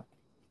เป็นแบบ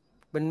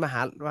เป็นมห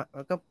า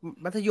ก็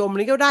มัธยม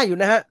นี้ก็ได้อยู่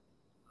นะฮะ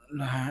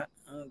นะฮะ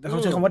แต่เขา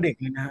ใช้คำว่าเด็ก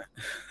เลยนะฮะ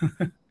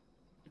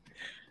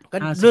ก็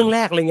เรื่องแร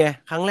กเลยไง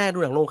ครั้งแรกดู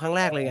หนังโรงครั้งแ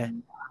รกเลยไง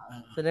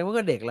แสดงว่า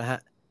ก็เด็กแล้วฮะ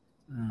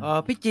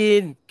พี่จี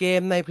นเก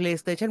มใน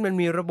PlayStation มัน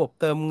มีระบบ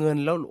เติมเงิน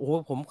แล้วโอ้โห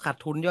ผมขาด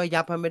ทุนย่อย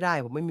ยับไม่ได้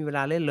ผมไม่มีเวล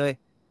าเล่นเลย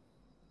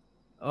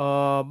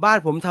บ้าน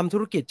ผมทำธุ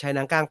รกิจฉายห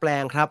นังกลางแปล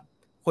งครับ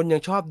คนยั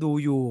งชอบดู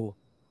อยู่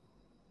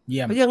เยี่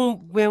ยมเขายัง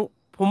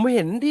ผมเ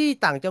ห็นที่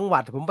ต่างจังหวั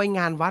ดผมไปง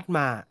านวัดม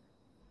า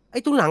ไอ้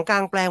ตู้หนังกลา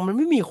งแปลงมันไ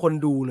ม่มีคน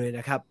ดูเลยน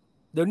ะครับ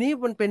เดี๋ยวนี้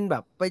มันเป็นแบ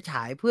บไปฉ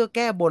ายเพื่อแ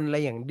ก้บนอะไร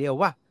อย่างเดียว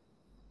ว่า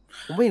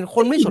ผมไม่เห็นค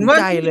นไม่สน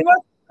ใจเลยว่า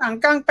หนัง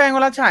กลางแปลงเว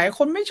ลาฉาย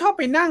คนไม่ชอบ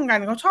ไปนั่งกัน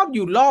เขาชอบอ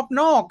ยู่รอบ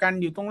นอกกัน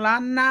อยู่ตรงร้า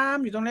นน้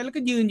ำอยู่ตรงนั้นแล้ว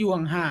ก็ยืนอยู่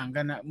ห่างๆ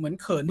กันอ่ะเหมือน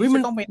เขินที่จะ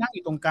ต้องไปนั่งอ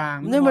ยู่ตรงกลาง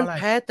นี่มันแ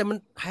พ้แต่มัน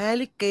แพ้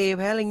ลิเกแ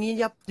พ้อะไรงี้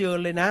ยับเยิน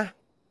เลยนะ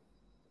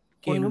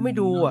คนเขาไม่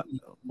ดูอ่ะ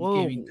เก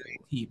มอินเตอร์แอ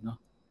คทีฟเนาะ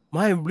ไ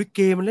ม่ลิเก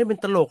มันเล่นเป็น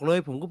ตลกเลย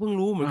ผมก็เพิ่ง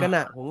รู้เหมือนกัน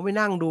อ่ะผมก็ไป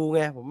นั่งดูไ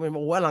งผม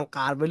โอ้อลังก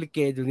ารไปลิเก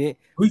อยู่นี้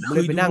ผมเล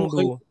ยไปนั่งดู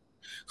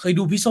เคย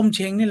ดูพี่ส้มเ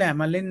ช้งนี่แหละ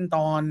มาเล่นต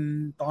อน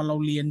เรา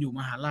เรียนอยู่ม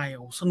หาลัยโ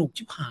อ้สนุก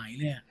ชิบหาย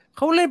เลยเ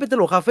ขาเล่นเป็นต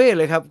ลกคาเฟ่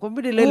เลยครับเขาไ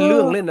ม่ได้เล่นเรื่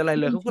องเล่นอะไร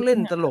เลยเขาก็เล่น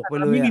ตลกไป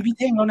เลยไม่มีพี่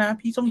เท่งแล้วนะ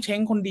พี่ส้มเช้ง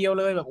คนเดียว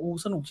เลยแบบโอ้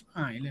สนุกชิบห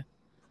ายเลย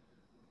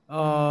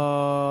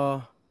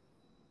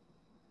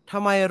ท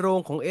ำไมโรง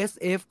ของ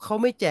SF เขา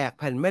ไม่แจก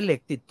แผ่นแม่เหล็ก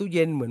ติดตู้เ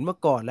ย็นเหมือนเมื่อ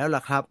ก่อนแล้วล่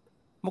ะครับ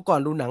เมื่อก่อน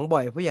ดูหนังบ่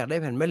อยเพราะอยากได้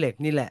แผ่นแม่เหล็ก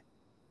นี่แหละ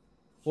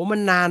โอ้มัน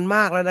นานม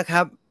ากแล้วนะค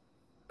รับ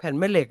แผ่น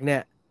แม่เหล็กเนี่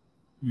ย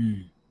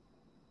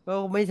ก็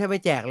ไม่ใช่ไม่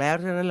แจกแล้ว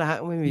เท่านั้นแหละฮะ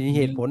ไม่มีเ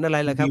หตุผลอะไร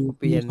แล้วครับก็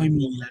เปลี่ยนไม่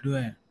มีแล้วด้ว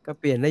ยก็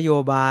เปลี่ยนนโย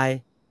บาย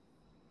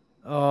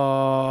เอ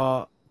อ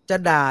จะ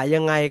ด่ายั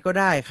งไงก็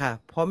ได้ค่ะ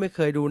เพราะไม่เค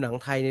ยดูหนัง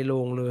ไทยในโร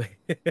งเลย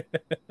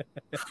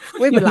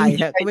ไม่เป็นไร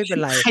ฮะก็ไม่เป็น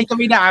ไรใครจะไ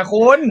ปด่า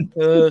คุณ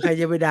ใคร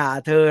จะไปด่า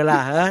เธอล่ะ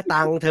ฮะ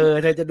ตังเธอ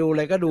จะดูอะ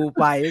ไรก็ดู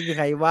ไปไม่มีใ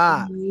ครว่า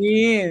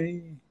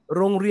โ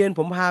รงเรียนผ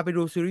มพาไป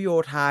ดูสุริโย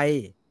ไทย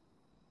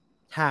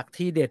ฉาก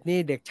ที่เด็ดนี่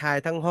เด็กชาย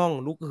ทั้งห้อง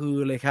ลุกฮือ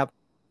เลยครับ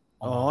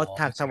ฉ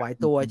ากถวาย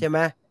ตัวใช่ไหม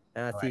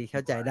ที่เข้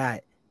าใจได้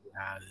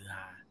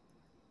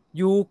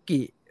ยู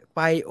กิไป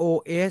โอ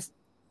เอส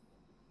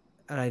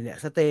อะไรเนี่ย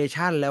สเต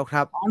ชันแล้วค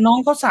รับน้อง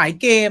เขาสาย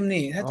เกม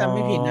นี่ถ้าจำไ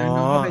ม่ผิดนะ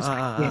น้องเขาไปสา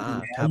ยเกมอยู่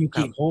แล้วยู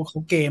กิเขา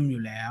เกมอ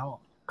ยู่แล้ว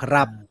ค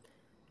รับ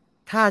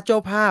ถ้าเจ้า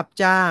ภาพ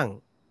จ้าง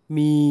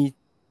มี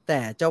แ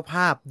ต่เจ้าภ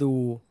าพดู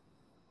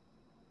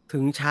ถึ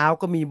งเช้า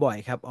ก็มีบ่อย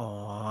ครับ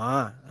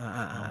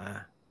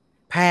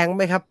แพงไห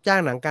มครับจ้า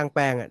งหนังกลางแป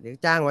ลงอ่ะเดี๋ยว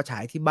จ้างมาฉา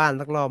ยที่บ้าน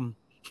สักรอบ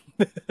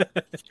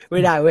ไ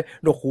ม่ได้เว้ย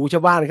หนวกหูชา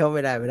วบ้านเขาไ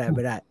ม่ไ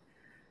ด้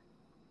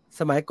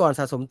สมัยก่อน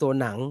สะสมตัว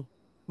หนัง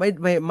ไ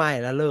ม่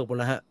แล้วเลิกหมด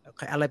แล้วฮะ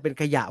อะไรเป็น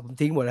ขยะผม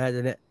ทิ้งหมดแล้วฮะต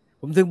อนเนี้ย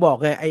ผมถึงบอก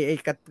ไงไอ้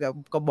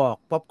กระบอก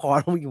ป๊อปคอร์น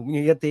ผม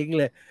ยังจะทิ้ง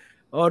เลย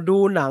ดู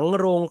หนัง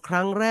โรงค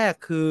รั้งแรก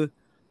คือ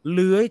เ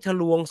ลื้อยทะ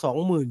ลวง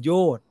20,000 โย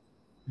ชน์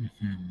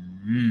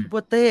ซูเป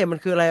อร์เต้มัน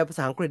คืออะไรภา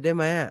ษาอังกฤษได้ไ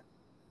หม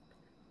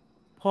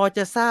พอจ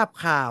ะทราบ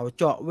ข่าว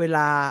เจาะเวล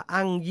าอ้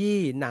างยี่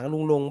หนังลุ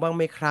งลงบ้างไ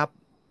หมครับ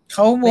เข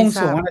าวไม่งส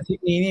รวงทราบวันอาทิต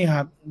ย์นี้นี่ค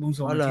รับวงส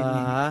รวงอ๋อเหรออาทิตย์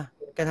นี้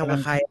แกทำกับ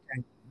ใคร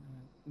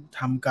ท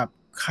ำกับ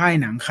ค่าย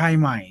หนังค่าย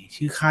ใหม่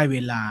ชื่อค่ายเว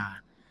ลา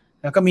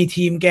แล้วก็มี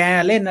ทีมแก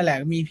เล่นนั่นแหละ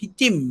มีพี่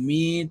จิ้ม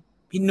มี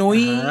พี่นุ้ย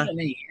อะไ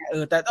รอย่างเงี้ย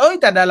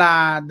แต่ดา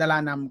รา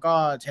นำก็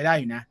ใช้ได้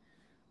อยู่นะ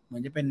เหมือ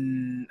นจะเป็น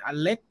อ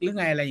เล็กหรือ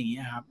ไงอะไรอย่างเงี้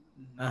ยครับ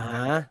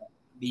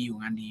ดีอยู่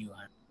งานดีอยู่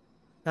ครับ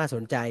น่าส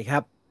นใจครั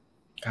บ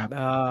ครับ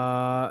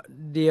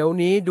เดี๋ยว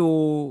นี้ดู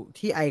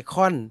ที่ไอค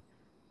อน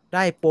ไ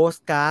ด้โปส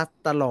การ์ด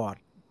ตลอด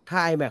ถ้า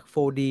iMac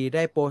 4D ไ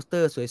ด้โปสเตอ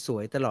ร์สว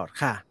ยๆตลอด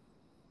ค่ะ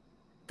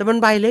แต่มัน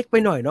ใบเล็กไป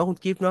หน่อยเนาะคุณ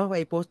กิฟต์เนาะไ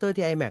อโปสเตอร์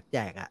ที่ iMac แจ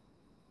กอะ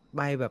ใ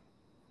บแบบ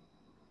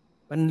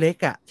มันเล็ก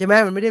อะใช่ไหม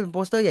มันไม่ได้เป็นโป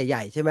สเตอร์ให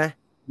ญ่ๆใช่ไหม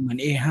เหมือน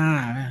A5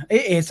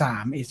 A3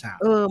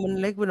 มัน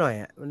เล็กไปหน่อย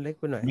อะมันเล็ก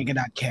ไปหน่อยมีกระ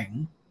ดาษแข็ง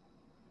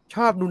ช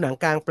อบดูหนัง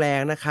กลางแปล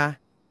งนะคะ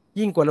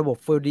ยิ่งกว่าระบบ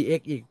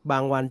 4DX อีกบา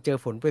งวันเจอ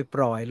ฝนป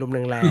ล่อยๆลมแ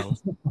รง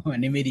อั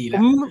นนี้ไม่ดีๆผแล้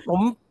วมผ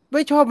มไ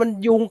ม่ชอบมัน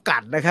ยุงกั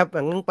ดนะครับห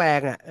นังกลางแปลง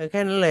อะแ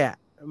ค่นั้นเลยอะ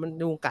มัน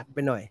ยุงกัดไป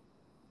หน่อย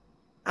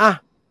อ่ะ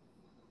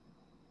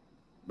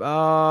เอ่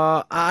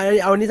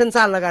เอานี้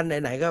สั้นๆแล้วกัน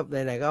ไหนๆก็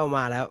ไหนๆก็เอาม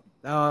าแล้ว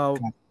เอ่อ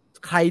ครับ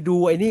ใครดู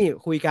ไอ้นี่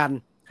คุยกัน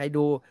ใคร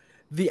ดู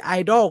The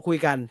Idol คุย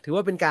กันถือว่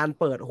าเป็นการ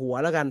เปิดหัว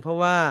แล้วกันเพราะ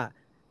ว่า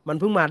มัน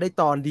เพิ่งมาได้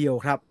ตอนเดียว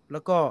ครับแล้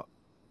วก็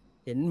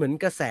เห็นเหมือน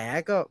กระแส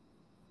ก็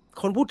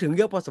คนพูดถึงเ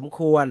ยอะพอสมค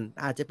วร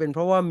อาจจะเป็นเพ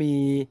ราะว่ามี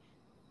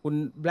คุณ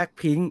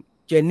Blackpink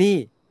เจนนี่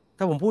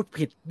ถ้าผมพูด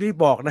ผิดรีบ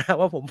บอกนะ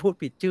ว่าผมพูด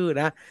ผิดชื่อ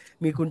นะ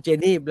มีคุณเจน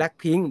นี่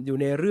Blackpink อยู่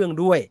ในเรื่อง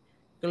ด้วย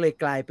ก็เลย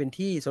กลายเป็น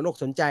ที่สนอก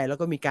สนใจแล้ว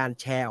ก็มีการ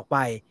แชร์ออกไป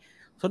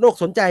สนอก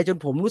สนใจจน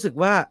ผมรู้สึก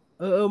ว่า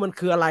มัน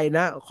คืออะไรน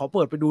ะขอเ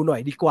ปิดไปดูหน่อ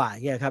ยดีกว่า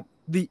เงี้ยครับ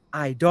The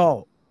Idol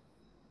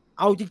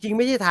เอาจริงๆไ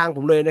ม่ใช่ทางผ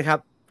มเลยนะครับ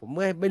ผม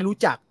ไม่รู้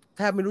จักแ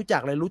ทบไม่รู้จั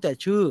กเลยรู้แต่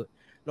ชื่อ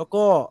แล้ว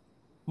ก็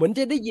เหมือนจ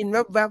ะได้ยิน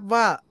แวบๆ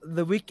ว่า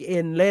The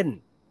Weeknd เล่น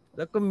แ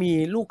ล้วก็มี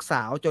ลูกส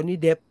าวจอห์นนี่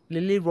เดปลิ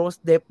ลลี่โรส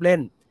เดปเล่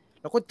น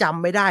แล้วก็จ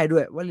ำไม่ได้ด้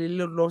วยว่าลิล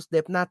ลี่โรสเด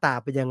ปหน้าตา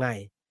เป็นยังไง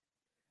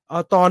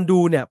ตอนดู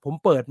เนี่ยผม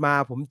เปิดมา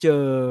ผมเจ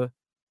อ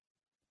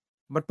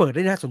มันเปิดไ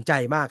ด้น่าสนใจ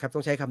มากครับต้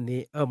องใช้คำนี้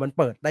มัน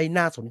เปิดได้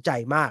น่าสนใจ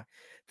มาก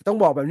แต่ต้อง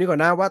บอกแบบนี้ก่อน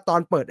นะว่าตอ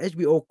นเปิด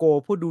HBO Go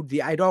เพื่อดู The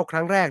Idol ค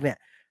รั้งแรกเนี่ย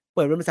เ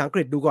ปิดเป็นภาษาอังก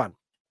ฤษดูก่อน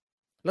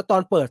แล้วตอ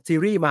นเปิดซี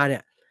รีส์มาเนี่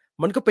ย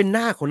มันก็เป็นห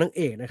น้าของนางเ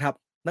อกนะครับ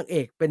นางเอ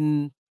กเป็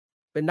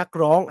นนัก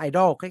ร้อง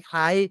Idol ค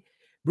ล้าย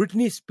ๆ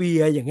Britney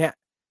Spears อย่างเงี้ย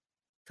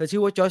เธอชื่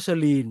อว่า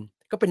Jocelyn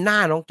ก็เป็นหน้า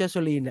น้อง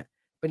Jocelyn เนี่ย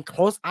เป็น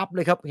close up เล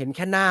ยครับเห็นแ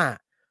ค่หน้า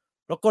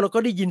แล้วก็เราก็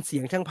ได้ยินเสี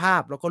ยงช่างภา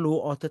พเราก็รู้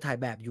อ๋อเธอถ่าย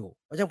แบบอยู่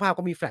แล้วช่างภาพ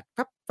ก็มีแฟลช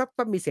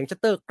ปั๊บมีเสียงชัต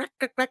เตอร์แ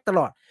กรกตล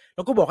อดเร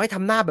าก็บอกให้ท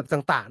ำหน้าแบบ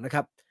ต่างๆนะค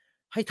รับ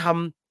ให้ท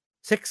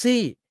ำเซ็ก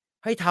ซี่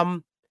ให้ท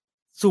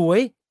ำสวย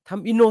ท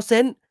ำอินโนเซ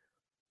นต์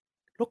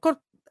แล้วก็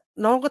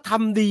น้องก็ท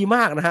ำดีม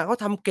ากนะฮะเขา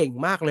ทำเก่ง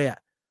มากเลยอะ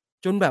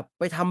จนแบบ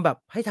ไปทำแบบ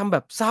ให้ทำแบ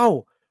บเศร้า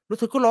แล้ว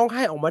เธอก็ร้องไ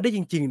ห้ออกมาได้จ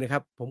ริงๆนะครั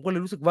บผมก็เล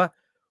ยรู้สึกว่า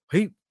เ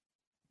ฮ้ย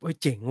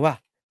เจ๋งว่ะ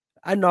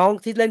น้อง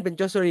ที่เล่นเป็น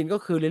Jocelyn ก็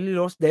คือ Lily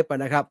Rose Depp อ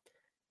ะนะครับ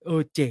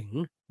เจ๋ง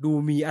ดู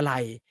มีอะไร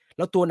แ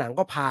ล้วตัวหนัง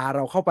ก็พาเร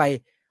าเข้าไป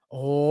โอ้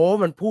โฮ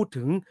มันพูด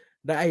ถึง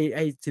ไ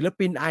อ้ศิล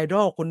ปิน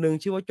idol คนหนึ่ง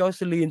ชื่อว่า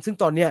Jocelyn ซึ่ง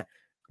ตอนเนี้ย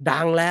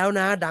ดังแล้ว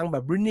นะดังแบ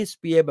บ Britney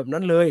Spears แบบ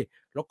นั้นเลย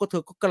แล้วก็เธ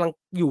อก็กำลัง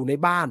อยู่ใน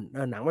บ้าน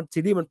หนังมันซี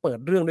รีส์มันเปิด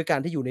เรื่องด้วยการ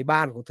ที่อยู่ในบ้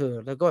านของเธอ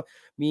แล้วก็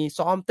มี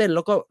ซ้อมเต้นแ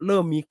ล้วก็เริ่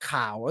มมี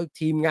ข่าว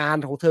ทีมงาน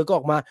ของเธอก็อ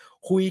อกมา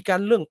คุยกัน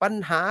เรื่องปัญ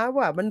หา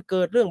ว่ามันเ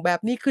กิดเรื่องแบบ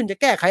นี้ขึ้นจะ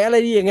แก้ไขอะไร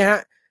ดีอย่างเงี้ยครั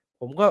บ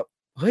ผมก็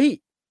เฮ้ย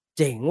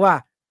เจ๋งว่ะ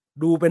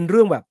ดูเป็นเ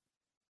รื่องแบบ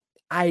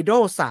ไอดอ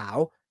ลสาว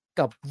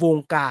กับวง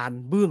การ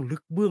เบื้องลึ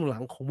กเบื้องหลั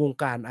งของวง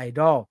การไอ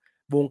ดอล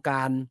วงก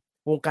าร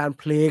วงการ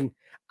เพลง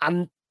อัน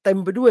เต็ม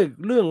ไปด้วย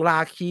เรื่องรา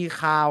คี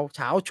คาวเฉ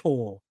าโช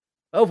ว์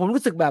ผม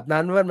รู้สึกแบบ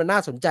นั้นว่ามันน่า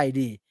สนใจ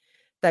ดี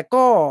แต่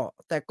ก็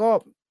แต่ก็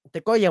แต่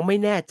ก็ยังไม่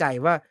แน่ใจ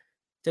ว่า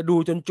จะดู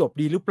จนจบ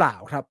ดีหรือเปล่า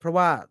ครับเพราะ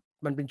ว่า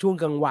มันเป็นช่วง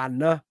กลางวัน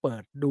เนาะเปิ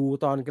ดดู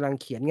ตอนกำลัง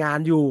เขียนงาน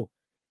อยู่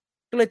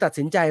ก็เลยตัด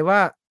สินใจว่า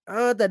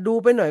แต่ดู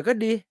ไปหน่อยก็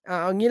ดีเ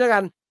อางี้แล้วกั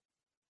น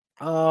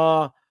เอ่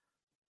อ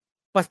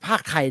ภา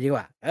คไทยดีก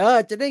ว่า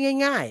จะได้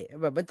ง่าย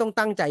ๆแบบไม่ต้อง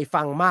ตั้งใจ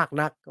ฟังมาก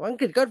นักอัง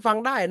กฤษก็ฟัง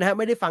ได้นะครับ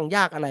ไม่ได้ฟังย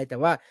ากอะไรแต่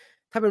ว่า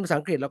ถ้าเป็นภาษา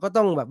อังกฤษเราก็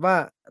ต้องแบบว่า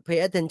pay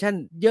attention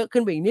เยอะขึ้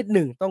นไปอีกนิดห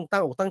นึ่งต้องตั้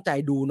งอกตั้งใจ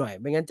ดูหน่อย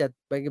ไม่งั้นจะ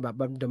ไปแบบ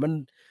เดี๋ยว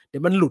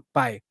มันหลุดไป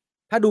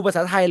ถ้าดูภาษ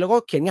าไทยเราก็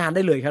เขียนงานไ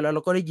ด้เลยครับแล้วเร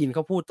าก็ได้ยินเข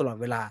าพูดตลอด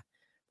เวลา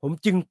ผม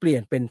จึงเปลี่ย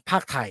นเป็นภา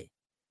คไทย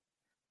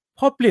พ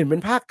อเปลี่ยนเป็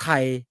นภาคไท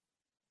ย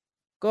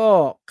ก็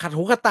ขัด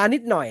หูขัดตานิ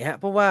ดหน่อยครับ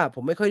เพราะว่าผ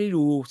มไม่ค่อยได้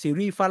ดูซี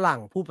รีส์ฝรั่ง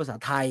พูดภาษา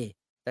ไทย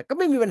แต่ก็ไ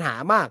ม่มีปัญหา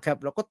มากครับ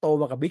เราก็โต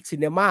มากับ Big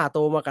Cinema โต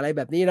มากับอะไรแ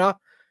บบนี้เนาะ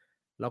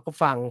เราก็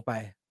ฟังไป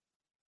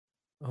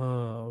เอ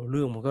เ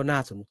รื่องมันก็น่า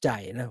สนใจ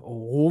นะโอ้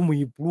โฮมี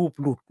รูป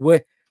หลุดเว้ย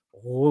โอ้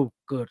โฮ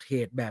เกิดเห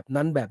ตุแบบ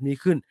นั้นแบบนี้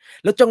ขึ้น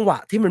แล้วจังหวะ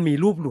ที่มันมี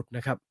รูปหลุดน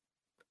ะครับ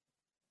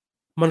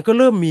มันก็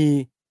เริ่มมี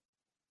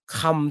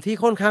คำที่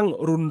ค่อนข้าง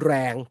รุนแร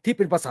งที่เ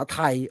ป็นภาษาไท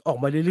ยออก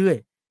มาเรื่อย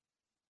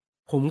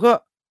ๆผมก็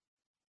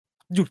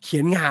หยุดเขี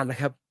ยนงานน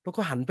ะครับแล้ว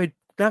ก็หันไป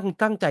นั่ง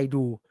ตั้งใจ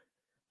ดู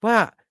ว่า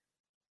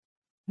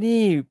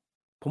นี่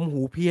ผม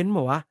หูเพี้ยนเป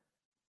ล่าวะ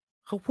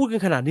เขาพูดกั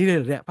นขนาดนี้เลยเ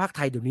หรอเนี่ยภาคไท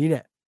ยเดี๋ยวนี้เ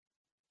นี่ย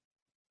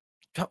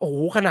โอ้โฮ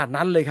ขนาด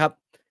นั้นเลยครับ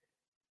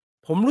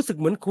ผมรู้สึก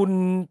เหมือน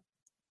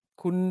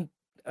คุณ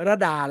ระ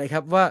ดาเลยค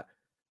รับว่า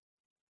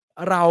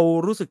เรา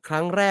รู้สึกค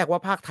รั้งแรกว่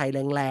าภาคไทย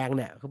แรงๆเ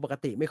นี่ยคือปก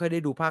ติไม่ค่อยได้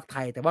ดูภาคไท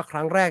ยแต่ว่าค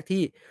รั้งแรก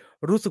ที่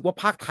รู้สึกว่า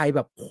ภาคไทยแบ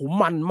บโอ้โฮ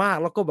มันมาก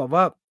แล้วก็แบบ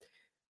ว่า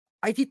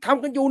ไอ้ที่ท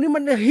ำกันอยู่นี่มั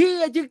นเหี้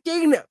ยจริ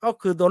งๆเนี่ยก็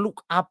คือ Don't Look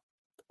Up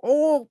โอ้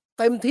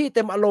เต็มที่เ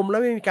ต็มอารมณ์แล้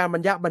วไม่มีการบร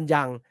รยะบรร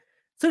ยัง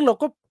ซึ่งเรา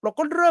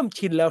ก็เริ่ม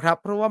ชินแล้วครับ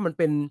เพราะว่ามัน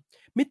เป็น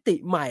มิติ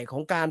ใหม่ขอ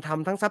งการท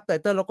ำทั้ง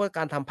Subtitle แล้วก็ก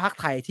ารทำภาค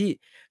ไทยที่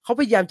เขา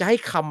พยายามจะให้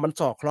คำมัน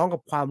สอดคล้องกั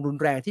บความรุน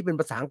แรงที่เป็น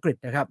ภาษาอังกฤษ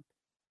นะครับ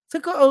ซึ่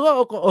งก็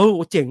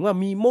เจ๋งว่ะ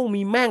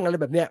มีแม่งอะไร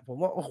แบบเนี้ยผม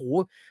ว่าโอ้โฮ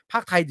ภา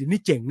คไทยเดี๋ยวนี้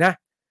เจ๋งนะ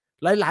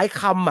หลายๆ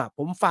คำอะผ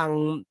มฟัง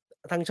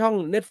ทางช่อง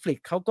Netflix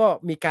เขาก็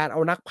มีการเอ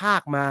านักพา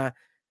กย์ม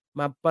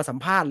าสัม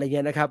ภาษณ์อะไรเ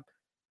งี้ยนะครับ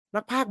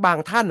นักพากย์บาง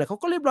ท่านน่ะเขา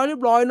ก็เรียบ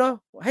ร้อยๆเนาะ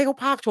ให้เขา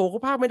พากย์โชว์เขา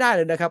พากย์ไม่ได้เ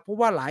ลยนะครับเพราะ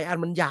ว่าหลายอัน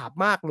มันหยาบ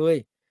มากเลย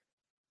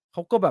เข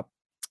าก็แบบ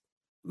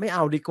ไม่เอ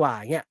าดีกว่า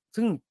อย่างเงี้ย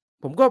ซึ่ง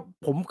ผมก็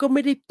ผมก็ไ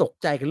ม่ได้ตก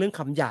ใจกับเรื่อง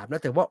คำหยาบน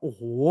ะแต่ว่าโอ้โ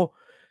ฮ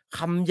ค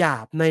ำหยา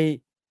บใ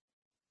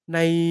น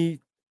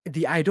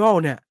The Idol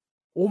เนี่ย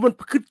โอ้มัน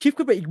ขึ้นชิป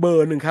ขึ้นไปอีกเบอ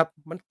ร์หนึ่งครับ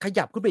มันข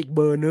ยับขึ้นไปอีกเ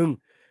บอร์หนึ่ง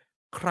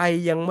ใคร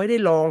ยังไม่ได้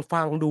ลอง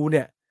ฟังดูเ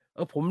นี่ย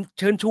ผม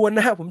เชิญชวนน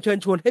ะครับผมเชิญ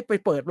ชวนให้ไป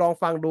เปิดลอง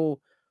ฟังดู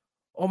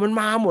มัน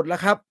มาหมดแล้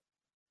วครับ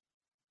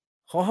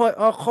คอ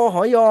ห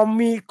อยอ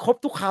มีครบ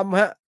ทุกคำ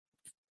ครับ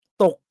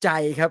ตกใจ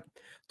ครับ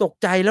ตก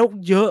ใจแล้ว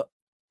เยอะ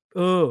เ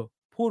ออ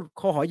พูด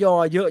คอหอยอ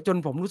เยอะจน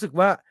ผมรู้สึก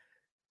ว่า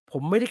ผ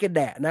มไม่ได้กระแ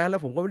ดะนะแล้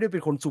วผมก็ไม่ได้เป็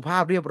นคนสุภา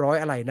พเรียบร้อย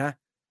อะไรนะ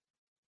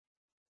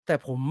แต่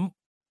ผม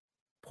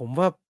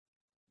ว่า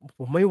ผ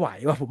มไม่ไหว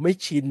ว่ะผมไม่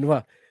ชินว่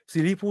ะซี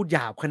รีส์พูดหย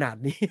าบขนาด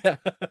นี้อะ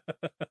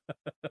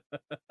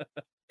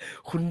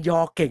คุณยอ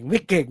เก่งไม่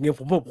เก่งเนี่ย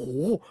ผมแบบโอ้โฮ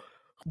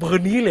เบอ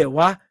ร์นี้เลยเหรอ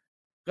วะ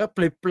ก็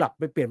เลยปรับ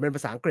ไปเปลี่ยนเป็นภ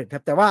าษาอังกฤษค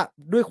รับแต่ว่า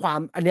ด้วยความ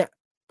อันเนี้ย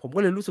ผมก็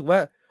เลยรู้สึกว่า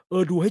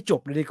ดูให้จ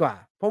บเลยดีกว่า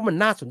เพราะมัน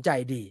น่าสนใจ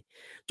ดี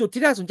จุด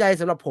ที่น่าสนใจ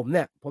สำหรับผมเ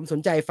นี่ยผมสน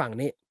ใจฝั่ง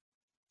นี้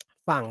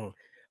ฝั่ง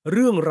เ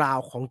รื่องราว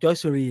ของ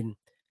Joycelyn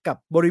กับ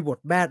บริบท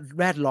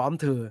แวดล้อม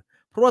เธอ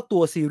เพราะว่าตั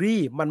วซีรี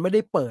ส์มันไม่ไ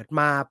ด้เปิด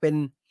มาเ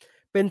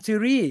ป็นซี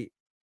รีส์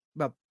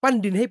แบบปั้น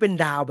ดินให้เป็น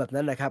ดาวแบบ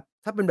นั้นน่ะครับ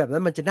ถ้าเป็นแบบนั้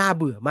นมันจะน่า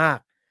เบื่อมาก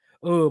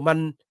มั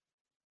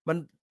น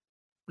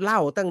เล่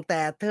าตั้งแ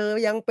ต่เธอ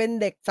ยังเป็น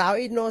เด็กสาว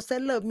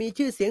innocent เริ่มมี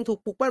ชื่อเสียงถูก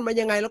ปลูกปั้นมา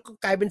ยังไงแล้วก็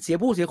กลายเป็นเสีย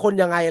ผู้เสียคน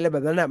ยังไงอะไรแบ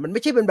บนั้นน่ะมันไ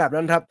ม่ใช่เป็นแบบ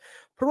นั้นครับ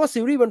เพราะว่า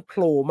ซีรีส์มันโผ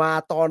ล่มา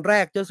ตอนแร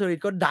กเจ้าสริ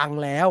นก็ดัง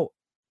แล้ว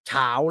ฉ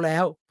าวแล้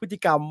วพฤติ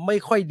กรรมไม่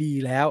ค่อยดี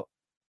แล้ว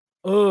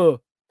เออ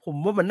ผม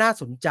ว่ามันน่า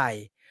สนใจ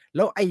แ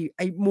ล้วไ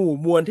อ้หมู่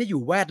มวลที่อ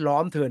ยู่แวดล้อ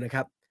มเธอนะค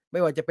รับไม่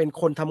ว่าจะเป็น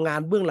คนทำงาน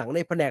เบื้องหลังใน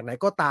แผนกไหน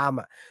ก็ตาม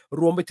อะ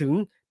รวมไปถึง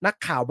นัก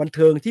ข่าวบันเ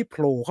ทิงที่โผ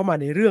ล่เข้ามา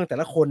ในเรื่องแต่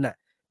ละคนน่ะ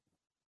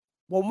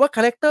ผมว่าค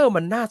าแรกเตอร์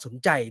มันน่าสน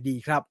ใจดี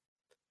ครับ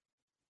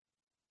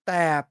แ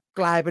ต่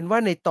กลายเป็นว่า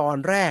ในตอน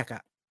แรกอ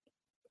ะ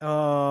เอ่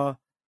อ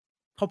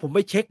พอผมไป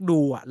เช็กดู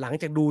อะหลัง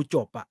จากดูจ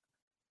บอะ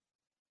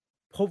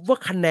พบว่า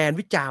คะแนน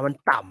วิจารณ์มัน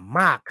ต่ำ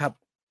มากครับ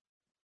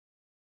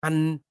มัน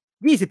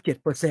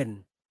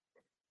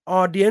27%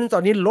 Audience ตอ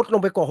นนี้ลดล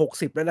งไปกว่า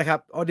60แล้วนะครับ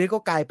Audience ก็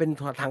กลายเป็น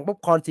ถังพ็อป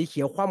คอร์นสีเ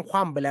ขียวค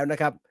ว่ำๆไปแล้วนะ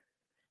ครับ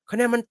คะแ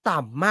นนมันต่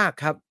ำมาก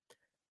ครับ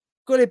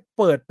ก็เลย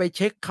เปิดไปเ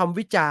ช็กคำ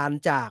วิจารณ์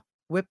จาก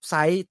เว็บไซ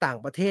ต์ต่าง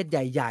ประเทศใ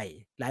หญ่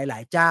ๆหลา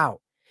ยๆเจ้า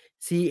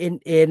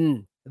CNN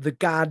The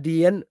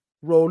Guardian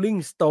Rolling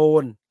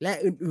Stone และ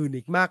อื่นๆ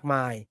อีกมากม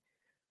าย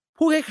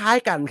พูดคล้าย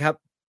ๆกันครับ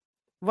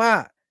ว่า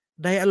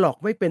ไดอะล็อก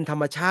ไม่เป็นธร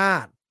รมชา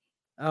ติ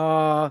เอ่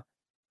อ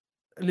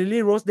Lily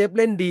Rose Depp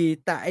เล่นดี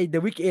แต่ไอ้ The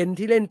Weeknd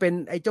ที่เล่นเป็น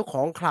ไอ้เจ้าข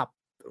องคลับ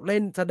เล่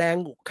นแสดง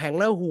แข็ง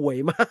และห่วย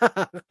ม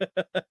าก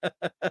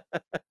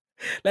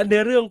และเนื้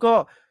อเรื่องก็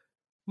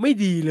ไม่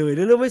ดีเลยเ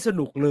นื้อเรื่องไม่ส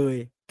นุกเลย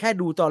แค่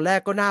ดูตอนแรก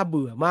ก็น่าเ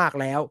บื่อมาก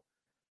แล้ว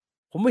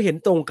ผมไม่เห็น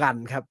ตรงกัน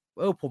ครับ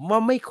ผมว่า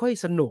ไม่ค่อย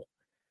สนุก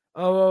เ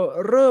อ่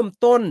เริ่ม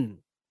ต้น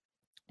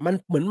มัน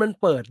เหมือนมัน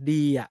เปิด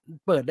ดีอะ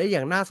เปิดได้อย่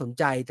างน่าสน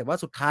ใจแต่ว่า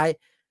สุดท้าย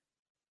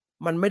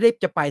มันไม่ได้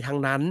จะไปทาง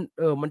นั้น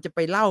มันจะไป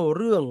เล่า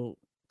เรื่อง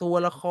ตัว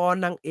ละคร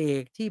นางเอ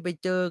กที่ไป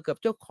เจอกับ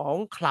เจ้าของ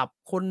คลับ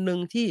คนหนึ่ง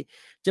ที่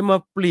จะมา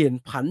เปลี่ยน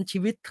ผันชี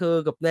วิตเธอ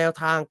กับแนว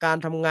ทางการ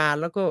ทำงาน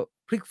แล้วก็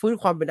พลิกฟื้น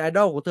ความเป็น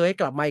idol ของเธอให้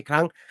กลับมาอีกค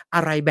รั้งอ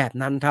ะไรแบบ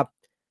นั้นครับ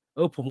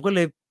ผมก็เล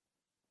ย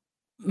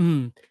อืม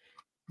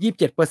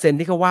27%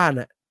ที่เขาว่า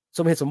น่ะส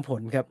มเหตุสมผ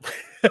ลครับ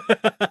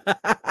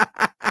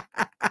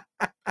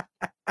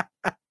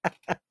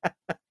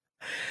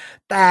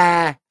แต่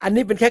อัน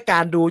นี้เป็นแค่กา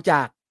รดูจ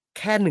าก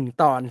แค่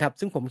1ตอนครับ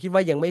ซึ่งผมคิดว่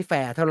ายังไม่แฟ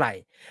ร์เท่าไร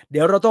เ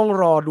ดี๋ยวเราต้อง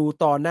รอดู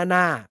ตอนห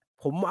น้า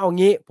ๆผมเอา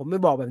งี้ผมไม่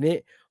บอกแบบนี้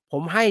ผ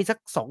มให้สัก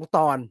2ต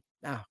อน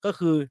ก็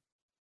คือ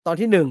ตอน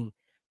ที่1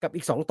กับ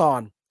อีก2ตอ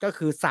นก็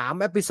คือ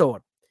3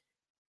 episode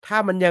ถ้า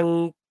มันยัง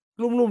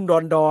ลุ่มๆด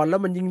อนๆแล้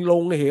วมันยิงล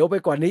งเหวไป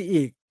กว่านี้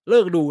อีกเลิ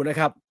กดูนะ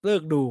ครับเลิ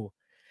กดู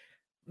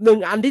1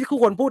อันที่ทุก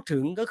คนพูดถึ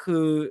งก็คื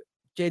อ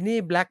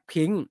Jennie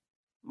Blackpink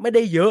ไม่ไ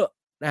ด้เยอะ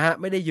นะครับ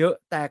ไม่ได้เยอะ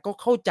แต่ก็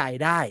เข้าใจ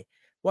ได้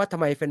ว่าทำ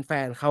ไมแฟ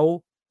นๆเขา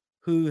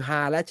ฮือฮา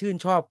และชื่น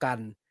ชอบกัน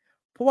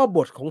เพราะว่าบ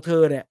ทของเธ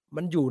อเนี่ย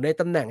มันอยู่ใน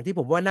ตำแหน่งที่ผ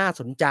มว่าน่า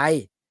สนใจ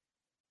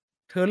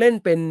เธอเล่น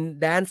เป็น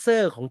แดนเซอ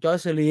ร์ของ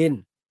Jocelyn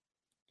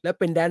และ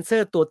เป็นแดนเซอ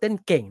ร์ตัวเต้น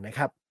เก่งนะค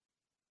รับ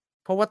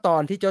เพราะว่าตอ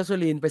นที่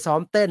Jocelyn ไปซ้อ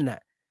มเต้นน่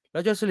ะแล้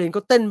ว Jocelyn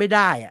ก็เต้นไม่ไ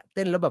ด้อะเ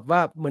ต้นแล้วแบบว่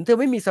าเหมือนเธอ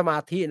ไม่มีสมา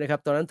ธินะครับ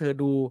ตอนนั้นเธอ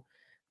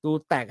ดู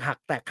แตกหัก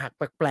แ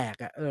ปลก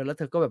ๆอะแล้วเ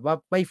ธอก็แบบว่า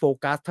ไม่โฟ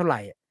กัสเท่าไร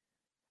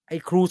ไอ้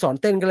ครูสอน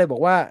เต้นก็เลยบอ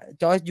กว่า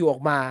Joyce อยู่ออ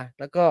กมา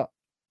แล้วก็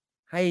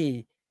ให้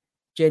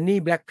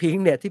Jennie Blackpink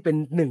เนี่ยที่เป็น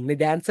หนึ่งใน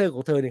แดนเซอร์ข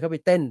องเธอเนี่ยเข้าไป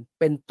เต้น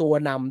เป็นตัว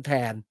นำแท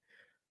น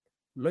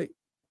แล้ว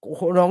โอ้โ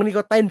ฮน้องนี่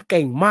ก็เต้นเ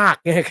ก่งมาก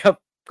ไงครับ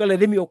ก็เลย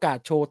ได้มีโอกาส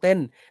โชว์เต้น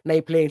ใน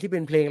เพลงที่เป็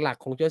นเพลงหลัก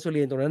ของ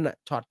Jocelyn ตรงนั้นน่ะ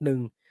ช็อตหนึ่ง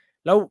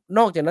แล้วน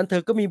อกจากนั้นเธ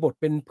อก็มีบท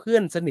เป็นเพื่อ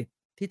นสนิท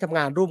ที่ทำง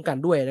านร่วมกัน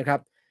ด้วยนะครับ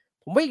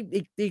ผมว่า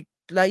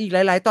อีกห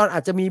ลายๆตอนอ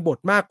าจจะมีบท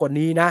มากกว่า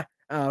นี้นะ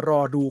รอ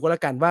ดูก็แล้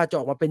วกันว่าจะ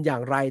ออกมาเป็นอย่า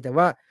งไรแต่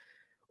ว่า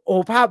โอ้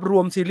ภาพร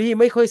วมซีรีส์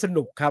ไม่ค่อยส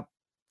นุกครับ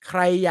ใค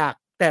รอยาก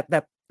แ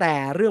ต่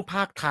เรื่องภ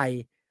าคไทย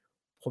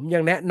ผมยั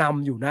งแนะน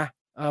ำอยู่นะ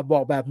บอ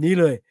กแบบนี้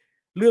เลย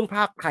เรื่องภ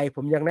าคไทยผ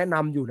มยังแนะน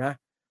ำอยู่นะ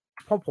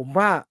เพราะผม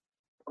ว่า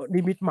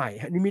นิมิตใหม่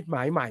ครับนิมิตหม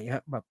ายใหม่ครั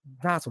บแบบ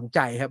น่าสนใจ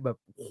ครับแบบ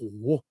โอ้โฮ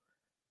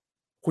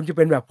คุณจะเ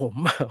ป็นแบบผม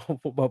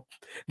ผมแบบ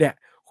เนี่ย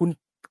คุณ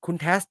คุณ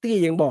Tasty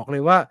ยังบอกเล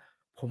ยว่า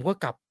ผมก็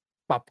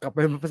ปรับกลับไป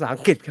เป็นภาษาอั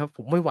งกฤษครับผ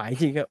มไม่ไหวจ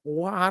ริงๆครับโอ้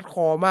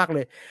hardcore มากเล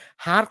ย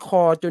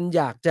hardcore จน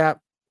อยาก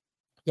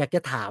จ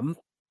ะถาม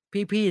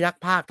พี่ๆนัก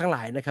พากย์ทั้งหล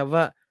ายนะครับ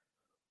ว่า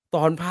ต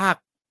อนพาก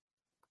ย์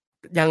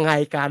ยังไง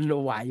กัน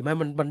ไหวไหม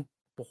มัน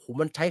โอ้โฮ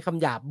มันใช้ค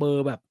ำหยาบเบอ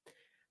ร์แบ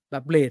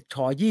บเรตฉ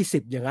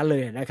20อย่างงั้นเล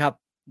ยอะนะครับ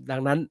ดั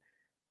งนั้น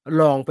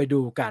ลองไป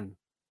ดูกัน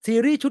ซี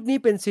รีส์ชุดนี้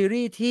เป็นซี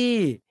รีส์ที่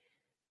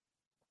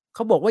เข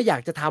าบอกว่าอยา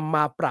กจะทำม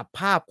าปรับ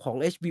ภาพของ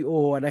HBO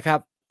อะนะครับ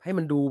ให้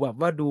มันดูแบบ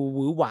ว่าดูห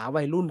วือหวา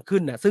วัยรุ่นขึ้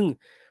นน่ะซึ่ง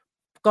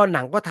ก็ห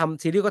นังก็ท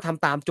ำซีรีส์ก็ท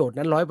ำตามโจทย์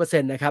นั้น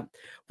100%นะครับ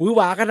หวือห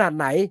วาขนาด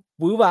ไหน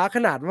หวือหวาข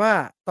นาดว่า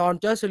ตอน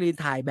Jocelyn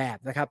ถ่ายแบบ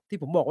นะครับที่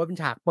ผมบอกว่าเป็น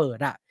ฉากเปิด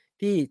อะ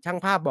ที่ช่าง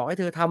ภาพบอกให้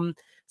เธอท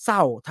ำเศร้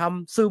าท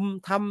ำซึม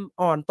ทำ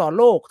อ่อนต่อ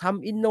โลกท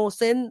ำ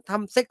innocent ท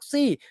ำเซก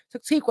ซีเซ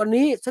กซีกว่า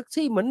นี้เซก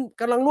ซีเหมือน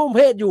กำลังร่วมเ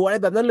พศอยู่อะไร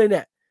แบบนั้นเลยเ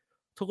นี่ย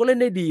เธอก็เล่น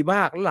ได้ดีม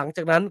ากแล้วหลังจ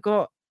ากนั้นก็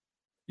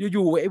อ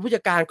ยู่ๆไอ้ผู้จั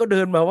ดการก็เ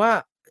ดินมาว่า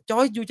จอ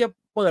ยยูจะ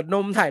เปิดน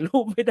มถ่ายรู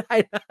ปไม่ได้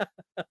นะ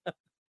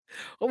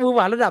ก็มือหว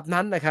านระดับ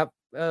นั้นน่ะครับ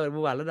มื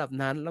อหวานระดับ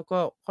นั้นแล้วก็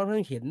ค่อนข้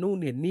างเห็นนู่น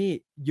เห็นนี่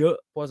เยอะ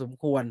พอสม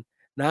ควร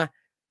นะ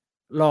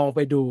ลองไป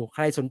ดูใค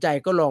รสนใจ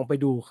ก็ลองไป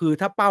ดูคือ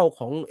ถ้าเป้าข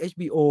อง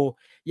HBO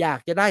อยาก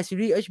จะได้ซี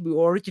รีส์ HBO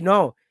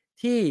Original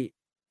ที่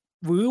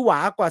หวือหวา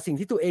กว่าสิ่ง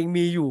ที่ตัวเอง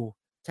มีอยู่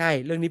ใช่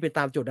เรื่องนี้เป็นต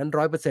ามโจทย์นั้น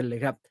100%เล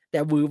ยครับแต่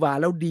หวือหวา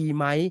แล้วดี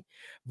ไหม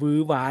หวือ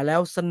หวาแล้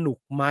วสนุก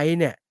ไหม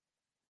เนี่ย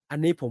อัน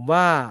นี้ผม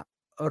ว่า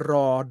ร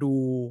อดู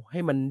ให้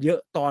มันเยอะ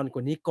ตอนก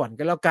ว่านี้ก่อน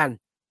ก็แล้วกัน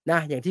นะ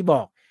อย่างที่บ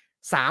อก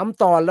3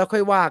ตอนแล้วค่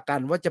อยว่ากัน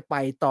ว่าจะไป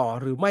ต่อ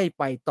หรือไม่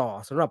ไปต่อ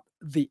สำหรับ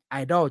The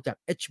Idol จาก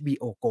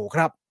HBO Go ค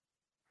รับ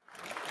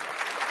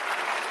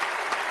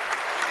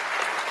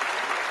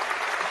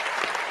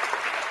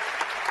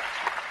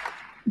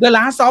The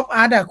Last of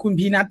Us อะคุณ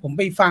พีนัทผมไ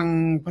ปฟัง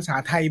ภาษา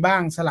ไทยบ้า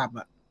งสลับอ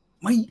ะ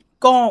ไม่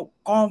ก็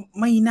ก็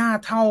ไม่น่า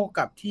เท่า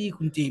กับที่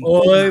คุณจีนโอ๊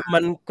ยพูดมามั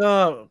นก็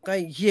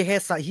เหี้ยแค่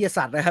เหี้ย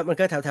สัตว์นะครับมัน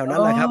ก็แถวเอๆนั้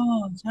นแหละครับอ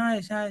ใช่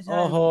โ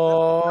อ้โฮ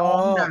ๆๆน้อ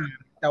งด่า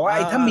แต่ว่าอาไ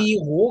อ้ถ้ามีโ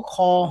อ้โฮค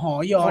อหอ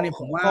ยอคเนี่ย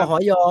ผมว่าคห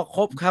ยค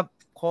รบครับ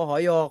คห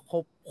ย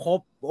ครบ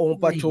องค์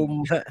ประนี่ชุม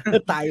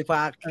ไตรภ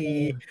าเอคี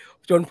อ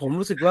จนผม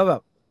รู้สึกว่าแบ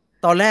บ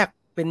ตอนแรก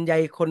เป็นใย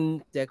คน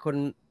เดี๋ย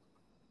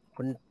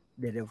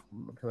ว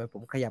ทำไมผ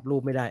มขยับรู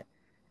ปไม่ได้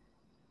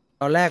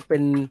ตอนแรกเป็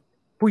น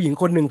ผู้หญิง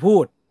คนหนึ่งพู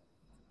ด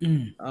อื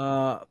ม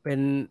เป็น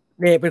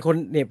เนี่ยเป็นคน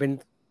เนี่ยเป็น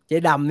เจ๊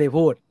ดำเนี่ย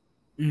พูด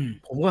อืม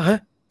ผมก็ฮะ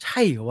ใ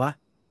ช่เหรอวะ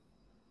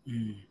อื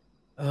ม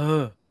เอ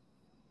อ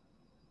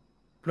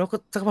แล้วก็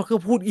สักพักก็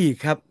พูดอีก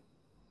ครับ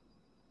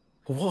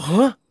ผมก็ฮ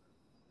ะ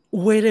อ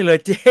วยเลยเหรอ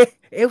เจ๊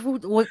เอ๊ะพูด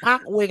อวยพรรค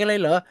อวยกันเลย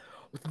เหรอ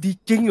ดี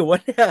จริงเหรอวะ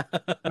เนี่ย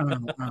อ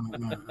า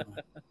ๆ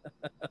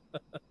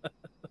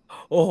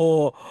ๆโอ้โฮ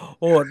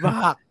โหดม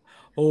าก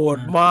โหๆอาด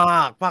มา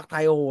กภาคไท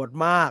ยโหด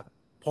มาก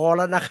พอแ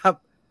ล้วนะครับ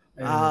เ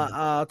อ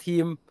อที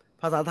ม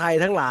ภาษาไทย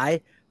ทั้งหลาย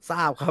ทร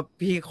าบครับ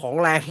พี่ของ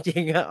แรงจริ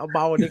งครับเอาเบ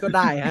ากว่านี้ก็ไ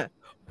ด้ครับ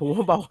ผมว่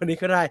าเบากว่านี้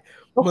ก็ได้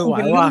ก็ไม่ไหวคงเ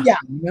ป็นเรื่องว่ะ ห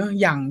ยั่งเนาะ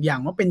หยั่ง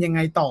ว่าเป็นยังไง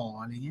ต่อ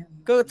อะไรเงี้ย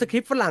ก็สคริ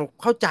ปต์ฝรั่ง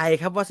เข้าใจ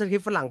ครับว่าสคริ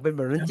ปต์ฝรั่งเป็นแบ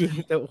บนั้นใช่ไหมจ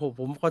ริงแต่โอ้โฮ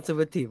ผมคอนเซอร์เว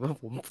ทิฟอะ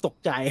ผมตก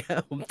ใจครั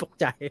บผมตก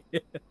ใจ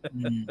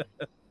อืม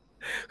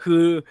คื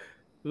อ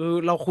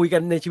เราคุยกั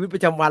นในชีวิตปร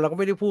ะจำวันเราก็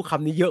ไม่ได้พูดค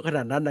ำนี้เยอะขน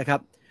าดนั้นนะครับ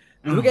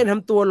หรืออ้าวแกท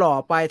ำตัวหล่อ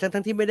ไป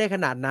ทั้งๆที่ไม่ได้ข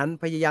นาดนั้น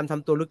พยายามท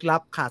ำตัวลึกลั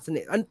บขาดเส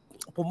น่ห์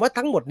ผมว่า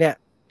ทั้งหมดเนี่ย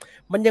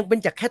มันยังเป็น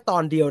จากแค่ตอ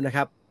นเดียวนะค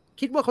รับ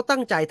คิดว่าเขาตั้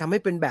งใจทำให้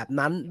เป็นแบบ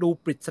นั้นดู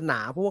ปริศนา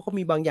เพราะว่าเขา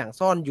มีบางอย่าง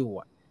ซ่อนอยู่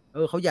อะ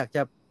เขาอยากจ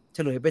ะเฉ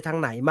ลยไปทาง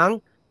ไหนมั้ง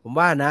ผม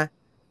ว่านะ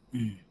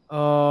อืมเ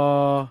อ่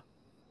อ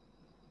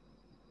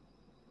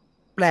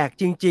แ ลก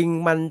จริง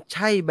ๆมันใ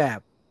ช่แบบ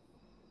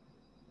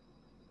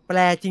แปล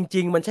จ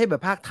ริงๆมันใช่แบ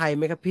บภาคไทยไ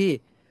หมครับพี่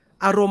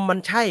อารมณ์มัน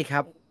ใช่ค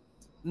รับ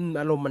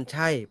อารมณ์มันใ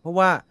ช่เพราะ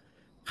ว่า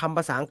คำภ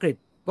าษาอังกฤษ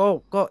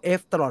ก็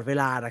F ตลอดเว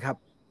ลานะครับ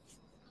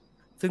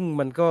ซึ่ง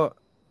มันก็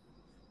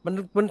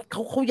มันเ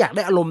ขาอยากไ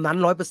ด้อารมณ์นั้น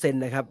100%น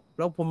ะครับแ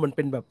ล้วผมมันเ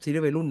ป็นแบบซีรี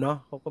ส์วัยรุ่นเนาะ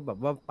เขาก็แบบ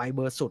ว่าไปเบ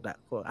อร์สุดอ่ะ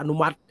อนุ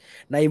มัติ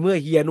ในเมื่อ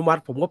เฮียอนุมัติ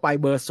ผมก็ไป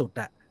เบอร์สุด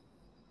อ่ะ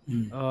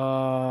เ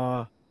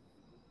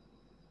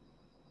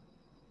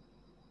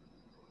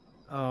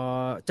อ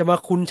อจะมา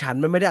คุณฉัน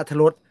มันไม่ได้อรรถ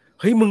รส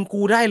เฮ้ยมึง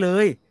กูได้เล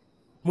ย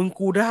มึง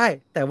กูได้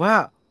แต่ว่า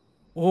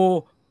โอ้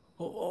โ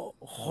อ้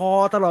คอ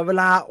ตลอดเว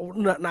ลาโอ้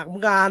หนักเหมื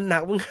อนกันหนั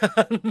กเหมือนกั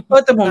น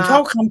แต่ผมหนักชอ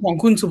บคำของ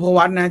คุณสุภ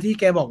วัฒน์นะที่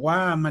แกบอกว่า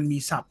มันมี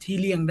ศัพท์ที่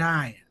เลี่ยงได้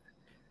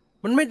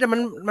มันไม่แต่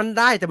มัน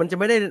ได้แต่มันจะ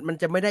ไม่ไ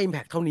ด้อิมแพ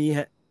คเท่านี้ฮ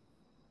ะ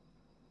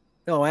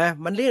นึกออกไหม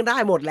มันเลี่ยงได้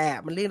หมดแหละ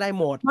มันเลี่ยงได้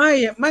หมดไม่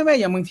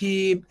อย่างบางที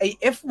ไอ้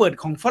F word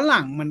ของฝ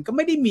รั่งมันก็ไ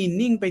ม่ได้มี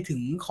นิ่งไปถึ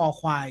งคอ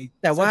ควาย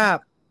แต่ว่า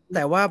แ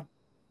ต่ว่า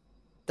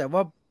แต่ว่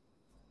า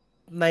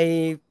ใน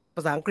ภ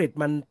าษาอังกฤษ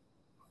มัน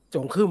โ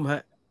จ่งครึ่มฮ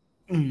ะ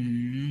อื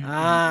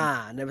อ่าม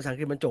ในภาษาอัง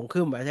กฤษมันโจ่งค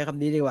รึ่มใช้ค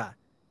ำนี้ดีกว่า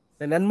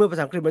ดังนั้นเมื่อภาษ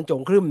าอังกฤษมันโจ่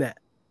งครึ่มเนี่ย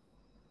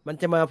มัน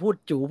จะมาพูด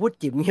จู่พูด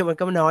จิ๋มเนี่ยมัน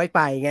ก็น้อยไ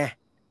ปไง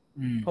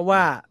เพราะว่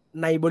า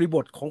ในบริบ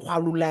ทของความ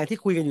รุนแรงที่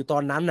คุยกันอยู่ตอ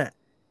นนั้นน่ะ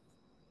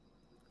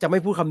จะไม่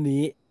พูดคำ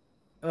นี้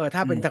ถ้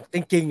าเป็นจ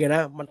ริงๆน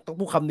ะมันต้อง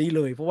พูดคำนี้เ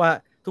ลยเพราะว่า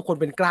ทุกคน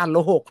เป็นกล้านโล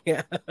กเนี่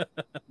ย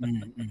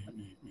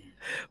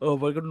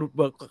มันก็หลุด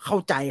เข้า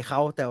ใจเขา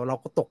แต่เรา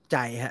ก็ตกใจ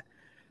ฮะ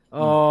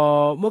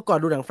เมื่อก่อน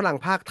ดูหนังฝรั่ง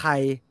ภาคไทย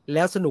แ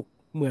ล้วสนุก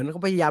เหมือนเข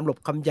าพยายามหลบ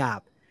คำหยา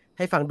บใ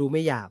ห้ฟังดูไ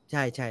ม่หยาบใ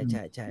ช่ใช่ใ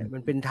ช่ใช่มั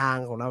นเป็นทาง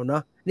ของเราเนา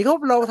ะนี่เขา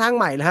ลองทาง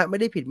ใหม่แล้วฮะไม่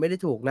ได้ผิดไม่ได้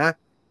ถูกนะ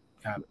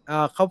ครับ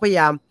เขาพยา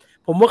ยาม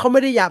ผมว่าเขาไ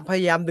ม่ได้พ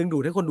ยายามดึงดู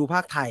ดให้คนดูภ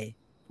าคไทย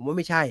ผมว่าไ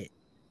ม่ใช่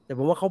แต่ผ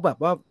มว่าเขาแบบ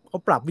ว่าเขา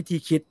ปรับวิธี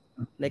คิด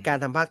ในการ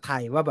ทำภาคไท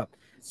ยว่าแบบ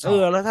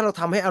แล้วถ้าเรา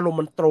ทำให้อารมณ์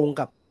มันตรง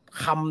กับ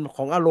คำข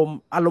องอารม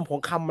ณ์ขอ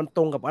งคำมันต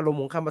รงกับอารมณ์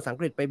ของคำภาษาอัง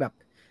กฤษไปแบบ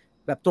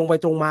ตรงไป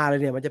ตรงมาเลย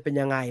เนี่ยมันจะเป็น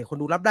ยังไงคน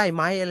ดูรับได้ไ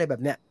หมอะไรแบ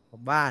บเนี้ยผ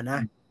มว่านะ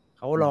เ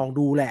ขาลอง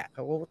ดูแหละเข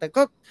าแต่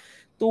ก็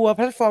ตัวแ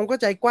พลตฟอร์มก็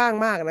ใจกว้าง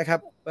มากนะครับ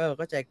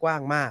ก็ใจกว้า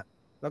งมาก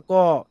แล้วก็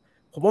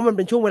ผมว่ามันเ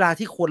ป็นช่วงเวลา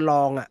ที่ควรล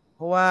องอ่ะเพ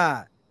ราะว่า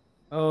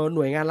ห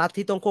น่วยงานรัฐ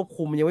ที่ต้องควบ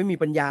คุมยังไม่มี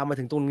ปัญญามา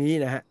ถึงตรงนี้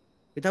นะฮะ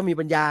คือถ้ามี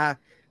ปัญญา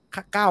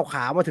ก้าวข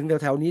ามาถึง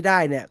แถวๆนี้ได้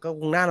เนี่ยก็ค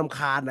งน่ารำค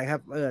าญนะครับ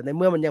ในเ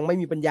มื่อมันยังไม่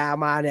มีปัญญา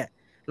มาเนี่ย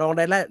ลองอะไ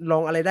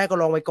รได้ก็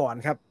ลองไปก่อน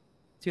ครับ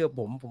เชื่อผ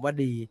มว่า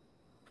ดี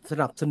ส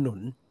นับสนุน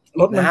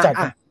รถมันจัด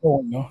กว่าโร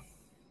งเนาะ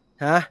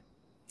ฮะ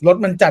รถ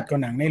มันจัดกว่า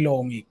หนังในโร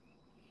งอีก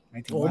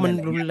โอ้มัน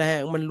รุนแรง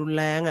มันรุน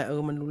แรงอ่ะ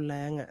มันรุนแร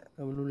งอ่ะ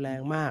มันรุนแรง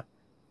มาก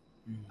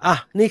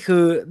นี่คื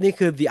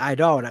อ The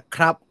Idol นะค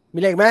รับมี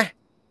อะไรไหม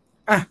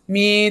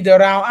มี The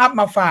Round Up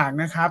มาฝาก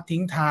นะครับทิ้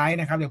งท้าย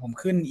นะครับเดี๋ยวผม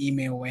ขึ้นอีเม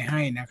ลไว้ใ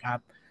ห้นะครับ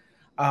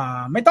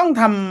ไม่ต้อง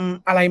ท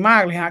ำอะไรมา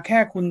กเลยฮะแค่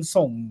คุณ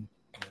ส่ง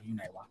อยู่ไ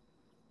หนวะ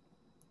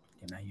อ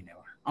ยู่ไหน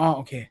วะโ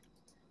อเค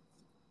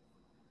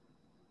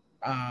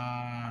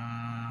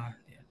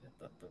เ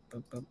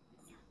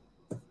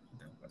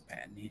ดี๋ยวแผ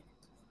นนี้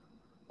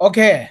โอเ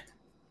ค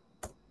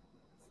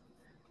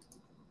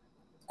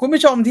คุณ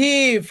ผู้ชมที่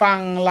ฟัง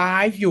ไล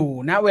ฟ์อยู่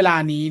ณเวลา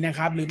นี้นะค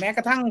รับหรือแม้ก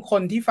ระทั่งค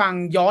นที่ฟัง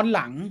ย้อนห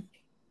ลัง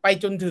ไป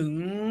จนถึง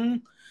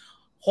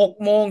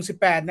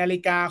6:18 น.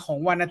ของ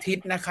วันอาทิต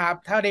ย์นะครับ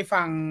ถ้าได้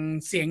ฟัง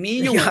เสียงนี้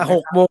อยู่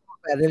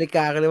6:08 น.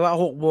กันเลยว่า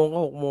6 โมงก็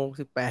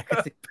6:18ก็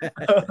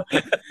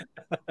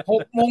18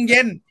 6 โมงเ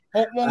ย็นข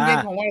องวันอาทิต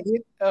ย์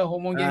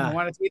6 โมงเย็นของ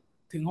วันอาทิตย์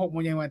ถึง6 โม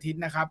งเย็นวันอาทิต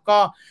ย์นะครับก็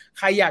ใ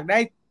ครอยากได้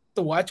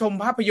ตั๋วชม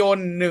ภาพยน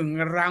ตร์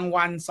1 ราง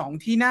วัล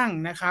2 ที่นั่ง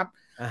นะครับ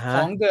ข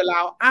อง The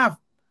Round Up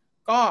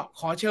ก็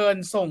ขอเชิญ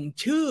ส่ง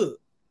ชื่อ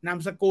นาม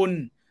สกุล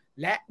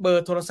และเบอ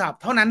ร์โทรศัพ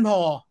ท์เท่านั้นพอ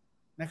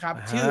นะครับ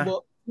ชื่อ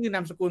น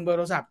ามสกุลเบอร์โ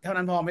ทรศัพท์เท่า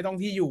นั้นพอไม่ต้อง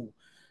ที่อยู่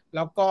แ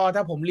ล้วก็ถ้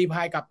าผมรีพล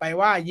ายกลับไป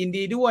ว่ายิน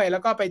ดีด้วยแล้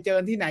วก็ไปเจอ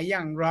ที่ไหนอ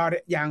ย่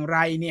างไร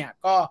เนี่ย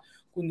ก็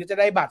คุณก็จะ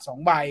ได้บัตร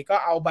2 ใบก็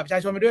เอาบัตรประชา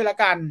ชนไปด้วยแล้ว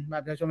กันบัต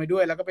รประชาชนไปด้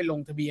วยแล้วก็ไปลง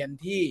ทะเบียน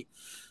ที่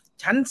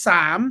ชั้น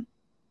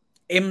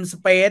3 M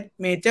Space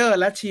Major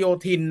และ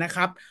Chiotin นะค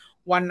รับ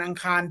วันอัง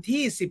คาร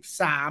ที่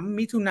13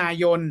 มิถุนา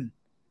ยน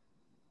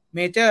เม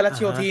เจอร์และ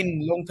ชิโอทิน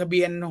ลงทะเ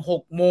บียน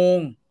6 โมง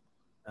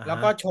แล้ว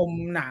ก็ชม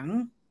หนัง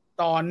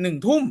ตอน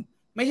1 ทุ่ม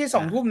ไม่ใช่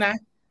2 ทุ่มนะ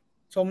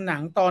ชมหนั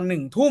งตอน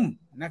 1 ทุ่ม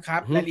นะครั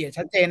บรายละเอียด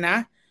ชัดเจนนะ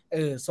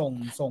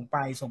ส่ง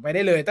ไปไ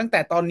ด้เลยตั้งแต่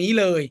ตอนนี้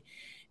เลย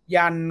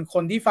ยันค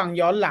นที่ฟัง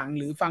ย้อนหลัง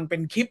หรือฟังเป็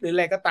นคลิปหรืออะ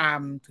ไรก็ตาม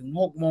ถึง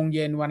6 โมงเ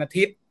ย็นวันอา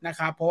ทิตย์นะค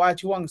รับเพราะว่า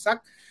ช่วงสัก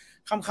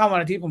ค่ำๆวั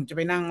นอาทิตย์ผมจะไ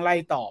ปนั่งไล่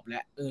ตอบแล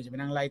ะจะไป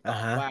นั่งไล่ตอบ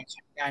ว่า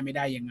ได้ไม่ไ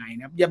ด้ยังไง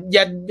นะอ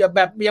ย่าแ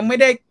บบยังไม่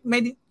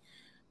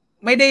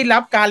ได้รั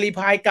บการรี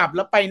พลายกลับแ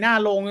ล้วไปหน้า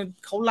โรง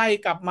เขาไล่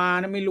กลับมา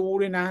นะไม่รู้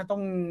ด้วยนะต้อ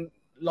ง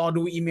รอ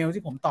ดูอีเมล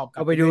ที่ผมตอบกลั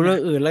บไปดูเรื่อง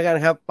อื่นแล้วกัน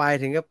ครับไป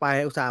ถึงก็ไป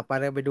อุตส่าห์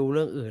ไปดูเ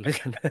รื่องอื่นแล้ว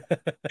กัน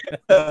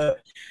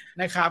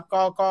นะครับ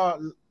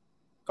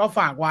ก็ฝ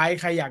ากไว้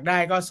ใครอยากได้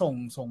ก็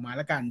ส่งมาแ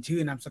ล้วกันชื่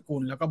อนามสกุ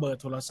ลแล้วก็เบอ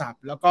ร์โทรศัพ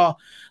ท์แล้วก็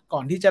ก่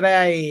อนที่จะได้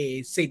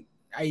สิทธิ์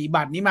ไอ้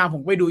บัตรนี้มาผ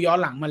มไปดูย้อน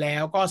หลังมาแล้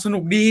วก็สนุ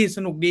ก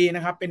ดีน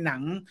ะครับเป็นหนั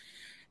ง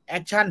แอ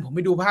คชั่นผมไป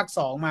ดูภาค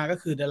2มาก็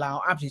คือ The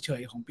Round Up เฉ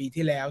ยๆของปี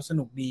ที่แล้วส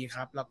นุกดีค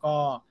รับแล้วก็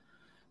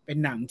เป็น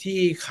หนังที่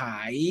ข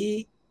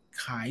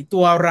าย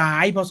ตัวร้า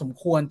ยพอสม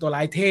ควรตัวร้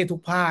ายเท่ทุ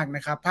กภาคน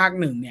ะครับภาค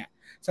1เนี่ย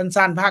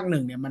สั้นๆภาค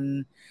1เนี่ยมัน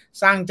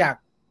สร้างจาก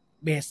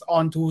based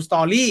on true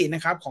story น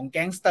ะครับของแ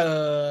ก๊งสเตอ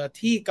ร์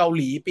ที่เกา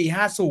หลีปี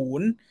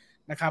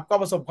50นะครับก็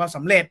ประสบความส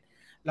ำเร็จ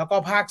แล้วก็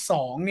ภาค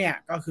2เนี่ย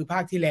ก็คือภา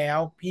คที่แล้ว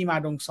พี่มา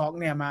ดงซอก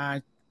เนี่ยมา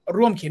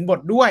ร่วมเขียนบ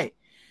ทด้วย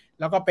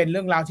แล้วก็เป็นเ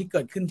รื่องราวที่เ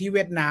กิดขึ้นที่เ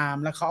วียดนาม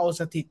แล้วเขาเอา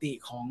สถิติ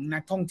ของนั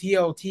กท่องเที่ย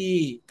วที่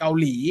เกา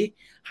หลี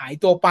หาย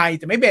ตัวไปแ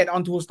ต่ไม่ based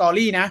on true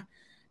story นะ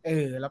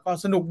แล้วก็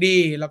สนุกดี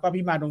แล้วก็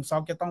พี่มาดงซอ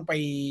กจะต้อง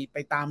ไป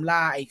ตามล่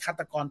าไอ้ฆา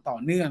ตกรต่อ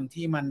เนื่อง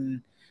ที่มัน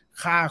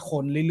ฆ่าค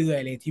นเรื่อย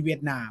ๆเลยที่เวีย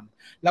ดนาม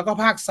แล้วก็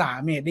ภาค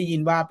3เนี่ยได้ยิ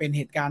นว่าเป็นเ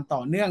หตุการณ์ต่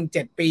อเนื่อง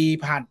7ปี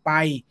ผ่านไป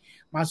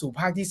มาสู่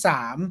ภาคที่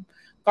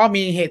3ก็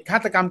มีเหตุฆา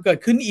ตกรรมเกิด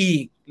ขึ้นอี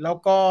กแล้ว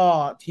ก็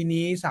ที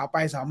นี้สาวไป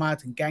สาวมา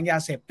ถึงแก๊งยา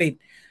เสพติด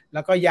แ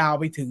ล้วก็ยาว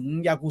ไปถึง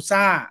ยากุ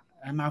ซ่า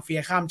มาเฟี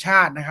ยข้ามช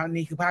าตินะครับ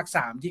นี่คือภาค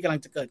3ที่กำลั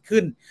งจะเกิด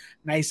ขึ้น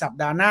ในสัป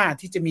ดาห์หน้า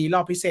ที่จะมีร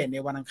อบพิเศษใน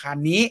วันอังคาร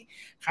นี้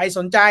ใครส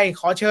นใจ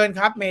ขอเชิญค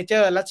รับเมเจอ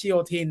ร์รัชโย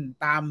ธิน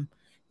ตาม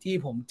ที่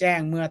ผมแจ้ง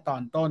เมื่อตอ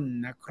นต้น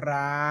นะค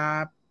รั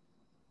บ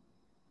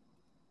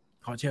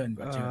ขอเชิญ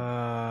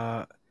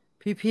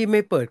พี่ไ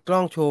ม่เปิดกล้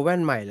องโชว์แว่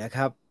นใหม่แล้วค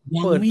รับ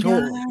ยังเปิดไม่โชไ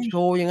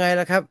ด้ว์ยังไง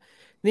ล่ะครับ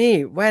นี่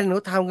แว่นเข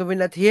าทำกันเป็น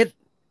อาทิตย์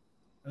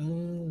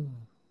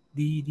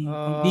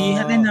ดีฮ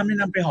ะแนะ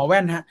นำไปหอแว่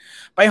นฮะ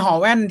ไปหอ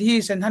แว่นที่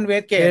เซ็นทรัลเว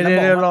สเกตแล้ว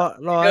บอกว่า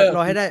ร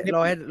อให้ไ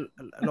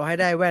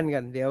ด้แว่นกั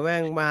นเดี๋ยวแว่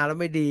นมาแล้ว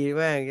ไม่ดีแ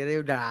ว่นจะได้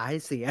ด่าให้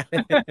เสีย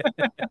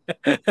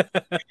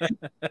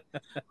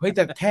เฮ้ยแ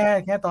ต่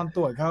แค่ตอนต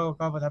รวจเขา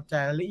ก็ประทับใจ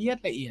ละเอีย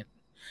ด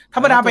ธร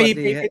รมดาไป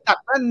ตัด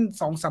แว่น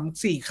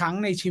2-3-4 ครั้ง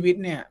ในชีวิต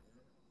เนี่ย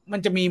มัน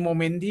จะมีโม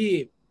เมนต์ที่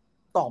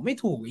ตอบไม่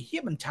ถูกไอ้เหี้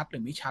ยมันชัดหรื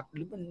อไม่ชัดห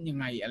รือมันยัง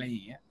ไงอะไรอย่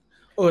างเงี้ย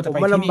แต่ผม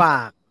มันลำบ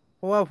ากเ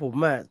พราะว่าผม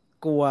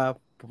กลัว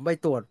ผมไป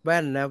ตรวจแว่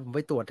นนะผมไป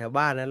ตรวจแถว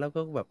บ้านนะแล้ว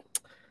ก็แบบ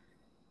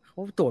เข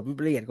าตรวจ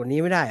ละเอียดกว่านี้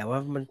ไม่ได้เหรอว่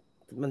า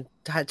มัน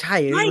ใช่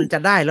มันจะ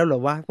ได้แล้วเหร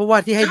อวะเพราะว่า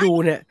ที่ให้ดู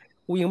เนี่ย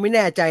กูยังไม่แ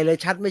น่ใจเลย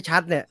ชัดไม่ชั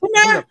ดเนี่ย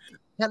แบบ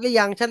ชัดหรือ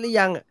ยั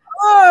ง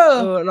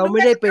เราไ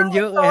ม่ได้เป็นเย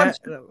อะไงฮะ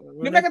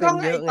หรือแม้กระทั่ง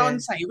ไอ้ตอน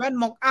ใส่แว่น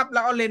ม็อกอัพแล้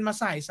วเอาเลนส์มา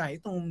ใส่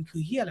ตรงคื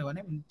อเหี้ยอะไรวะเ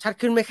นี่ยมันชัด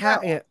ขึ้นไหมครับ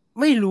เนี่ย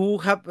ไม่รู้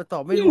ครับตอ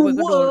บไม่รู้มัน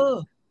ก็โดน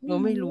เรา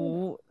ไม่รู้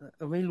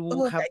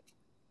ครับ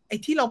ไอ้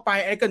ที่เราไป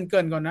ไอ้เ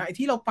กินก่อนนะไอ้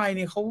ที่เราไปเ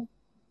นี่ยเขา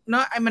น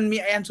ะไอ้มันมี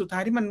ไอ้อันสุดท้า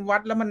ยที่มันวั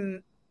ดแล้ว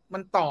มั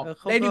นตอบ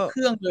ได้ด้วยเค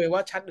รื่องเลยว่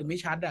าชัดหรือไม่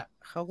ชัดอ่ะ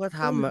เขาก็ท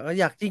ำก็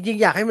อยากจริง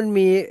ๆอยากให้มัน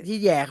มีที่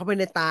แย่เข้าไป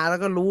ในตาแล้ว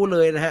ก็รู้เล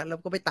ยนะฮะแล้ว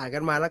ก็ไปตัดกั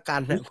นมาแล้วกั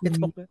นนะไม่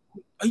ต้อง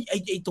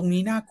ไอ้ตรง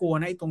นี้น่ากลัว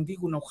นะไอ้ตรงที่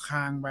คุณเอาค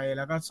างไปแ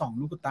ล้วก็ส่อง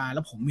ลูกตาแ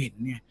ล้วผมเ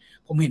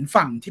ห็น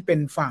ฝั่งที่เป็น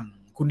ฝั่ง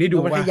คุณได้ดู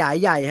ว่ามันขยาย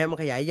ใหญ่ฮะมัน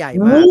ขยายใหญ่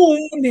มาก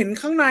มันเห็น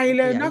ข้างใน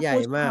เลยน่ากลั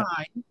วมาก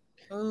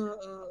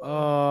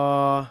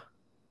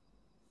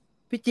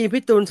พี่จีน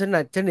พี่ตูนส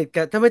นิท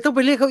กันทำไมต้องไป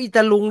เรียกเขาอิต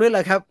าลุงด้วย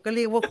ล่ะครับก็เ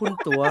รียกว่าคุณ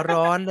ตั๋ว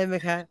ร้อนได้ไหม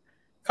คะ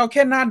เขาแ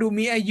ค่หน้าดู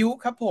มีอายุ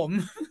ครับผม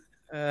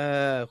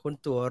คุณ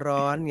ตั๋ว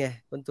ร้อนไง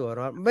คุณตั๋ว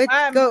ร้อนไม่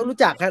ก็รู้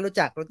จักครับรู้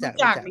จัก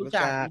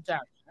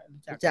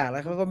แล้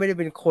วเขาก็ไม่ได้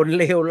เป็นคน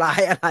เลวร้า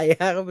ยอะไร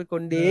ฮะเขาเป็นค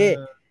นดี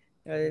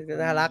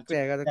น่ารักเนี่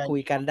ยก็คุ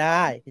ยกันไ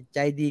ด้ใจ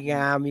ดีง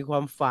ามมีควา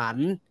มฝัน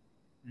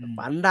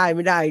ได้ไ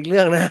ม่ได้อีกเ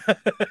รื่องนะ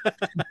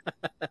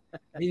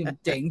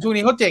เจ๋งช่วง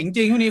นี้เขาเจ๋งจ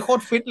ริงช่วงนี้โค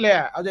ตรฟิตเลย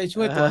เอาใจ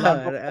ช่วยตัวเรา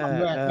ด้วย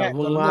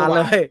มึงม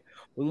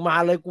า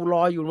เลยกูร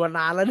ออยู่มาน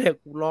านแล้วเนี่ย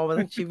กูรอมา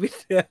ทั้งชีวิต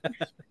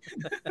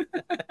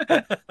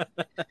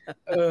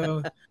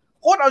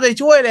โคตรเอาใจ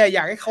ช่วยเลยอย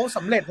ากให้เขาส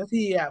ำเร็จสัก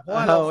ทีอ่ะเพราะ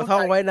ว่าเราท่อ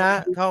งไว้นะ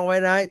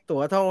ตั๋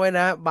วท่องไว้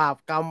นะบาป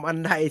กรรมอัน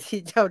ใดที่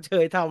เจ้าเช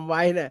ยทำไ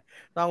ว้เนี่ย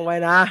ท่องไว้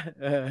นะ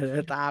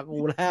ตากู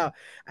แล้ว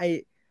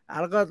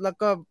แล้ว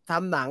ก็ท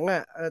ำหนัง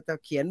จะ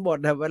เขียนบท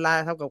เวลา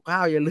ทำกับข้า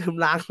วอย่าลืม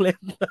ล้างเล็บ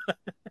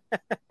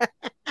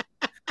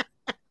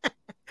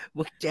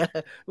มึงเจอ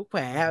ทุกแผ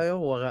ลไม่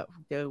ห่วงอ่ะ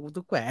เจอกู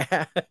ทุกแผล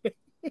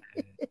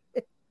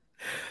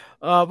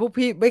พวก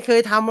พี่ไม่เคย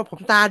ทำผ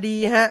มตาดี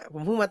ฮะผ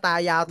มเพิ่งมาตา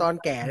ยาวตอน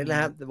แก่เลยนะ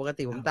ครับแต่ปก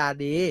ติผมตา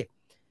ดี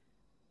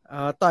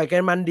ต่อยกั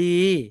นมันดี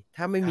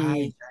ถ้าไม่มี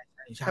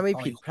ถ้าไม่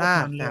ผิดพลา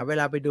ดหาเว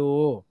ลาไปดู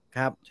ค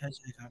รับใช่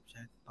ครับใ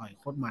ช่ต่อย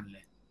โคตรมันเล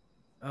ย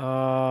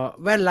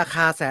แว่นราค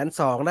า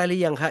120,000ได้หรื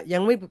อยังครับ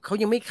เขา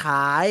ยังไม่ข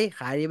าย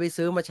ไป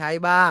ซื้อมาใช้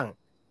บ้าง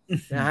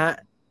นะฮะ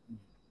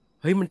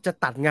เฮ้ยมันจะ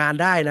ตัดงาน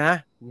ได้นะ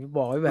บ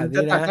อกไว้แบบนี้นะจ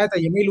ะตัดได้แต่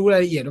ยังไม่รู้รา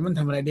ยละเอียดว่ามัน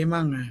ทำอะไรได้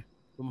มั่งไง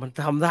มัน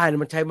ทำได้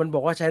มันบ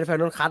อกว่าใช้ไฟ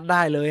นอลคัทไ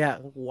ด้เลยอ่ะ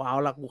กูเอา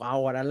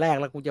อันแรก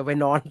แล้วกูจะไป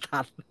นอน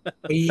ตัด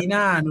ปีห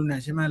น้านู่นน่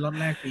ะใช่ไหมรถ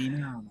แรกปีหน้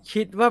า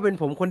คิดว่าเป็น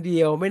ผมคนเดี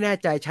ยวไม่แน่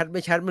ใจชัดไ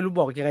ม่ชัดไม่รู้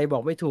บอกยังไงบอ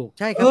กไม่ถูก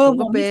ใช่ครับ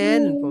ผมเป็น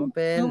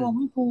บอกไ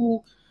ม่ถูก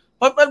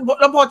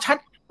แล้วพอชัด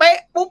เป๊ะ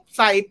ปุ๊บใ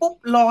ส่ปุ๊บ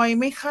ลอยไ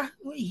หมคะ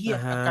เหี้ย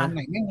อาการไห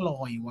นแม่งล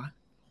อยวะ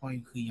ลอย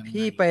คือยังไง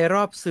พี่ไปร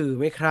อบสื่อ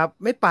ไหมครับ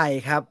ไม่ไป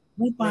ครับ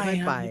ไม่ไป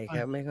ค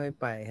รับไม่ค่อย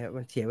ไปครับ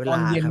มันเสียเวลา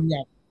ครับอ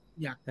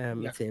ยา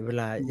กเสียเว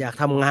ลาอยาก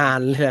ทำงาน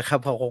เลยครับ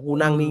พอกู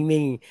นั่ง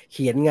นิ่งๆเ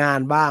ขียนงาน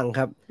บ้างค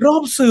รับรอ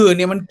บสื่อเ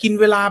นี่ยมันกิน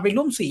เวลาไป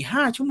ร่วม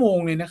 4-5 ชั่วโมง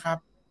เลยนะครับ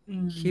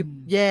คลิป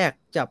แยก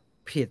จับ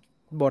ผิด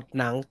บท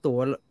หนังตัว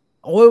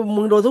โอ้ย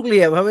มึงโดนทุกเห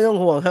ลี่ยมครับไม่ต้อง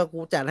ห่วงครับกู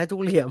จัดให้ทุ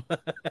กเหลี่ยม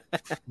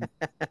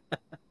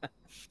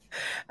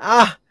อ่ะ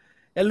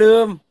อย่า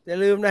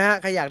ลืมนะฮะ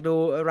ใครอยากดู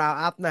Round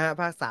Up นะฮะ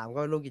ภาค 3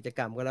ก็ร่วมกิจก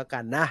รรมก็แล้วกั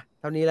นนะ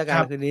เท่านี้แล้วค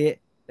รับกันคืนนี้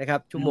นะครับ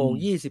ชั่วโมง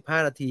อืม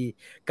 25นาที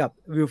กับ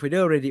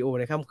Viewfinder Radio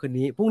ในค่ำคืน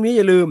นี้พรุ่งนี้อ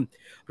ย่าลืม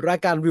ราย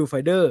การ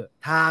Viewfinder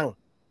ทาง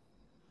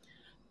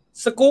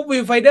สกู๊ปวิ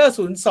วไฟเดอร์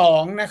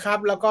02นะครับ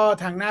แล้วก็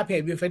ทางหน้าเพ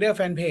จวิวไฟเดอร์แ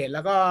ฟนเพจแ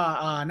ล้วก็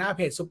หน้าเ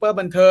พจซูเปอร์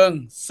บันเทิง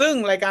ซึ่ง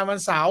รายการวัน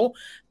เสาร์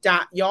จะ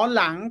ย้อน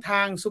หลังท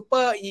างซูเป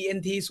อร์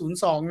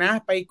ENT02นะ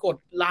ไปกด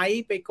ไล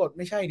ค์ไปกดไ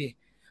ม่ใช่ดิ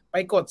ไป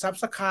กด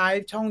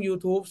Subscribe ช่อง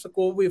YouTube ส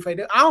กู๊ปวิวไฟเ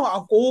ดอร์เอ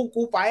า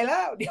กูไปแ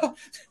ล้วเดี๋ยว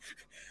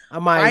เอ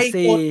าใหม่ไป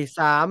กด4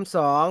 3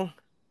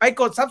 2ไป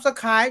กด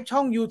Subscribe ช่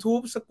อง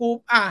YouTube สกู๊ป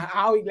เอ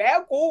าอีกแล้ว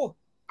กู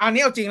อัน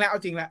นี้เอาจริงแล้ว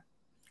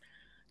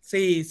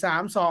4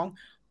 3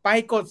 2ไป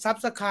กด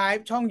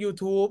Subscribe ช่อง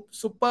YouTube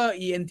Super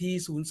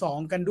ENT02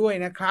กันด้วย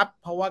นะครับ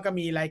เพราะว่าก็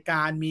มีรายก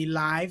ารมีไ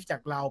ลฟ์จา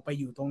กเราไป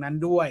อยู่ตรงนั้น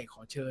ด้วยข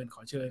อเชิ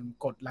ญ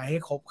กดไลค์ให้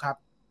ครบครับ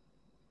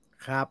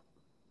ครับ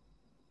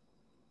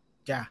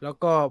จ้ะแล้ว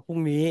ก็พรุ่ง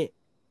นี้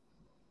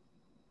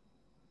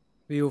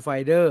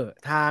Viewfinder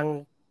ทาง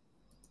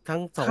ทั้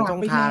ง2ช่องขาด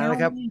ไปทางน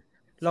ะครับ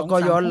แล้วสแล้วก็อง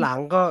สามช่องย้อนหลัง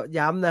ก็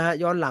ย้ำนะฮะ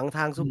ย้อนหลังท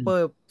างอืมซูเป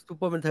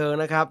อร์บันเทิง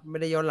นะครับไม่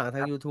ได้ย้อนหลังทา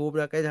ง ครับ YouTube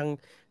นะก็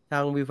ทา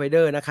ง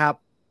Viewfinder นะครับ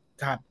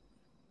ครับ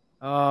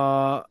เอ่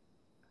อ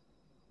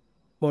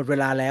หมดเว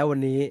ลาแล้ววัน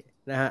นี้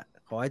นะฮะ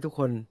ขอให้ทุกค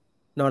น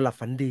นอนหลับ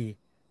ฝันดี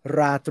ร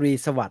าตรี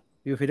สวัสดิ์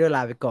Viewfinder ล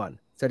าไปก่อน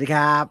สวัสดีค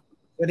รับ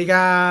สวัสดีค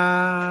รั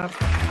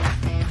บ